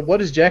 So what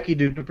does Jackie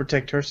do to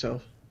protect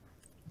herself?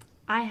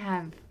 I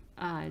have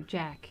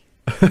Jack,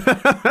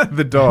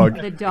 The dog.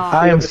 the dog.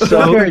 I am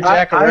so carry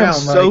Jack I am around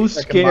so like a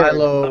scared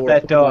Milo of or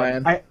that a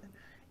dog. lion.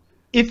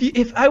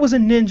 If I was a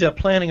ninja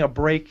planning a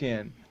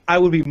break-in, I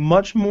would be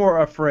much more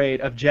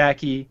afraid of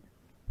Jackie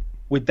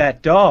with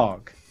that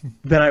dog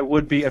than I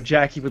would be of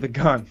Jackie with a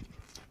gun.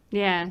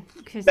 Yeah,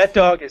 because That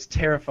dog is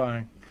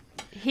terrifying.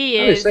 he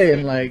I'm is. just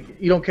saying, like,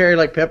 you don't carry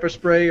like pepper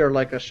spray or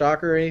like a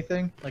shocker or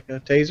anything, like a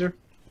taser.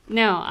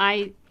 No,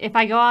 if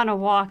I go on a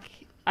walk,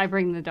 I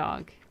bring the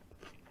dog.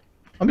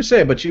 I'm just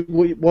saying, but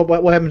what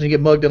happens when you get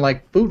mugged in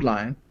like Food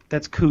Lion?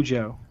 That's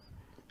Cujo.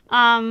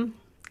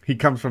 He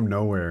comes from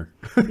nowhere,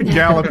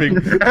 galloping.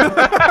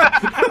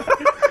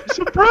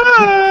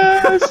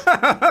 Surprise! Just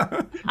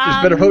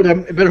better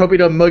hope he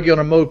doesn't mug you on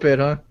a moped,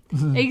 huh?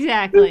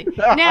 Exactly.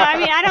 No, I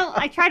mean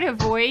I try to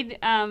avoid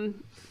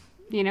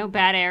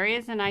bad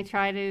areas, and I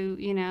try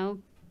to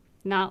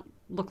not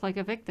look like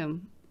a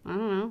victim. I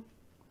don't know.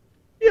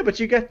 Yeah, but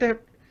you got that.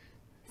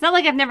 It's not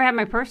like I've never had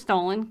my purse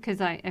stolen,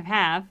 because I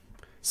have.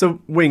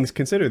 So, Wings,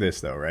 consider this,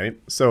 though, right?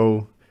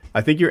 So,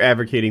 I think you're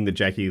advocating that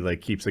Jackie,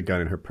 keeps a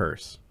gun in her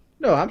purse.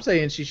 No, I'm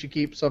saying she should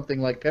keep something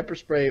like pepper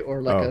spray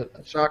or like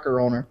a shocker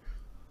on her.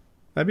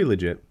 That'd be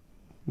legit.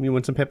 You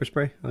want some pepper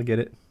spray? I'll get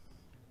it.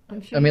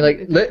 I'm sure I mean,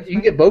 you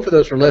can get both of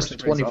those for less than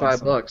Pepper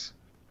spray's $25. awesome.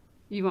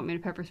 You want me to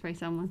pepper spray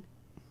someone?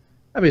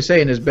 I'm just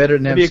saying it's better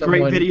than That'd be a have great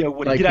someone video.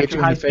 Would like get out hit your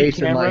you in the high-speed face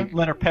and camera, like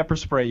let her pepper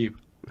spray you.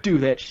 Do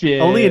that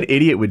shit. Only an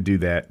idiot would do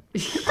that.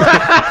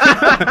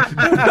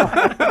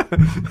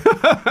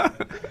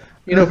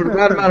 for the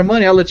right amount of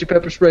money, I'll let you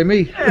pepper spray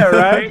me. Yeah,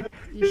 right.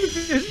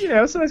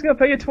 Somebody's gonna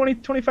pay you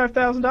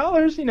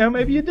 $25,000.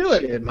 Maybe you do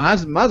it. Shit,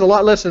 mine's a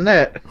lot less than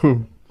that.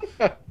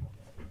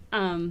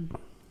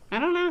 I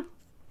don't know.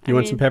 You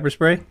want some pepper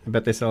spray? I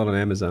bet they sell it on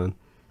Amazon.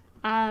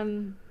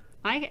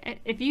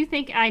 If you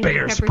think I need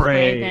Bear pepper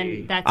spray.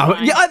 then that's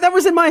fine. Yeah, that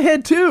was in my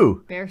head,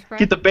 too. Bear spray.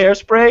 Get the bear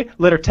spray.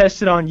 Let her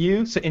test it on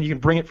you, and you can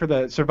bring it for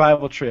the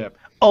survival trip.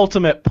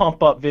 Ultimate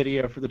pump-up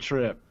video for the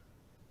trip.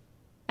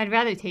 I'd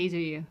rather taser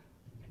you.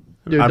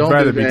 Dude, I'd don't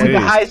rather do be that. With the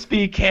tased.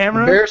 high-speed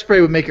camera. Bear spray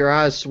would make your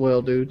eyes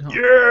swell, dude.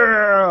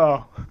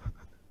 Yeah.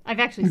 I've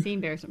actually seen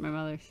bears at my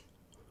mother's.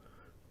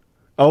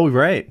 Oh,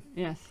 right.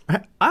 Yes.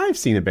 I've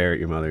seen a bear at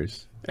your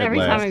mother's. at Every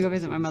time last. I go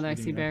visit my mother, I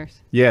see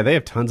bears. Yeah, they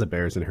have tons of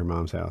bears in her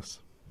mom's house.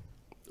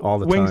 All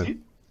the Wings,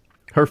 time.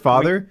 Her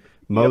father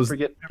mows.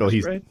 forget pepper Well,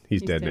 he's spray?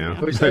 He's dead now.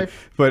 What'd you say?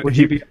 But Would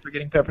you be for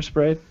getting pepper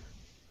sprayed?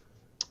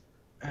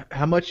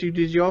 How much did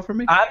you offer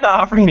me? I'm not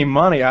offering any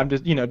money. I'm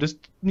just, I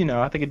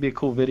think it'd be a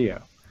cool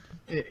video.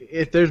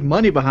 If there's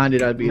money behind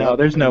it, I'd be. No, up.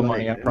 there's no Like,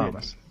 money. I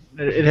promise.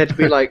 It'd have to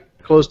be like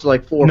close to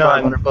like $400 or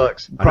None.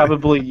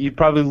 $500. You'd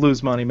probably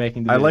lose money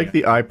making the I video. like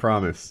the I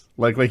promise.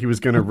 Like he was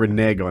gonna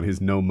renege on his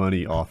no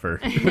money offer.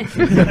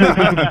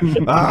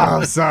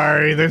 Oh,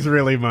 sorry. There's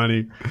really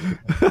money.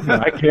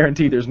 No, I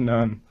guarantee there's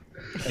none.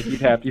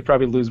 Like you'd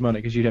probably lose money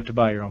because you'd have to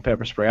buy your own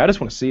pepper spray. I just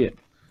want to see it.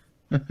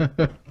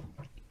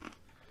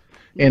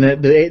 And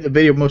the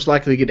video most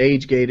likely get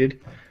age gated.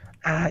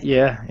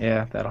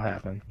 Yeah, that'll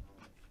happen.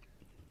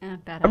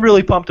 Bad I'm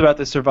really pumped about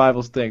this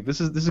survivals thing. This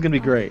is gonna be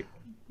great.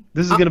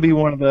 This is gonna be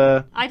one of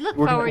the. I'd look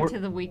forward to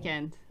the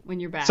weekend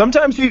when you're back.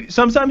 Sometimes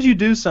you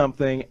do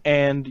something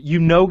and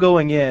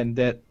going in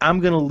that I'm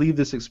gonna leave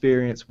this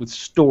experience with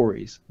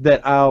stories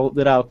that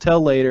I'll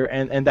tell later,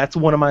 and that's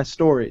one of my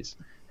stories.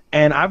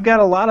 And I've got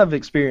a lot of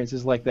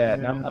experiences like that,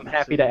 and I'm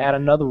happy to add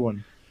another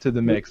one to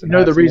the mix. You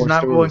know the reason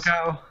I'm going,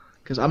 Kyle?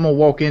 Because I'm gonna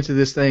walk into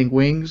this thing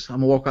wings. I'm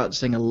gonna walk out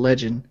saying a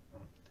legend.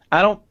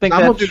 I don't think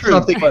I'm that's gonna do true.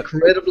 something but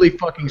incredibly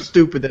fucking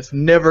stupid that's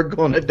never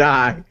gonna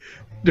die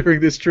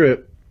during this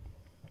trip.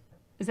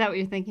 Is that what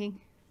you're thinking?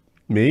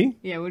 Me?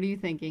 Yeah, what are you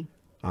thinking?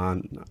 you're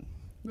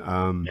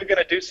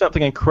gonna do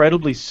something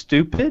incredibly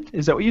stupid?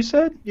 Is that what you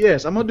said?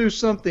 Yes, I'm gonna do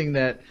something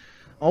that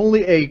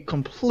only a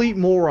complete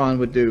moron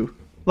would do.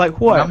 Like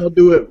And what? I'm gonna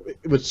do it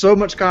with so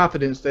much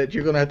confidence that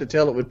you're gonna have to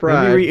tell it with Let me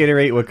pride.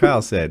 reiterate what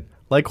Kyle said.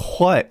 Like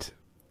what?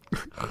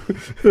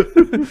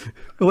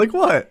 Like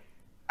what?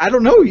 I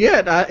don't know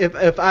yet.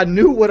 If I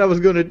knew what I was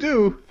going to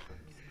do,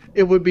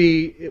 it would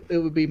be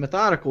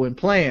methodical and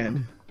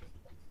planned.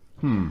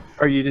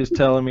 Are you just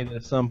telling me that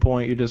at some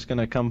point you're just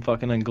gonna come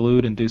fucking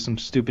unglued and do some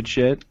stupid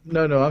shit?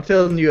 No, I'm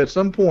telling you, at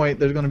some point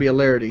there's going to be a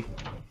Larity.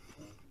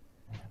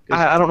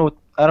 I don't know.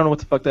 I don't know what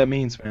the fuck that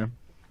means, man.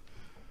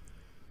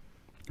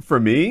 For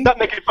me? Stop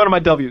making fun of my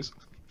W's.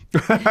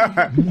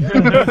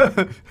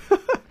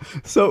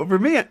 So for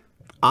me,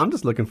 I'm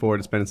just looking forward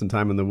to spending some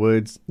time in the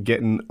woods,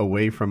 getting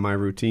away from my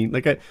routine.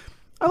 Like I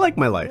like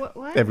my life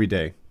What? every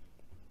day.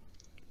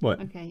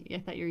 What? Okay, I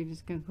thought you were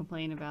just going to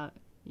complain about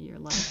your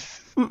life.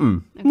 Okay.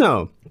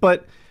 No,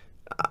 but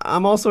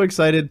I'm also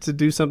excited to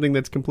do something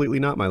that's completely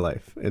not my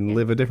life and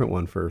live a different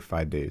one for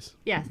 5 days.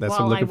 Yes, That's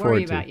what I'm well, I looking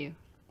worry forward to. about you.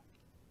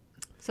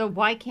 So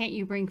why can't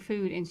you bring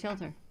food and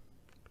shelter?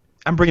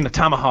 I'm bringing a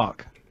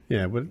tomahawk.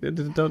 Yeah, but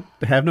don't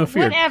have no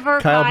fear.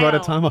 Whatever, Kyle brought a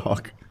Kyle.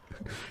 tomahawk.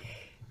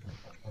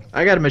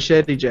 I got a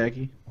machete,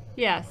 Jackie.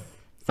 Yes.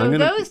 So I'm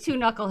gonna- those two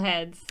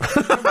knuckleheads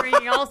are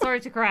bringing all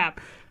sorts of crap.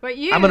 But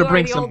you I'm gonna are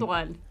bring the some- old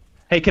one.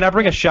 Hey, can I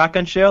bring a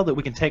shotgun shell that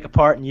we can take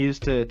apart and use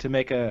to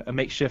make a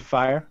makeshift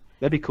fire?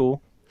 That'd be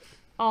cool.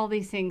 All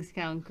these things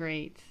sound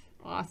great.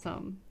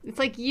 Awesome. It's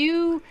like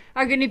you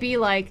are going to be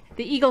like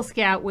the Eagle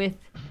Scout with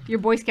your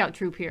Boy Scout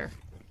troop here.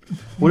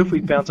 What if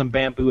we found some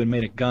bamboo and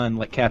made a gun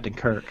like Captain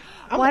Kirk?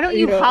 Why don't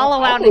you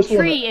hollow out a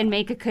tree and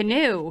make a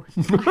canoe?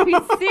 I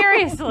mean,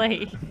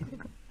 seriously.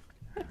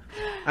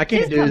 I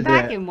can't Just do come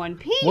back that. in one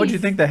piece. What'd you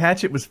think the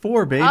hatchet was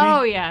for, baby?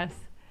 Oh, yes.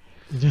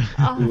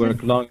 Oh, We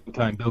work a long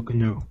time, build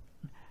canoe.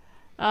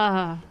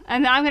 and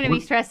I'm going to be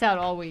stressed out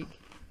all week.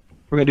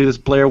 We're gonna do this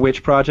Blair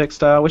Witch Project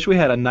style. Wish we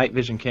had a night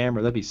vision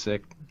camera. That'd be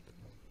sick.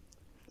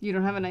 You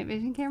don't have a night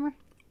vision camera?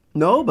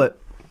 No, but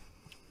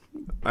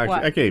What?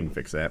 I can't even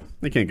fix that.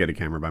 They can't get a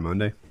camera by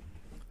Monday.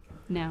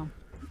 No.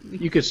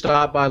 You could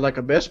stop by like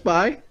a Best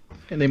Buy,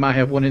 and they might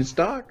have one in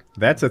stock.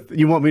 That's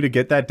you want me to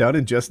get that done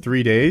in just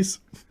 3 days?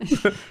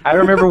 I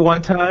remember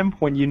one time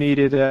when you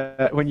needed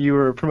when you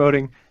were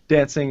promoting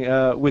dancing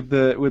with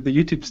the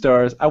YouTube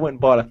stars. I went and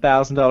bought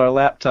 $1,000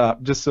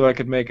 laptop just so I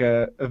could make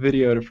a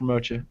video to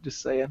promote you.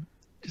 Just saying.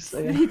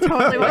 You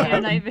totally wanted a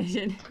night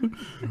vision.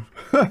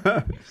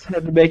 Just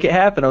had to make it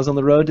happen. I was on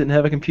the road, didn't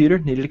have a computer,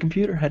 needed a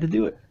computer, had to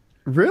do it.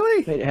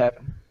 Really? Made it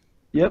happen.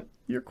 Yep.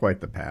 You're quite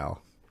the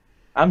pal.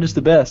 I'm just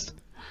the best.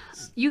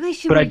 You guys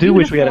should But I wear do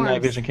wish we had a night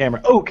uniforms. vision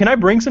camera. Oh, can I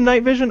bring some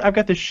night vision? I've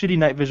got this shitty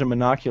night vision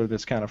monocular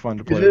that's kind of fun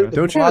to play it- with.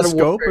 Don't you have a Modern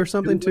scope Warfare or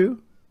something 2?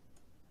 too?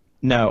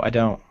 No, I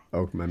don't.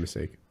 Oh, my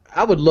mistake.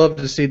 I would love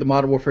to see the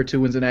Modern Warfare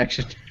 2 ones in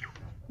action.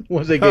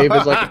 Ones they gave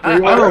us like a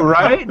free Oh, one.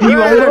 right? Do You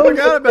you I own those?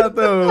 forgot about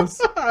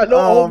those. I don't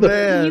Oh own them.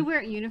 Can you man.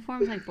 wear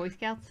uniforms like Boy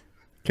Scouts?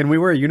 Can we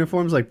wear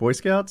uniforms like Boy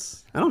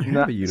Scouts? I don't have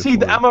No. a uniform.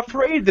 See, I'm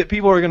afraid that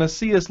people are gonna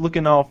see us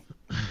looking all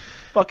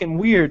fucking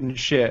weird and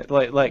shit,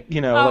 like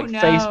you know, Oh, like no.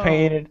 face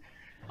painted.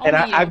 And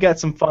Only you. I've got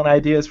some fun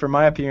ideas for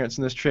my appearance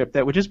in this trip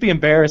that would just be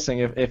embarrassing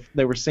if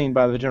they were seen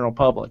by the general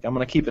public. I'm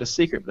gonna keep it a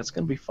secret, but it's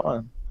gonna be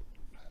fun.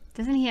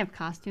 Doesn't he have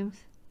costumes?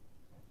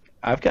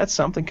 I've got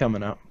something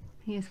coming up.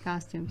 He has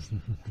costumes.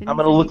 I'm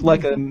gonna look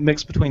like a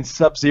mix between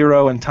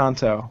Sub-Zero and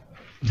Tonto.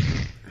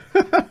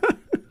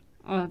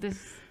 Oh,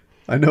 this.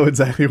 I know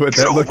exactly what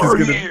that look is Over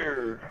gonna.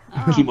 here,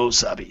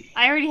 Kimosabi.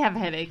 I already have a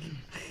headache.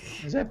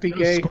 Is that You're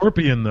a PK?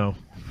 Scorpion, though.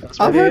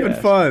 I'm having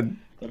fun.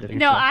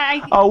 No,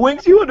 I. Oh,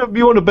 Wings, you want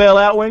to bail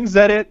out, Wings? Is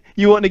that it?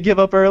 You want to give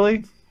up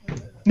early?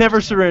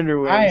 Never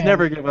surrender, I Wings. am.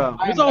 Never give up.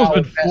 I It's am almost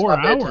been past 4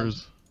 my bedtime.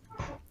 hours.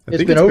 I It's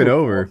think been it's been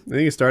over. over. I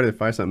think it started at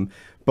 5 something.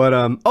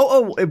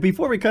 But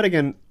before we cut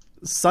again,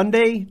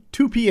 Sunday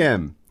 2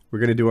 p.m. we're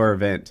gonna do our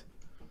event,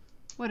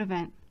 What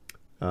event?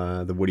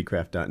 the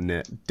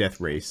woodycraft.net death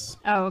race.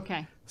 Oh,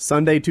 okay.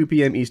 Sunday 2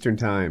 p.m. Eastern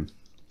time.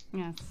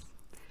 Yes.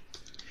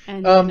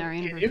 And our Can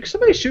anniversary.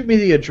 somebody shoot me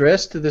the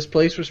address to this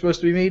place we're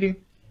supposed to be meeting?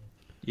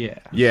 Yeah.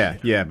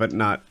 Yeah, but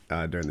not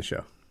during the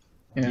show.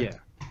 Yeah.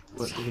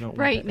 But we don't want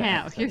Right that.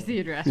 now. Here's the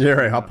address. Yeah,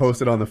 right. I'll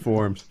post it on the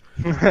forums.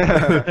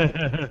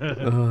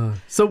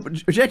 So,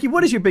 Jackie,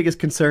 what is your biggest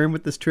concern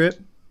with this trip?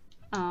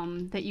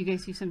 That you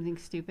guys do something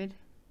stupid.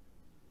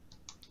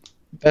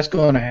 That's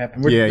going to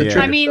happen. Yeah, the yeah.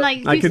 trip- I mean,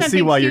 like, I do can see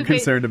something why you're stupid-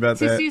 concerned about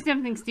just that. do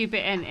something stupid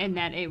and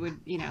that it would,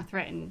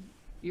 threaten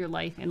your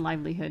life and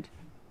livelihood.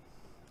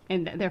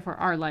 And therefore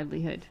our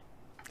livelihood.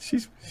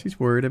 She's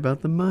worried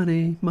about the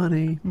money.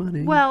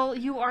 Well,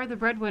 you are the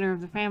breadwinner of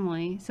the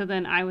family, so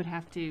then I would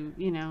have to,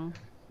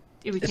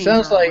 it would It change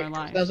sounds our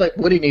like lives.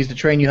 Woody needs to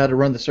train you how to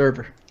run the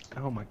server.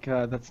 Oh my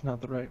God, that's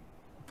not the right.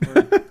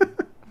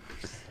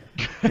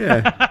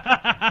 Yeah.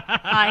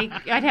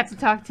 I'd have to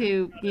talk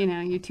to,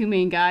 your two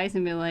main guys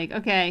and be like,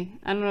 okay,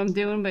 I don't know what I'm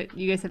doing, but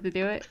you guys have to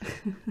do it.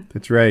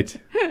 That's right.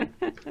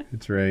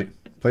 That's right.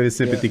 Play the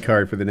sympathy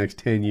card for the next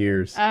 10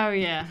 years. Oh,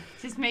 yeah.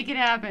 Just make it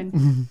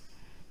happen.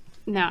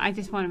 No, I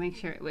just want to make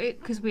sure.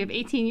 Because we have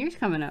 18 years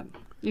coming up.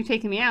 You're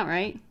taking me out,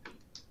 right?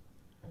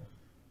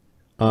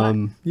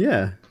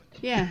 Yeah.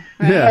 Yeah.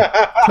 Right?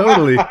 Yeah,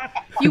 totally.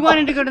 You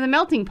wanted to go to the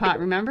melting pot,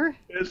 remember?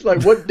 It's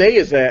like, what day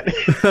is that?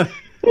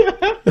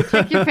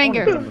 Check your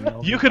finger.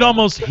 You could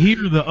almost hear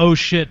the oh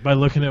shit by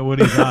looking at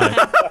Woody's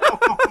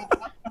eye.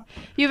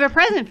 You have a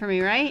present for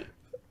me, right?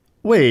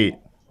 Wait,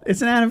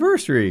 it's an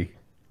anniversary,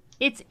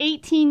 It's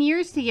 18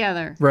 years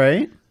together.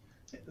 right?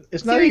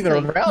 It's not even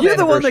Seriously. around. You're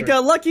the one that anniversary.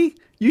 got lucky.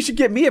 You should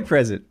get me a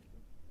present.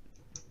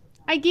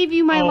 I gave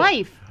you my Oh.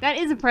 life. That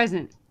is a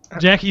present.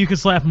 Jackie, you can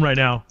slap him right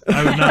now.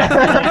 I would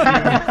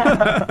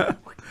not.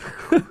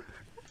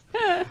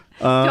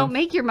 Don't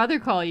make your mother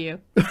call you.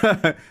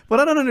 But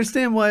I don't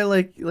understand why,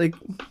 like.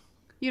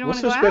 You don't want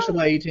What's to so go special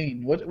out? about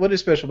 18? What is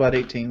special about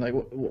 18? Like,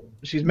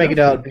 she's making it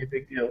out to be a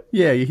big deal.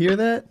 Yeah, you hear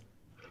that?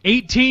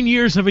 18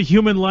 years of a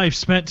human life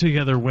spent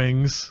together,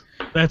 Wings.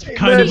 That's kind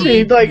But of.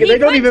 see, like, He they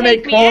don't could even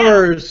make take me out.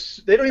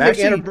 cars. They don't even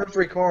Actually- make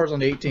anniversary cars on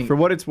the 18th. For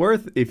what it's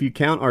worth, if you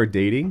count our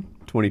dating,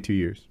 22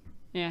 years.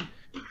 Yeah.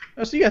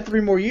 Oh, so you got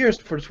 3 more years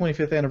for the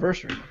 25th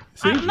anniversary.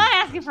 See? I'm not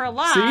asking for a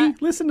lot. See?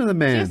 Listen to the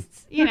man.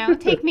 Just,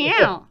 take me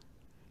out.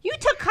 You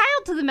took Kyle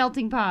to the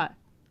melting pot.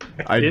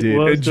 I It did.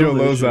 was And Joe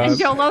delicious. And Lozon.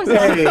 Joe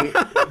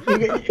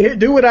Lozon. Hey,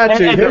 do what I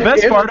do. And the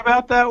best part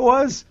about that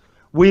was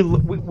we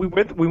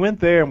went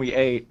there and we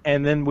ate,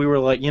 and then we were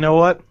like, you know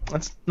what?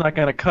 That's not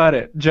gonna cut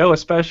it. Joe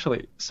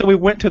especially. So we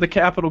went to the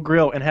Capitol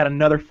Grill and had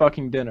another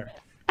fucking dinner.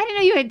 I didn't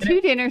know you had 2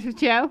 dinners with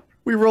Joe.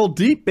 We rolled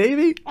deep,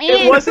 baby.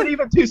 It wasn't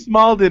even 2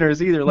 small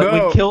dinners either. Like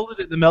No. we killed it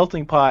at the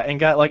melting pot and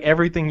got like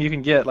everything you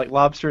can get, like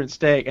lobster and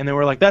steak, and then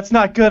we're like, that's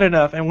not good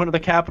enough, and went to the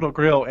Capitol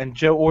Grill, and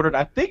Joe ordered.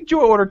 I think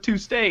Joe ordered 2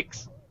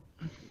 steaks.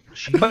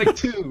 Like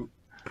 2.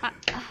 I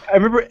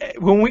remember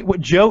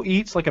when Joe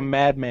eats like a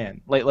madman.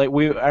 I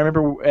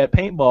remember at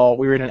paintball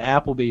we were in an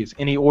Applebee's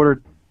and he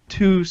ordered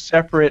 2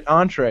 separate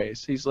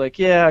entrees. He's like,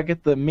 yeah, I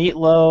get the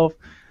meatloaf,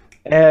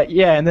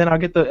 yeah, and then I'll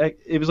get the.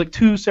 It was like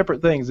 2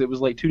 separate things. It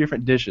was like 2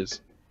 different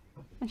dishes.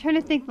 I'm trying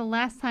to think the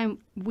last time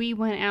we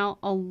went out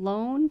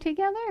alone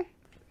together.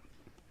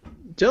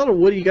 Tell her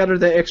Woody got her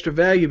that extra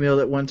value meal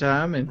at one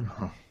time, and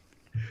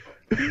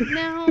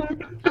No.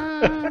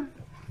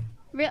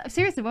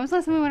 Seriously, when was the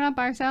last time we went out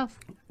by ourselves?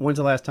 When's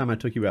the last time I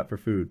took you out for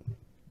food?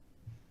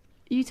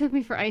 You took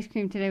me for ice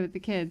cream today with the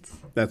kids.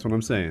 That's what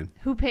I'm saying.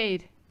 Who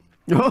paid?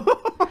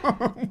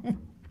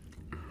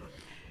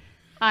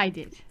 I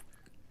did.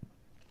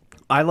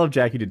 I love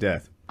Jackie to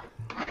death.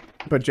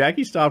 But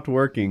Jackie stopped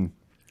working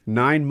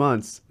 9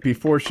 months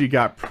before she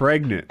got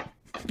pregnant.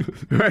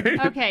 Right?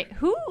 Okay,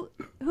 who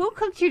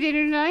cooked your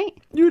dinner tonight?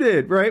 You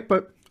did, right?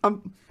 But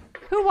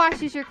Who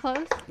washes your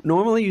clothes?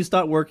 normally you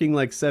start working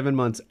like 7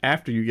 months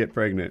after you get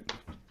pregnant.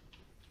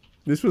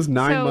 This was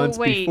 9 So, months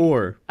wait.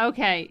 before.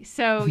 Okay,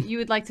 so you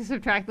would like to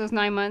subtract those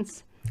 9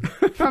 months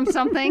from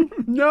something?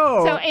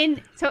 No.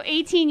 So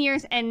 18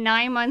 years and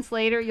 9 months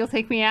later, you'll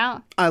take me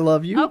out? I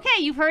love you. Okay,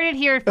 you've heard it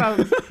here,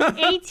 folks.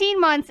 18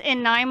 months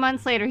and 9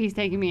 months later, he's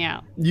taking me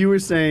out. You were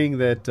saying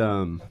that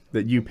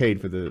that you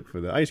paid for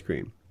the ice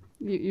cream.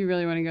 You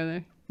really want to go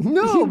there?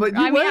 No, but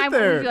you went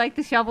there. Would you like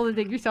the shovel to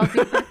dig yourself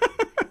deeper?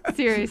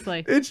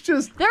 Seriously. It's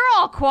just They're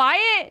all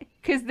quiet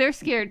because they're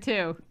scared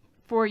too.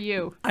 For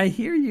you. I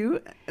hear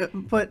you,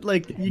 but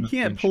like you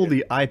can't pull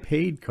the I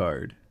paid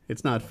card.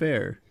 It's not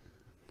fair.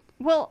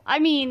 Well, I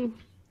mean,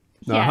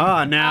 yes,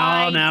 Aha!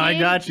 Now I did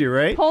got you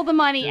right. Pull the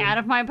money out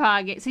of my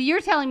pocket. So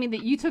you're telling me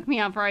that you took me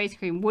out for ice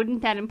cream.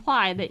 Wouldn't that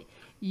imply that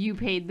you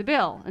paid the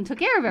bill and took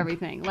care of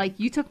everything? Like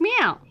you took me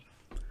out.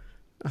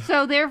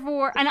 So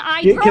therefore, and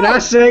I drove. can I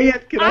say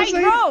it? Can I I say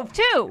it? drove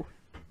too.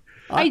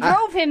 I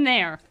drove him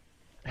there.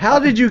 How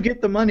did you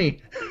get the money?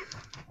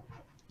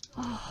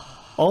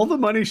 All the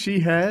money she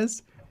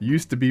has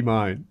used to be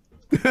mine.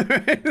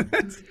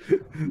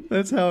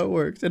 that's how it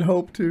works, and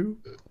hope too.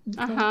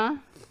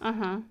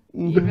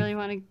 You really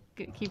want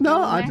to keep No,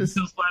 going I there? just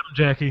Still slap him,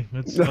 Jackie.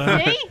 That's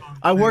See?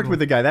 I worked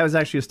with a guy that was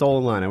actually a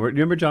stolen line. You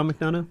remember John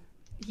McDonough?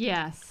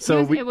 Yes. So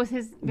It was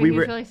his. we He was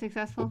were- really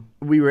successful.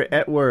 We were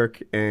at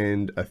work,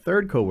 and a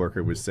third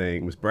coworker was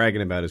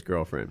bragging about his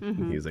girlfriend.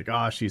 And he was like,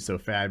 "Oh, she's so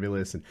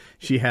fabulous, and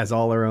she has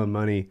all her own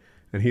money."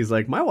 And he's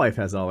like, "My wife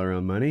has all her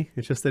own money.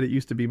 It's just that it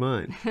used to be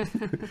mine."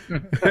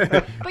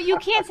 But you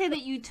can't say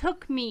that you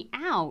took me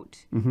out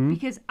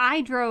because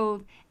I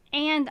drove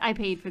and I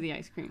paid for the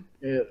ice cream.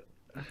 Yeah.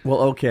 Well,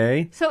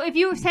 okay. So if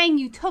you were saying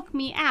you took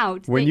me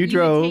out, When that you would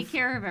drove, take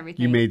care of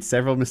everything. You made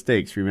several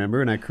mistakes,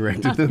 remember? And I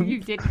corrected them. You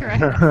did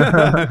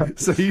correct.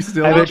 So you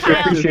still. I Well, bet you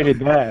Kyle- appreciated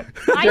that.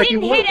 I Jackie,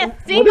 didn't hit a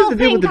what single does it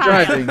do thing, with the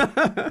Kyle.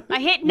 driving? I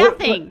hit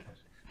nothing.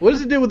 What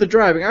does it do with the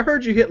driving? I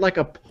heard you hit like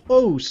a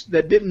post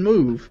that didn't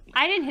move.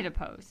 I didn't hit a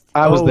post.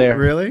 I was Oh, there.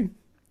 Really?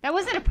 That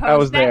wasn't a post. I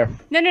was there.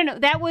 No.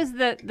 That was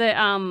the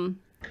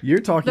You're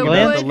talking The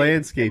about wood- the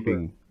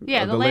landscaping.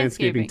 Yeah, the the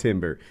landscaping landscaping.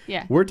 timber.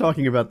 Yeah. We're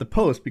talking about the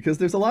post because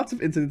there's lots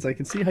of incidents. I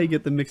can see how you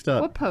get them mixed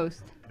up. what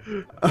post?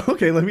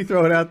 Okay, let me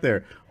throw it out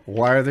there.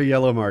 Why are there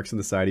yellow marks on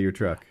the side of your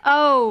truck?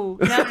 Oh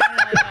no.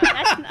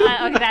 That's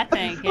okay, that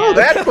thing. Yeah. Oh,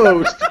 that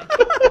post.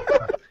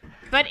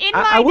 But in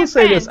my I will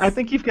say this. defense- I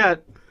think you've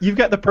got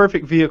the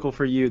perfect vehicle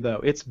for you though.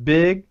 It's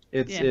big.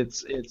 It's Yeah.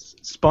 it's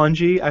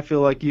spongy. I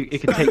feel like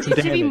it could take some it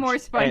should damage. be more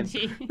And-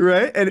 spongy.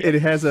 Right? And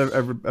it has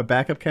a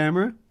backup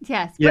camera.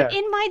 Yes, Yeah. but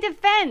in my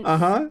defense,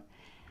 Uh-huh.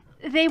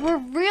 they were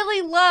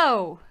really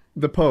low.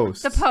 The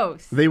posts. The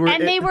posts. They were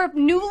and they were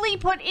newly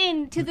put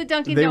into the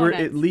Dunkin' They were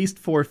Donuts. at least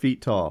 4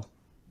 feet tall.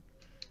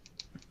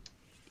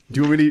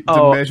 Do you want me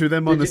to measure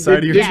them on the side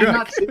of your Did you truck?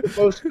 not see the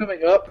post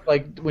coming up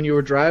like when you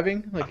were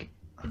driving? Like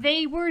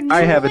They were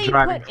I have a newly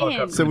driving put fuck in.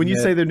 up. So when you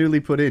say they're newly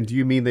put in, do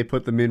you mean they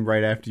put them in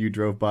right after you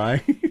drove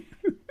by?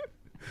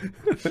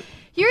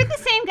 You're the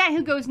same guy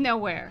who goes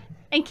nowhere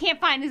and can't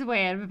find his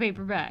way out of a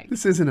paper bag.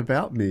 This isn't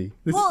about me.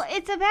 Well,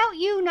 it's about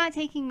you not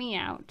taking me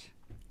out.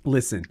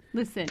 Listen,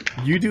 Listen.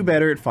 you do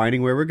better at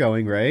finding where we're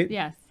going, right?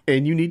 Yes.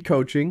 And you need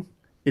coaching.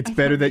 It's I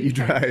better don't that you need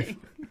drive. coaching.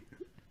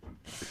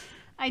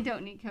 I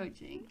don't need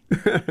coaching.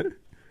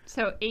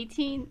 So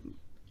 18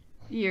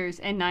 years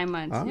and 9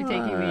 months. You're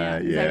taking me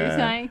out. Is that what you're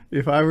saying?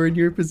 If I were in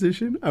your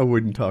position, I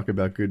wouldn't talk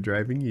about good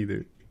driving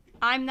either.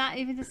 I'm not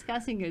even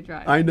discussing good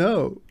driving. I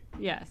know.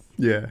 Yes.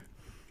 Yeah.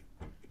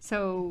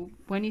 So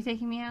when are you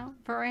taking me out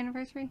for our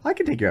anniversary? I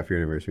can take you out for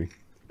your anniversary.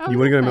 Oh, You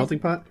want to go to nice. Melting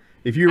Pot?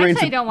 If you arrange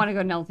Actually, I don't want to go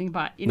to Melting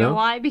Pot. You No? know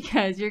why?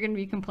 Because you're going to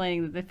be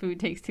complaining that the food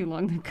takes too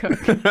long to cook.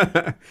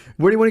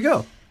 Where do you want to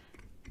go?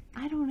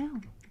 I don't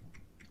know.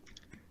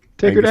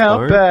 Take it Angus out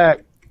Barn? back.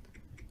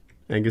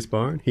 Angus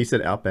Barn? He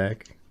said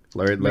Outback.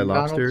 Red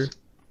Lobster. McDonald's?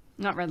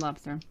 Not Red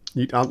Lobster.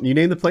 You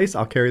name the place,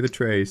 I'll carry the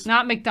trays.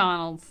 Not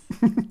McDonald's.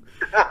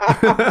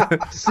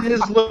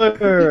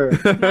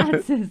 Sizzler. Not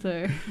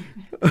Sizzler.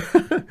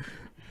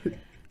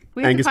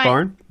 We have to Angus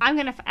Barn? I'm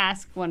going to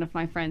ask one of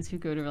my friends who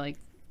go to like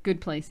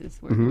good places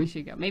where Mm-hmm. we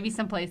should go. Maybe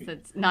some place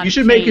that's not. you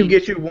should a make him chain.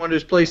 get you one of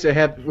those places that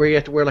have where you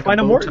have to wear like Find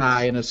a a bow Morton's.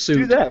 tie and a suit.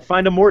 Do that.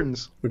 Find a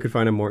Morton's. We could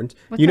find a Morton's.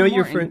 What's You know a your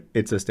Morton? friend?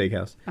 It's a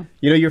steakhouse. Oh.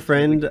 You know your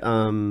friend,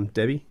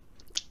 Debbie?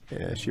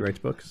 Yeah, she writes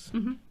books.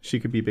 Mm-hmm. She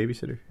could be a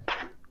babysitter.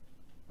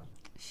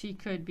 She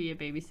could be a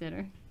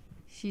babysitter.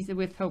 She's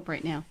with Hope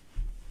right now.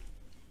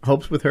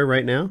 Hope's with her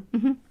right now?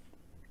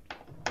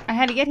 I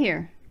had to get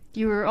here.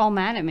 You were all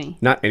mad at me.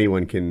 Not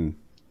anyone can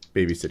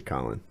babysit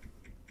Colin.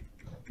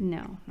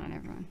 No, not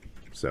everyone.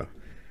 So,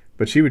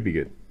 but she would be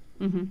good.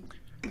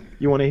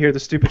 You want to hear the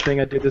stupid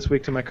thing I did this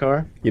week to my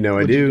car? You know,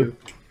 I What'd you do.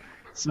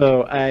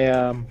 So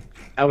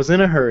I was in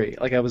a hurry.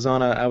 Like I was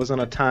on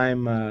a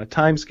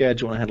time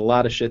schedule and I had a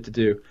lot of shit to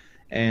do.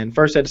 And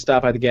first I had to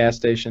stop at the gas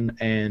station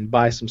and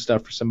buy some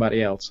stuff for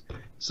somebody else.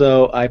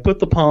 So I put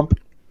the pump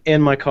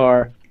in my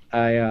car.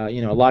 I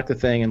locked the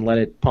thing and let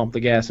it pump the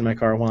gas in my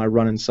car while I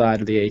run inside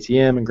of the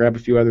ATM and grab a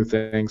few other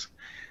things.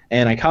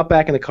 And I hop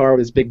back in the car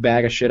with this big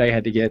bag of shit I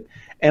had to get,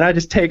 and I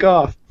just take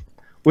off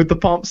with the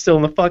pump still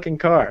in the fucking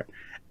car.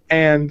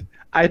 And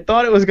I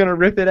thought it was going to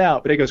rip it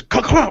out, but it goes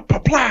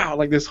plow,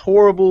 like this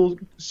horrible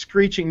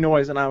screeching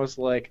noise, and I was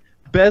like,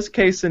 best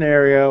case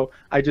scenario,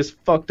 I just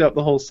fucked up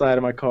the whole side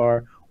of my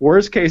car.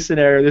 Worst case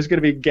scenario, there's going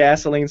to be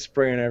gasoline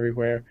spraying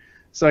everywhere.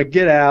 So I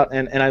get out,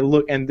 and I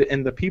look, and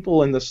the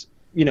people in this,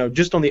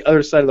 just on the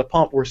other side of the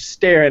pump were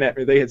staring at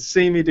me. They had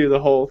seen me do the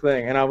whole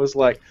thing, and I was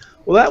like,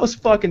 well, that was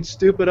fucking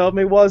stupid of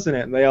me, wasn't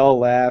it? And they all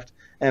laughed.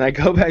 And I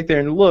go back there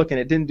and look, and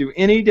it didn't do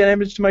any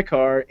damage to my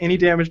car, any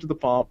damage to the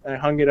pump, and I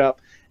hung it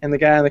up. And the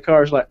guy in the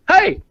car is like,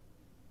 hey,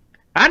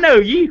 I know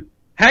you.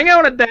 Hang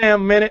on a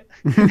damn minute.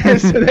 And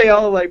so they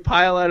all like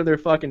pile out of their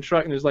fucking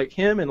truck, and there's like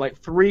him and like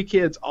 3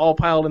 kids all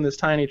piled in this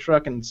tiny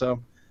truck, and so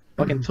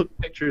fucking took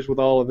pictures with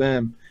all of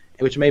them,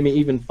 which made me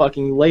even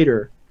fucking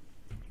later.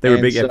 They were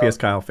And big so- FPS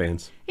Kyle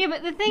fans. Yeah,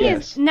 but the thing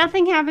Yes. is,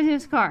 nothing happened to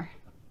his car.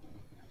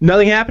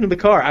 Nothing happened to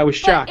the car. I was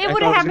But shocked. it I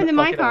would thought have I was happened to gonna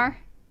my fuck it up. car.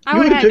 I You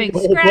would have would've had a big taken the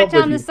whole scratch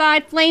pump on the with you.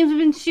 side. Flames have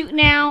been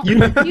shooting out. You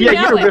know could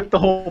it. rip the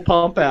whole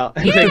pump out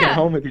and take it Yeah.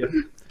 home with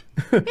you.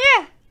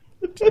 Yeah.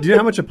 Do you know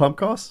how much a pump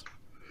costs?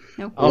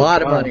 Nope. A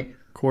lot of wow. money.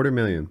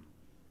 $250,000.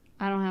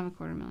 I don't have a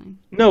 $250,000.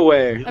 No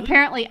way.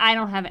 Apparently, I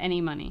don't have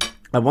any money.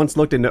 I once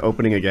looked into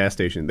opening a gas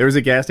station. There was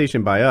a gas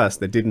station by us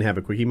that didn't have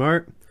a Quickie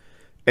Mart,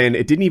 and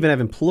it didn't even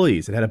have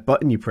employees. It had a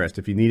button you pressed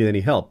if you needed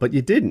any help, but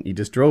you didn't. You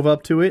just drove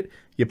up to it,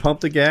 you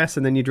pumped the gas,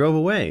 and then you drove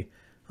away.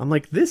 I'm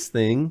like, this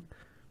thing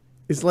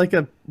is like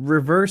a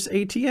reverse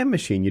ATM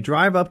machine. You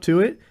drive up to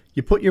it,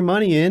 you put your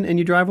money in, and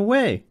you drive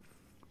away.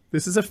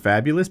 This is a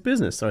fabulous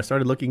business. So I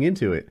started looking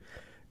into it,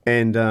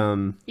 and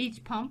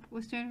Each pump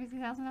was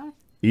 $250,000.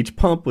 each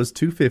pump was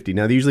 $250,000.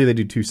 Now usually they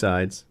do 2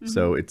 sides,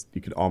 so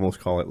you could almost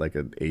call it like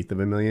an eighth of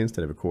a million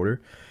instead of a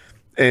quarter.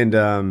 And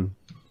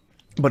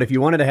but if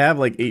you wanted to have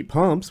like 8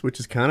 pumps, which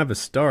is kind of a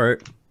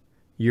start,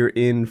 you're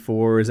in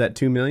for, is that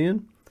 $2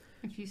 million?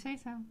 If you say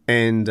so.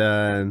 And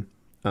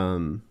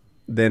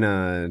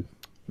then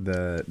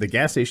the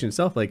gas station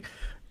itself, like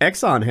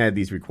Exxon had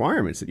these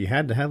requirements that you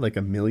had to have like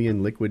 $1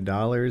 million liquid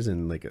dollars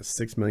and like a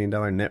 $6 million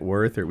net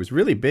worth, or it was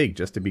really big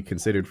just to be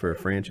considered for a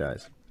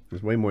franchise. It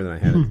was way more than I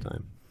had at the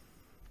time.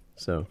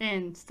 So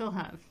And still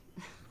have.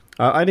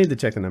 I need to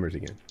check the numbers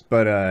again.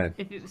 But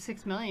If it was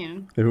 $6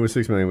 million, if it was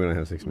 $6 million, we don't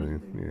have $6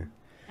 million. Yeah.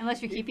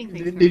 unless you're keeping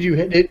things. Did you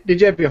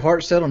have your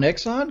heart set on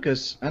Exxon?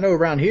 Because I know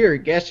around here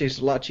gas stations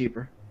are a lot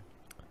cheaper.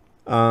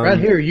 Around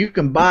here you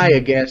can buy a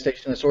gas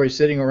station that's already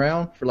sitting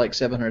around for like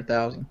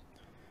 $700,000.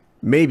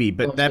 Maybe,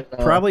 but that so.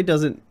 probably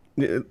doesn't.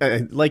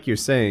 Like you're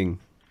saying,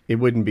 it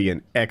wouldn't be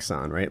an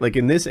Exxon, right? Like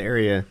in this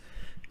area,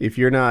 if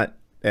you're not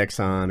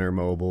Exxon or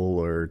Mobil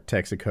or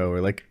Texaco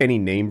or like any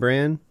name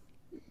brand,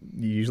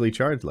 you usually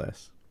charge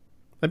less.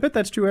 I bet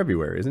that's true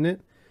everywhere, isn't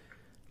it?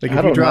 Like I if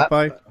you don't drop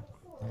know. by,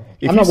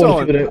 If I'm you not saw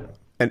one to do it.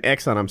 an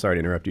Exxon, I'm sorry to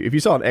interrupt you. If you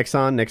saw an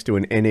Exxon next to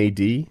an NAD,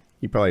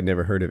 you probably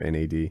never heard of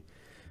NAD.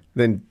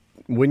 Then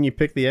wouldn't you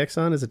pick the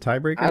Exxon as a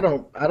tiebreaker?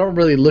 I don't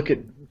really look at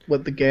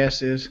what the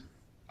gas is.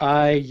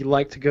 I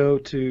like to go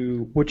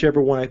to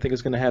whichever one I think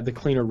is going to have the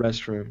cleaner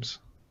restrooms.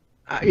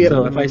 Yeah,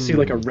 So if I see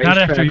like a Not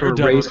after racetrack or you're a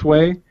done.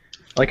 raceway,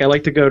 like I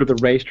like to go to the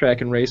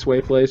racetrack and raceway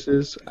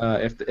places.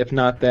 If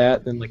not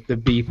that, then like the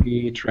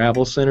BP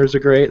travel centers are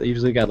great. They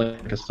usually got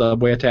like a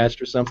subway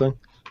attached or something.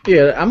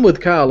 yeah, I'm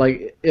with Kyle.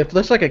 Like, if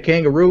that's like a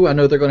Kangaroo, I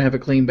know they're gonna have a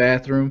clean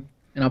bathroom,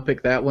 and I'll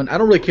pick that one. I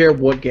don't really care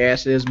what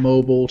gas it is,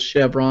 Mobil,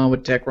 Chevron,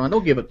 with Techron.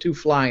 Don't give a two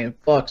flying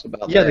fucks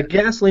about Yeah, the that.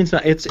 gasoline's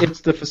not. It's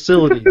the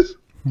facilities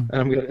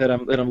that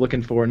I'm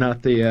looking for,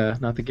 not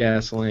the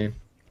gasoline.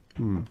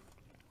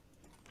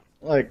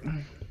 Like,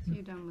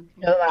 You're done with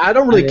me. I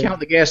don't really Yeah. count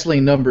the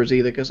gasoline numbers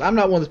either, because I'm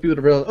not one of those people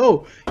to realize,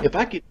 oh, if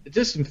I get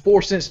this in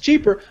 4 cents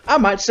cheaper, I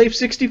might save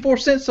 64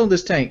 cents on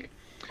this tank.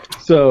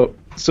 So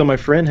my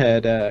friend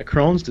had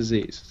Crohn's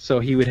disease, so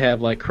he would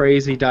have like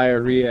crazy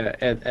diarrhea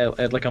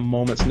at like a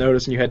moment's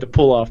notice, and you had to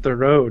pull off the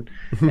road,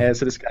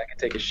 so this guy could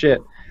take a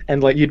shit.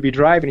 And like you'd be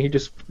driving, he'd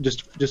just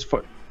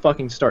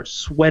fucking start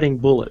sweating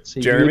bullets.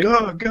 He'd Jeremy? be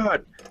like, oh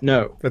god,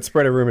 no. Let's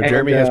spread a rumor. And,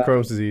 Jeremy has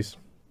Crohn's disease.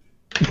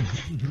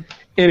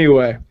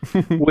 Anyway,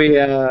 we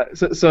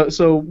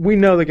so we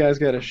know the guy's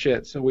got a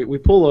shit, so we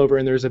pull over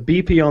and there's a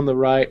BP on the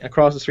right, and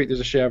across the street there's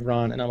a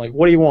Chevron, and I'm like,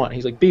 what do you want?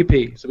 He's like,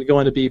 BP. So we go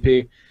into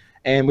BP,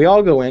 and we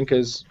all go in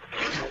because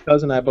my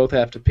cousin and I both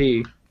have to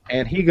pee,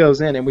 and he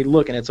goes in and we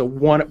look, and it's a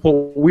one.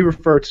 What we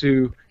refer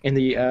to in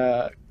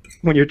the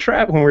when we're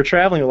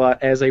traveling a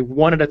lot as a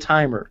one at a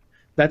timer.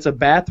 That's a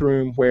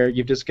bathroom where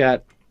you've just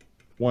got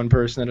one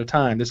person at a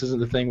time. This isn't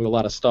the thing with a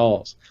lot of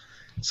stalls.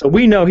 So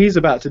we know he's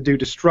about to do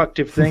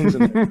destructive things.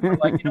 And we're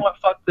like, you know what,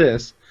 fuck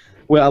this.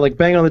 Well, I like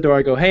bang on the door.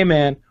 I go, hey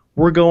man,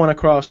 we're going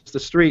across the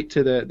street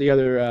to the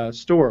other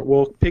store.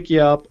 We'll pick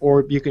you up,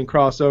 or you can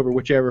cross over,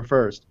 whichever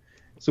first.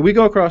 So we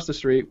go across the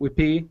street. We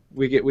pee.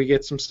 We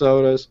get some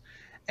sodas,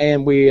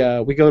 and we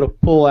go to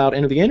pull out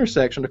into the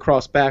intersection to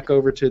cross back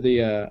over to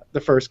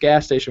the first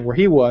gas station where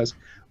he was.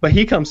 But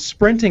he comes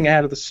sprinting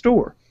out of the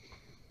store.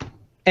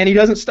 And he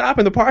doesn't stop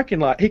in the parking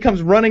lot. He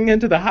comes running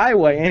into the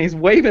highway, and he's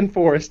waving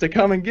for us to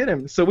come and get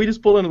him. So we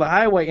just pull into the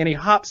highway, and he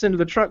hops into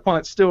the truck while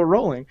it's still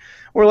rolling.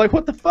 We're like,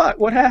 what the fuck?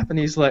 What happened?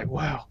 He's like,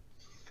 wow,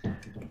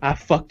 I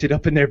fucked it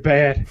up in there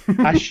bad.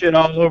 I shit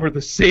all over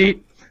the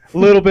seat, a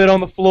little bit on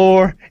the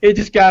floor. It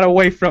just got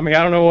away from me.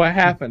 I don't know what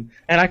happened.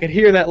 And I could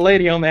hear that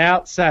lady on the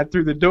outside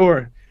through the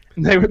door.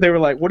 And they were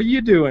like, what are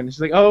you doing?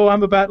 She's like, oh,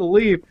 I'm about to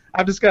leave.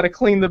 I've just got to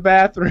clean the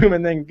bathroom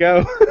and then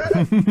go.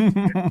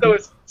 So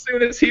as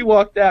soon as he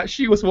walked out,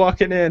 she was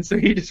walking in, so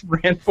he just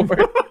ran for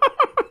it.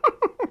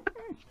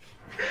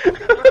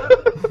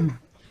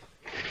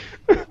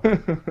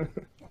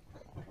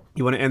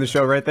 You want to end the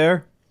show right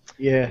there?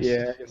 Yes.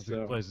 Yeah, That's a so.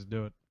 good place to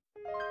do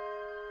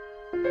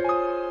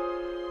it.